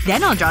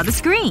 Then I'll draw the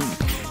screen.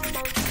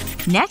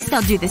 Next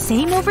I'll do the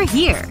same over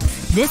here.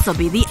 This'll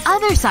be the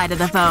other side of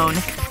the phone.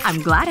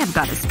 I'm glad I've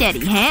got a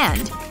steady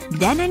hand.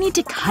 Then I need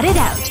to cut it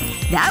out.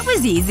 That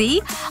was easy.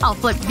 I'll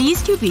flip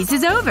these 2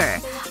 pieces over.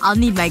 I'll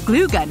need my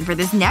glue gun for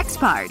this next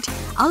part.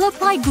 I'll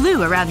apply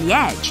glue around the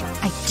edge.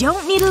 I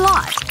don't need a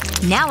lot.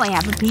 Now I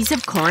have a piece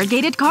of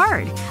corrugated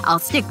card. I'll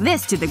stick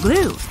this to the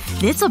glue.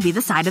 This'll be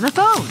the side of the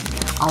phone.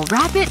 I'll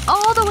wrap it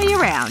all the way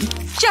around.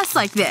 Just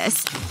like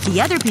this.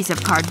 The other piece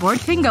of cardboard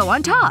can go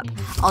on top.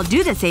 I'll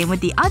do the same with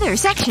the other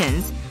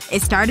sections.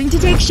 It's starting to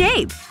take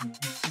shape.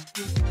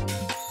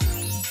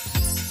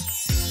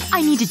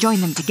 I need to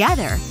join them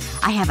together.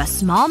 I have a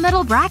small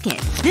metal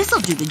bracket. This'll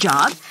do the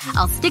job.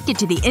 I'll stick it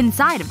to the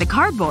inside of the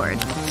cardboard.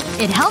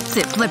 It helps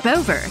it flip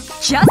over.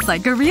 Just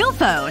like a real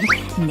phone.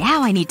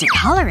 Now I need to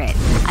color it.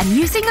 I'm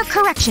using a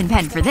correction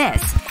pen for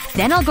this.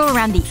 Then I'll go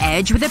around the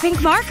edge with a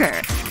pink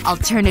marker. I'll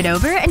turn it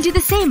over and do the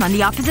same on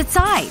the opposite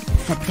side.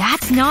 But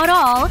that's not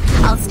all.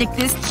 I'll stick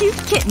this cute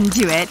kitten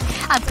to it.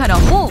 I've cut a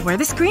hole where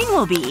the screen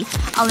will be.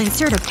 I'll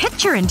insert a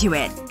picture into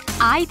it.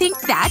 I think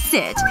that's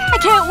it. I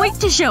can't wait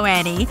to show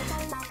Annie.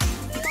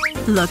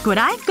 Look what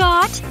I've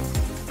got.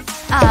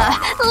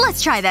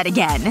 Let's try that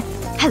again.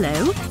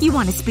 Hello? You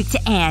want to speak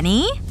to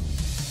Annie?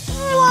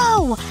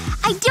 Whoa!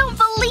 I don't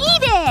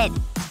believe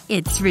it!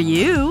 It's for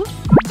you.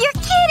 You're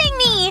kidding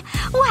me!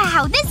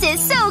 Wow, this is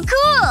so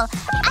cool!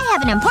 I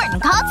have an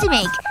important call to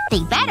make.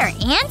 They better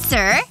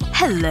answer.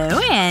 Hello,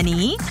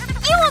 Annie.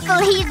 You won't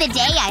believe the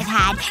day I've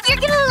had. You're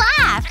gonna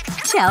laugh.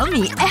 Tell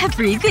me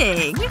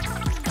everything.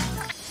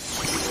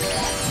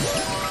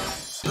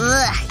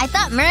 Ugh, I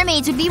thought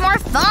mermaids would be more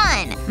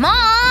fun.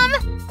 Mom!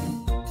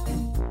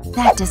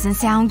 That doesn't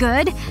sound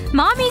good.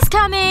 Mommy's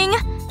coming!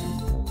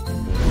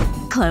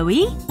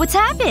 Chloe, what's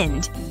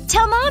happened?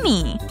 Tell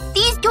Mommy.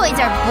 These toys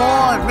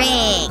are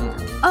boring.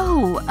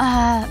 Oh,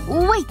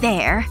 wait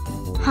there.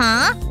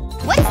 Huh?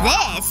 What's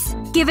this?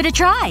 Give it a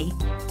try.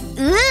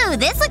 Ooh,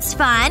 this looks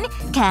fun.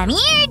 Come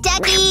here,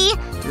 ducky.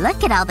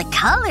 Look at all the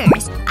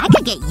colors. I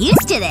could get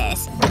used to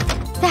this.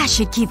 That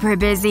should keep her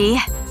busy.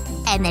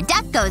 And the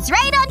duck goes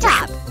right on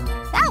top.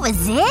 That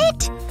was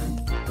it?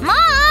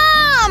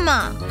 Mom!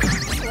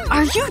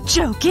 Are you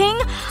joking?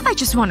 I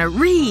just want to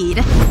read.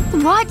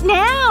 What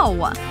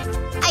now?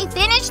 I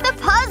finished the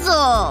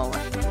puzzle.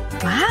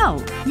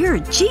 Wow, you're a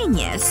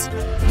genius.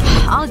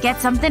 I'll get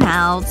something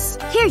else.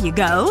 Here you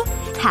go.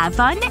 Have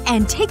fun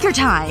and take your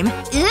time.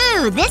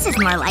 Ooh, this is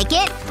more like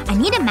it. I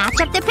need to match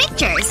up the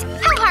pictures.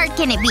 How hard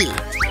can it be?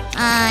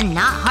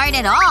 Not hard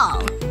at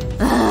all.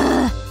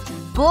 Ugh.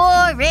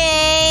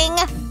 Boring.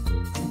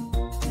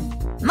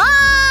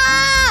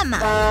 Mom!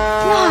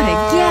 Not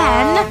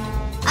again.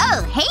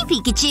 Oh, hey,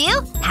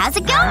 Pikachu. How's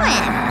it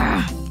going?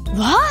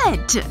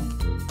 What?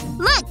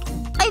 Look,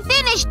 I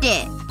finished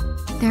it.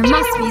 There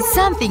must be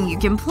something you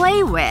can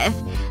play with.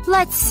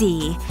 Let's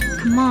see.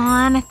 Come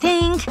on,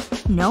 think.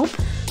 Nope.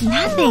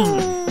 Nothing.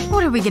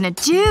 What are we gonna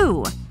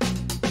do?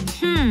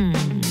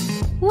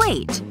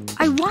 Wait.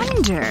 I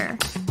wonder.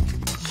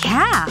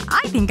 Yeah,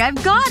 I think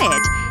I've got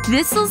it.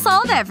 This'll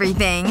solve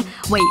everything.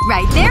 Wait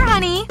right there,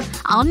 honey.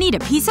 I'll need a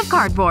piece of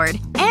cardboard.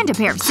 And a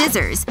pair of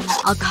scissors.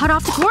 I'll cut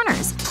off the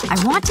corners. I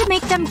want to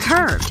make them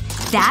curved.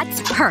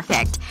 That's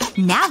perfect.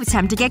 Now it's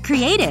time to get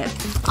creative.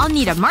 I'll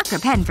need a marker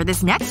pen for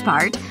this next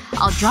part.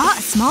 I'll draw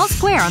a small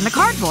square on the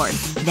cardboard.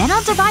 Then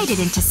I'll divide it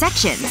into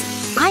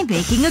sections. I'm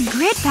making a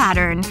grid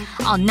pattern.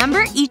 I'll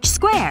number each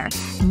square.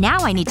 Now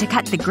I need to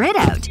cut the grid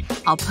out.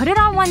 I'll put it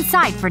on one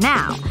side for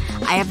now.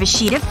 I have a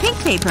sheet of pink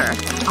paper.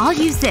 I'll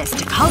use this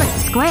to color the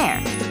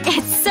square.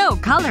 It's so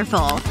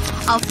colorful.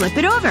 I'll flip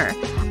it over.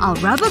 I'll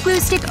rub a glue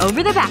stick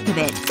over the back of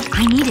it.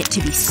 I need it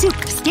to be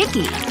super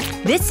sticky.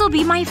 This'll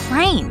be my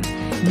frame.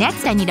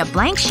 Next I need a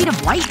blank sheet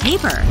of white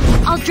paper.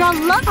 I'll draw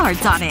love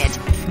hearts on it.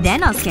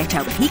 Then I'll sketch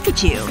out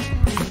Pikachu.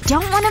 I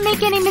don't want to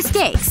make any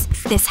mistakes.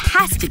 This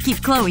has to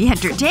keep Chloe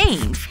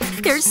entertained.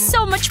 There's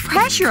so much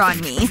pressure on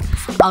me.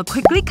 I'll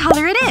quickly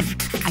color it in.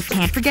 I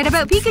can't forget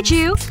about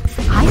Pikachu.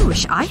 I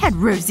wish I had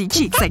rosy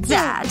cheeks like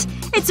that.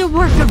 It's a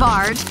work of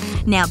art.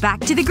 Now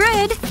back to the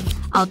grid.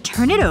 I'll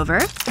turn it over.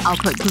 I'll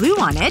put glue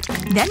on it.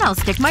 Then I'll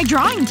stick my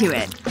drawing to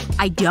it.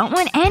 I don't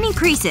want any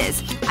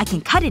creases. I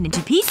can cut it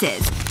into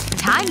pieces.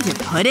 Time to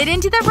put it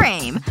into the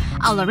frame.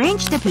 I'll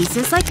arrange the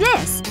pieces like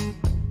this.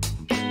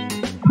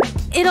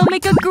 It'll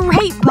make a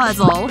great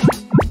puzzle.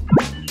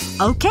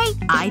 Okay,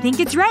 I think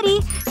it's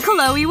ready.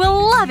 Chloe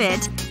will love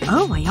it.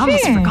 Oh, I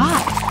almost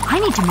forgot. I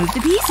need to move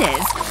the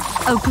pieces.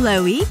 Oh,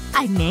 Chloe,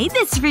 I made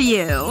this for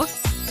you.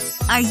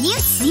 Are you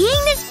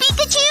seeing this,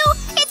 Pikachu?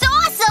 It's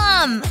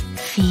awesome!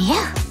 Phew,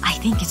 I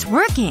think it's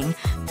working.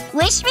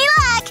 Wish me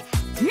luck!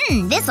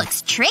 This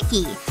looks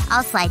tricky.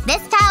 I'll slide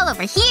this tile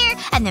over here,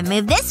 and then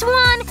move this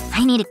one.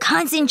 I need to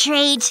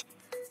concentrate.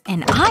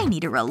 And I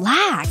need to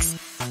relax.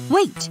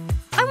 Wait.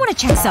 I want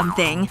to check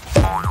something.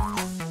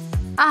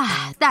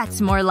 Ah,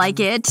 that's more like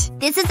it.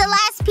 This is the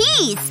last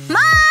piece.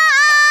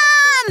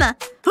 Mom!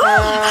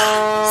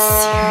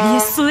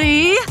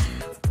 Seriously?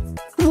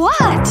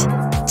 What?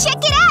 Check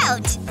it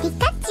out!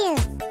 Pikachu.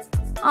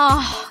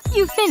 Oh,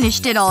 you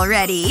finished it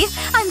already.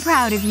 I'm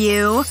proud of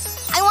you.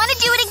 I want to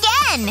do it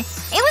again!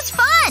 It was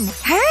fun!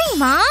 Hurry,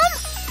 Mom!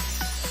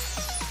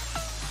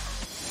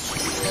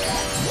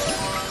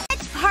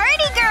 Let's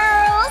party,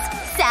 girls!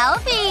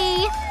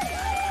 Selfie!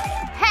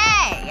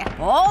 Hey!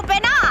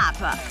 Open up!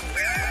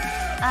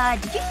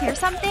 Did you hear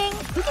something?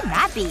 Who can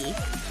that be?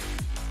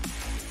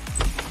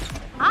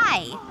 Hi.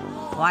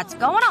 What's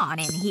going on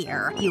in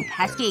here? You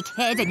pesky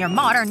kids and your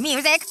modern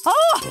music?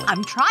 Oh!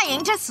 I'm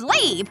trying to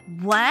sleep!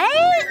 What?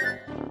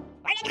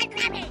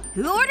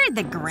 Who ordered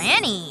the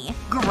granny?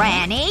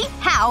 Granny?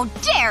 How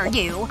dare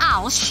you!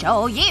 I'll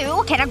show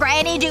you! Can a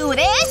granny do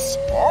this?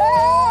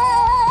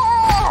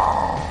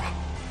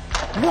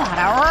 What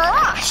a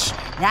rush!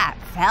 That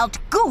felt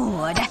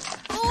good.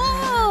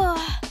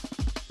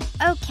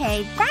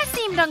 Okay, that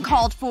seemed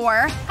uncalled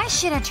for. I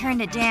should have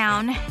turned it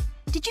down.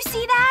 Did you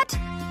see that?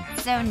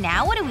 So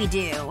now what do we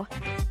do?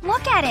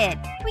 Look at it!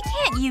 We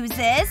can't use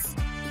this.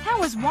 That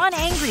was one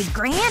angry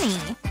granny.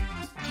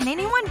 Can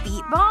anyone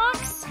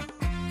beatbox?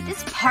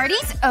 This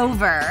party's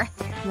over.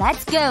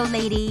 Let's go,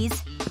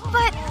 ladies.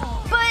 But…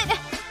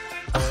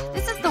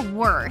 this is the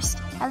worst.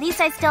 At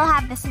least I still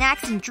have the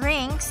snacks and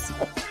drinks.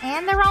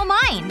 And they're all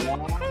mine.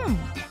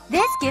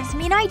 This gives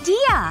me an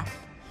idea.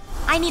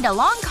 I need a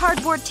long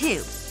cardboard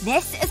tube.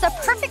 This is a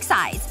perfect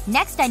size.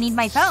 Next I need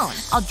my phone.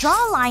 I'll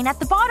draw a line at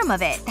the bottom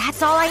of it.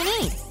 That's all I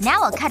need.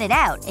 Now I'll cut it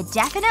out. It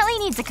definitely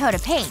needs a coat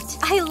of paint.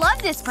 I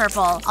love this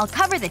purple. I'll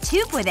cover the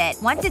tube with it.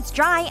 Once it's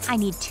dry, I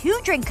need 2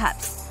 drink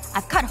cups.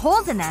 I've cut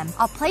holes in them.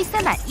 I'll place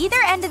them at either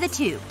end of the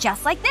tube,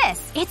 just like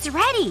this. It's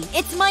ready!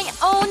 It's my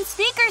own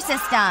speaker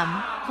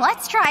system!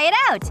 Let's try it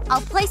out.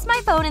 I'll place my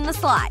phone in the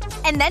slot.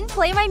 And then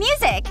play my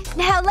music.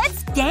 Now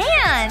let's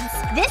dance!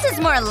 This is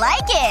more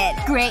like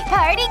it! Great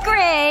party,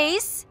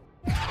 Grace!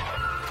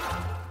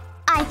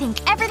 I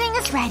think everything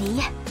is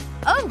ready.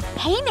 Oh,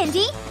 hey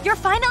Mindy! You're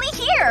finally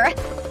here!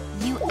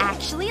 You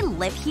actually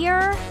live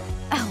here?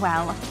 Oh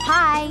well,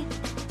 hi.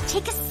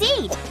 Take a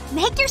seat.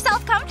 Make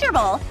yourself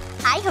comfortable.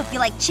 I hope you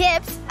like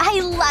chips. I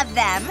love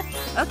them.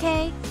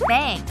 Okay,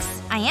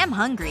 thanks. I am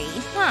hungry.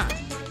 Huh.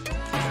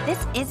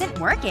 This isn't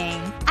working.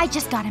 I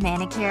just got a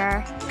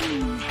manicure.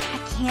 I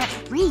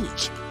can't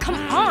reach. Come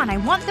on, I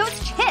want those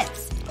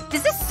chips.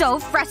 This is so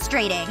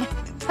frustrating.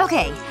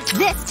 Okay,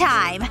 this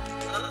time.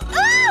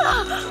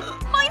 Ah!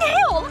 My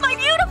nail! My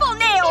beautiful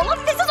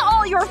nail! This is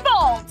all your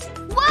fault!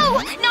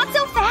 Whoa! Not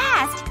so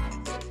fast!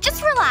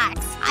 Just relax.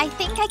 I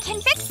think I can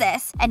fix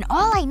this. And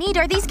all I need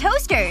are these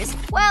coasters.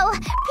 Well,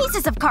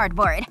 pieces of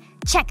cardboard.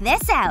 Check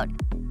this out.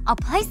 I'll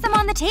place them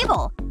on the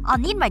table. I'll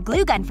need my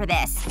glue gun for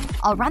this.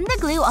 I'll run the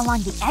glue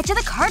along the edge of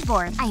the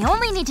cardboard. I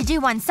only need to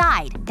do one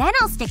side. Then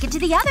I'll stick it to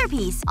the other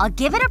piece. I'll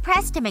give it a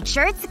press to make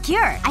sure it's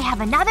secure. I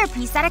have another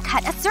piece that I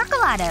cut a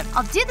circle out of.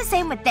 I'll do the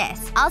same with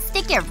this. I'll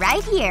stick it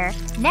right here.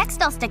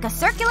 Next I'll stick a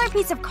circular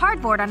piece of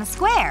cardboard on a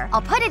square.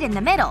 I'll put it in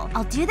the middle.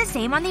 I'll do the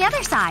same on the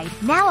other side.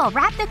 Now I'll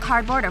wrap the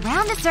cardboard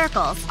around the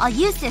circles. I'll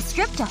use this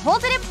strip to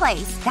hold it in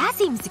place. That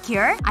seems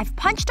secure. I've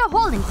punched a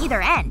hole in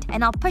either end.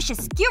 And I'll push a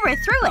skewer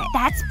through it.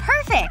 That's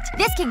perfect!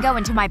 This can go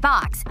into my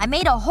box. I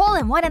made a hole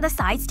in one of the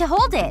sides to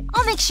hold it.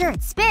 I'll make sure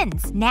it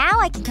spins. Now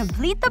I can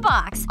complete the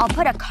box. I'll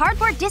put a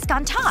cardboard disc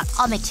on top.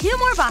 I'll make 2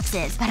 more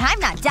boxes. But I'm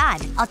not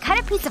done. I'll cut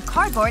a piece of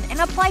cardboard and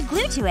apply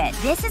glue to it.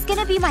 This is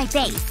gonna be my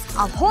base.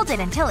 I'll hold it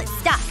until it's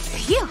stuck.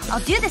 Phew!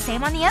 I'll do the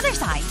same on the other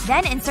side.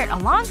 Then insert a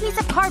long piece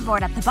of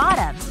cardboard at the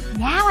bottom.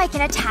 Now I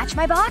can attach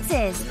my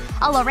boxes.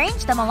 I'll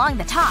arrange them along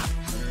the top.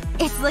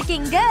 It's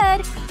looking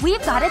good!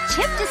 We've got a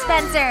chip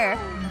dispenser!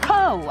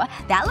 Oh,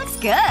 that looks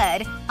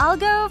good. I'll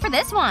go for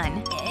this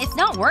one. It's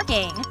not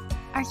working.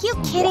 Are you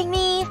kidding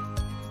me?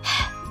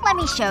 Let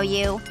me show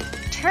you.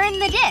 Turn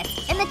the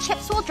disc, and the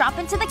chips will drop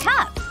into the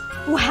cup.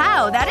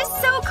 Wow, that is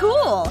so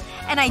cool!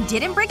 And I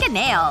didn't break a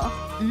nail.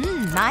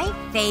 My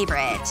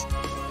favorite.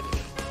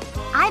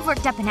 I've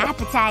worked up an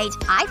appetite.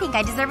 I think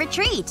I deserve a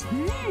treat.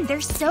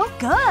 They're so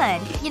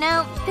good. You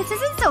know, this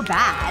isn't so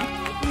bad.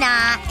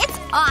 Nah, it's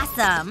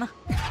awesome.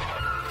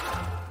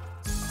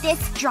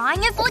 This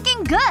drawing is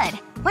looking good.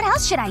 What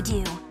else should I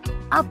do?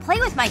 I'll play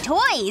with my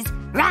toys.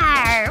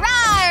 Rawr!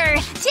 Rawr!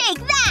 Take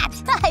that!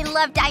 I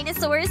love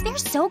dinosaurs. They're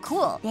so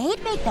cool.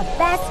 They'd make the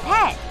best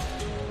pet.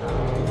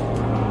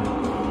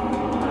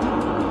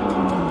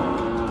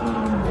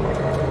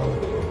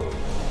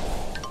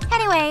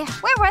 Anyway,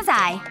 where was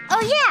I?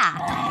 Oh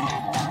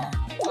yeah!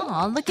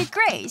 Aw, look at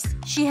Grace.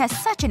 She has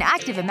such an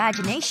active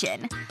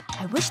imagination.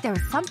 I wish there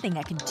was something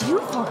I could do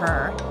for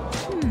her.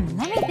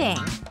 Let me think.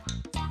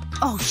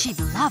 Oh, she'd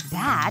love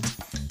that.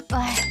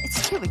 But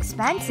it's too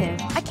expensive.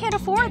 I can't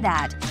afford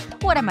that.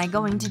 What am I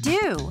going to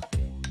do?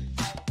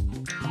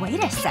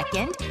 Wait a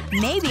second.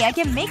 Maybe I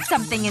can make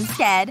something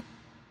instead.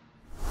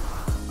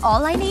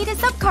 All I need is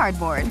some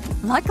cardboard.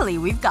 Luckily,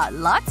 we've got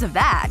lots of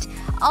that.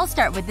 I'll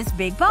start with this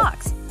big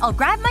box. I'll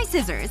grab my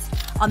scissors.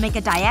 I'll make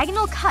a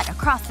diagonal cut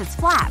across this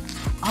flap.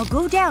 I'll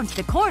go down to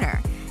the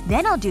corner.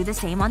 Then I'll do the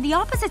same on the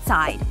opposite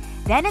side.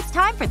 Then it's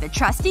time for the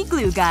trusty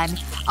glue gun.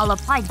 I'll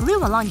apply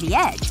glue along the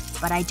edge.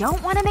 But I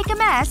don't want to make a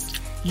mess.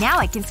 Now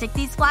I can stick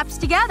these flaps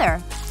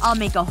together. I'll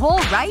make a hole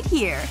right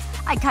here.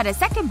 I cut a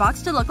second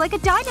box to look like a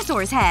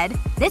dinosaur's head.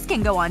 This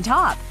can go on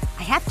top.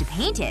 I have to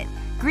paint it.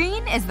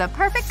 Green is the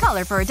perfect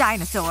color for a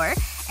dinosaur.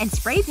 And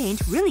spray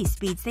paint really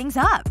speeds things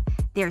up.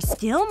 There's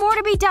still more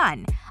to be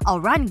done.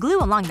 I'll run glue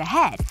along the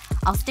head.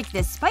 I'll stick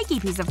this spiky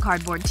piece of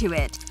cardboard to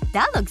it.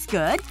 That looks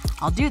good.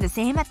 I'll do the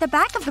same at the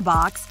back of the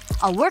box.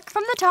 I'll work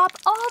from the top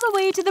all the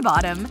way to the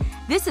bottom.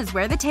 This is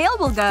where the tail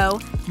will go.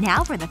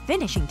 Now for the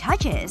finishing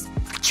touches.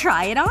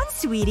 Try it on,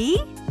 sweetie.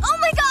 Oh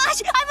my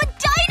gosh! I'm a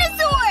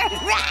dinosaur!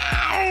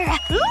 Rawr!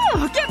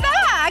 Ooh, get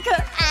back!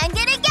 I'm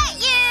gonna get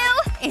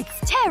you!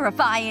 It's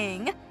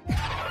terrifying.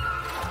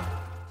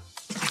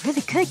 I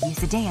really could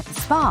use a day at the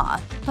spa.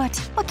 But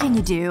what can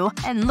you do?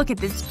 And look at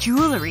this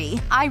jewelry.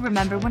 I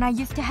remember when I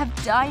used to have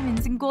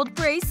diamonds and gold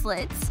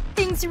bracelets.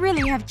 Things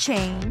really have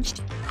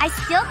changed. I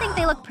still think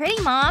they look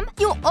pretty, Mom.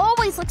 You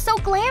always look so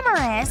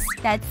glamorous.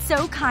 That's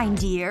so kind,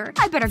 dear.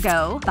 I better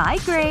go. Bye,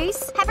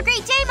 Grace. Have a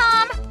great day,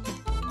 Mom!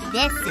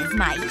 This is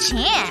my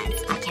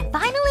chance. I can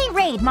finally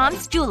raid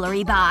Mom's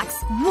jewelry box.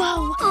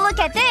 Whoa! Look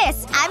at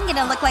this! I'm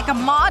gonna look like a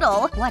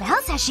model. What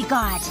else has she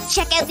got?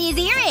 Check out these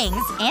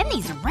earrings! And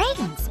these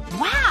rings!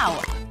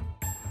 Wow!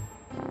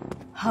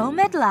 Home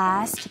at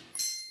last.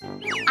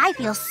 I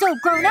feel so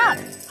grown up.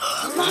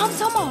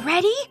 Mom's home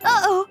already?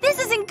 Uh-oh. This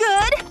isn't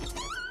good.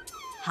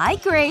 Hi,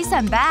 Grace.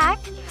 I'm back.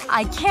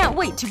 I can't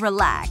wait to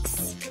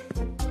relax.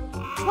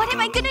 What am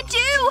I gonna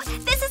do?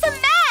 This is a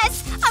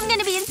mess! I'm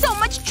gonna be in so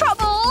much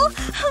trouble!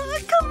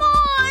 Come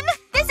on!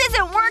 This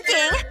isn't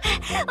working!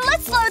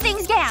 Let's slow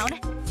things down.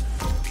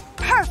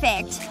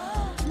 Perfect.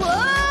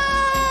 Whoa!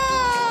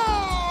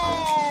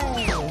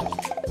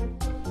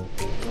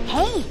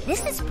 Hey,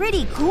 this is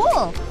pretty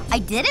cool. I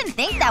didn't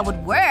think that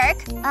would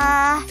work.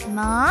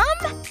 Mom?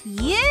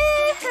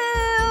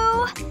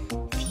 Yoo-hoo!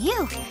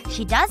 Phew,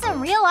 she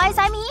doesn't realize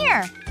I'm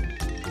here.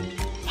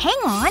 Hang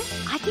on.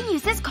 I can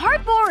use this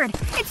cardboard.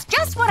 It's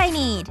just what I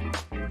need.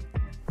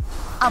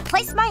 I'll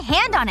place my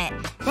hand on it.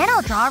 Then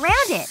I'll draw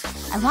around it.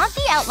 I want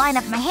the outline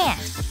of my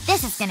hand.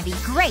 This is gonna be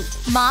great.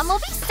 Mom will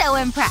be so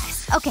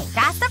impressed. Okay,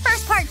 that's the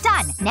first part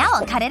done. Now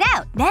I'll cut it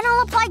out. Then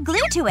I'll apply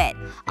glue to it.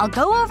 I'll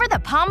go over the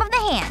palm of the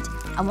hand.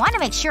 I want to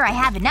make sure I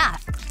have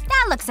enough.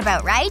 That looks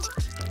about right.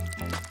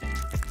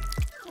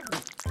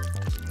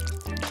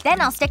 Then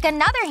I'll stick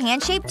another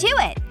hand shape to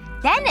it.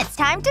 Then it's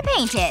time to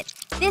paint it.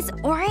 This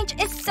orange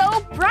is so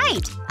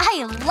bright.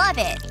 I love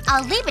it.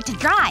 I'll leave it to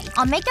dry.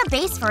 I'll make a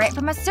base for it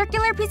from a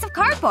circular piece of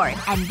cardboard.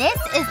 And this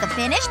is the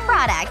finished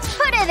product.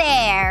 Put it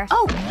there.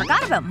 Oh, I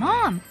forgot about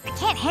Mom. I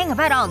can't hang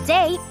about all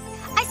day.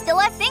 I still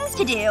have things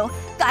to do.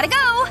 Gotta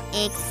go.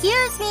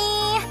 Excuse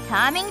me.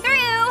 Coming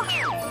through.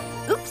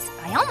 Oops,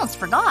 I almost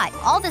forgot.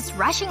 All this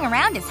rushing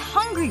around is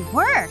hungry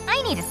work.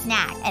 I need a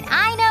snack. And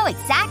I know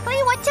exactly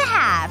what to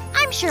have.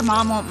 I'm sure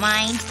Mom won't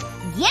mind.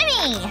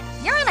 Gimme!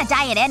 You're on a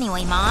diet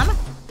anyway, Mom.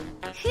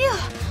 Phew,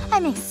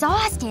 I'm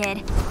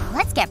exhausted.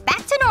 Let's get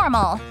back to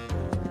normal.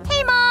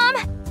 Hey, Mom!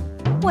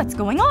 What's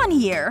going on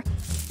here?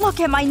 Look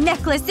at my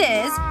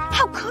necklaces!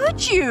 How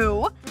could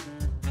you?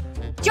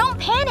 Don't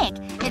panic.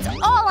 It's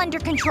all under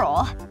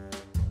control.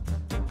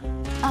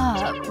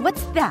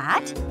 What's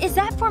that? Is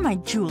that for my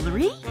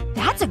jewelry?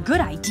 That's a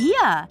good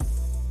idea.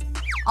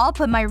 I'll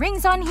put my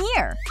rings on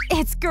here.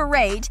 It's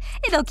great.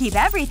 It'll keep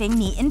everything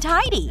neat and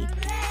tidy.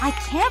 I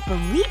can't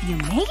believe you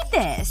made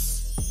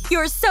this.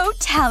 You're so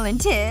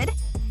talented.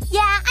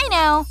 Yeah, I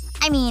know.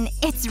 I mean,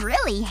 it's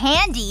really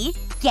handy.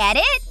 Get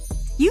it?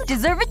 You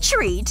deserve a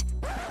treat.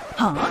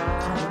 Huh?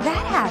 How did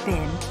that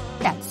happen?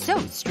 That's so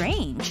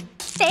strange.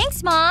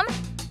 Thanks, Mom.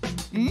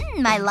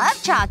 I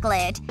love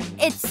chocolate.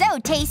 It's so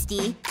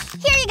tasty.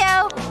 Here you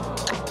go.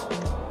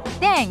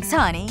 Thanks,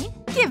 honey.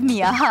 Give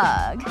me a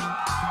hug.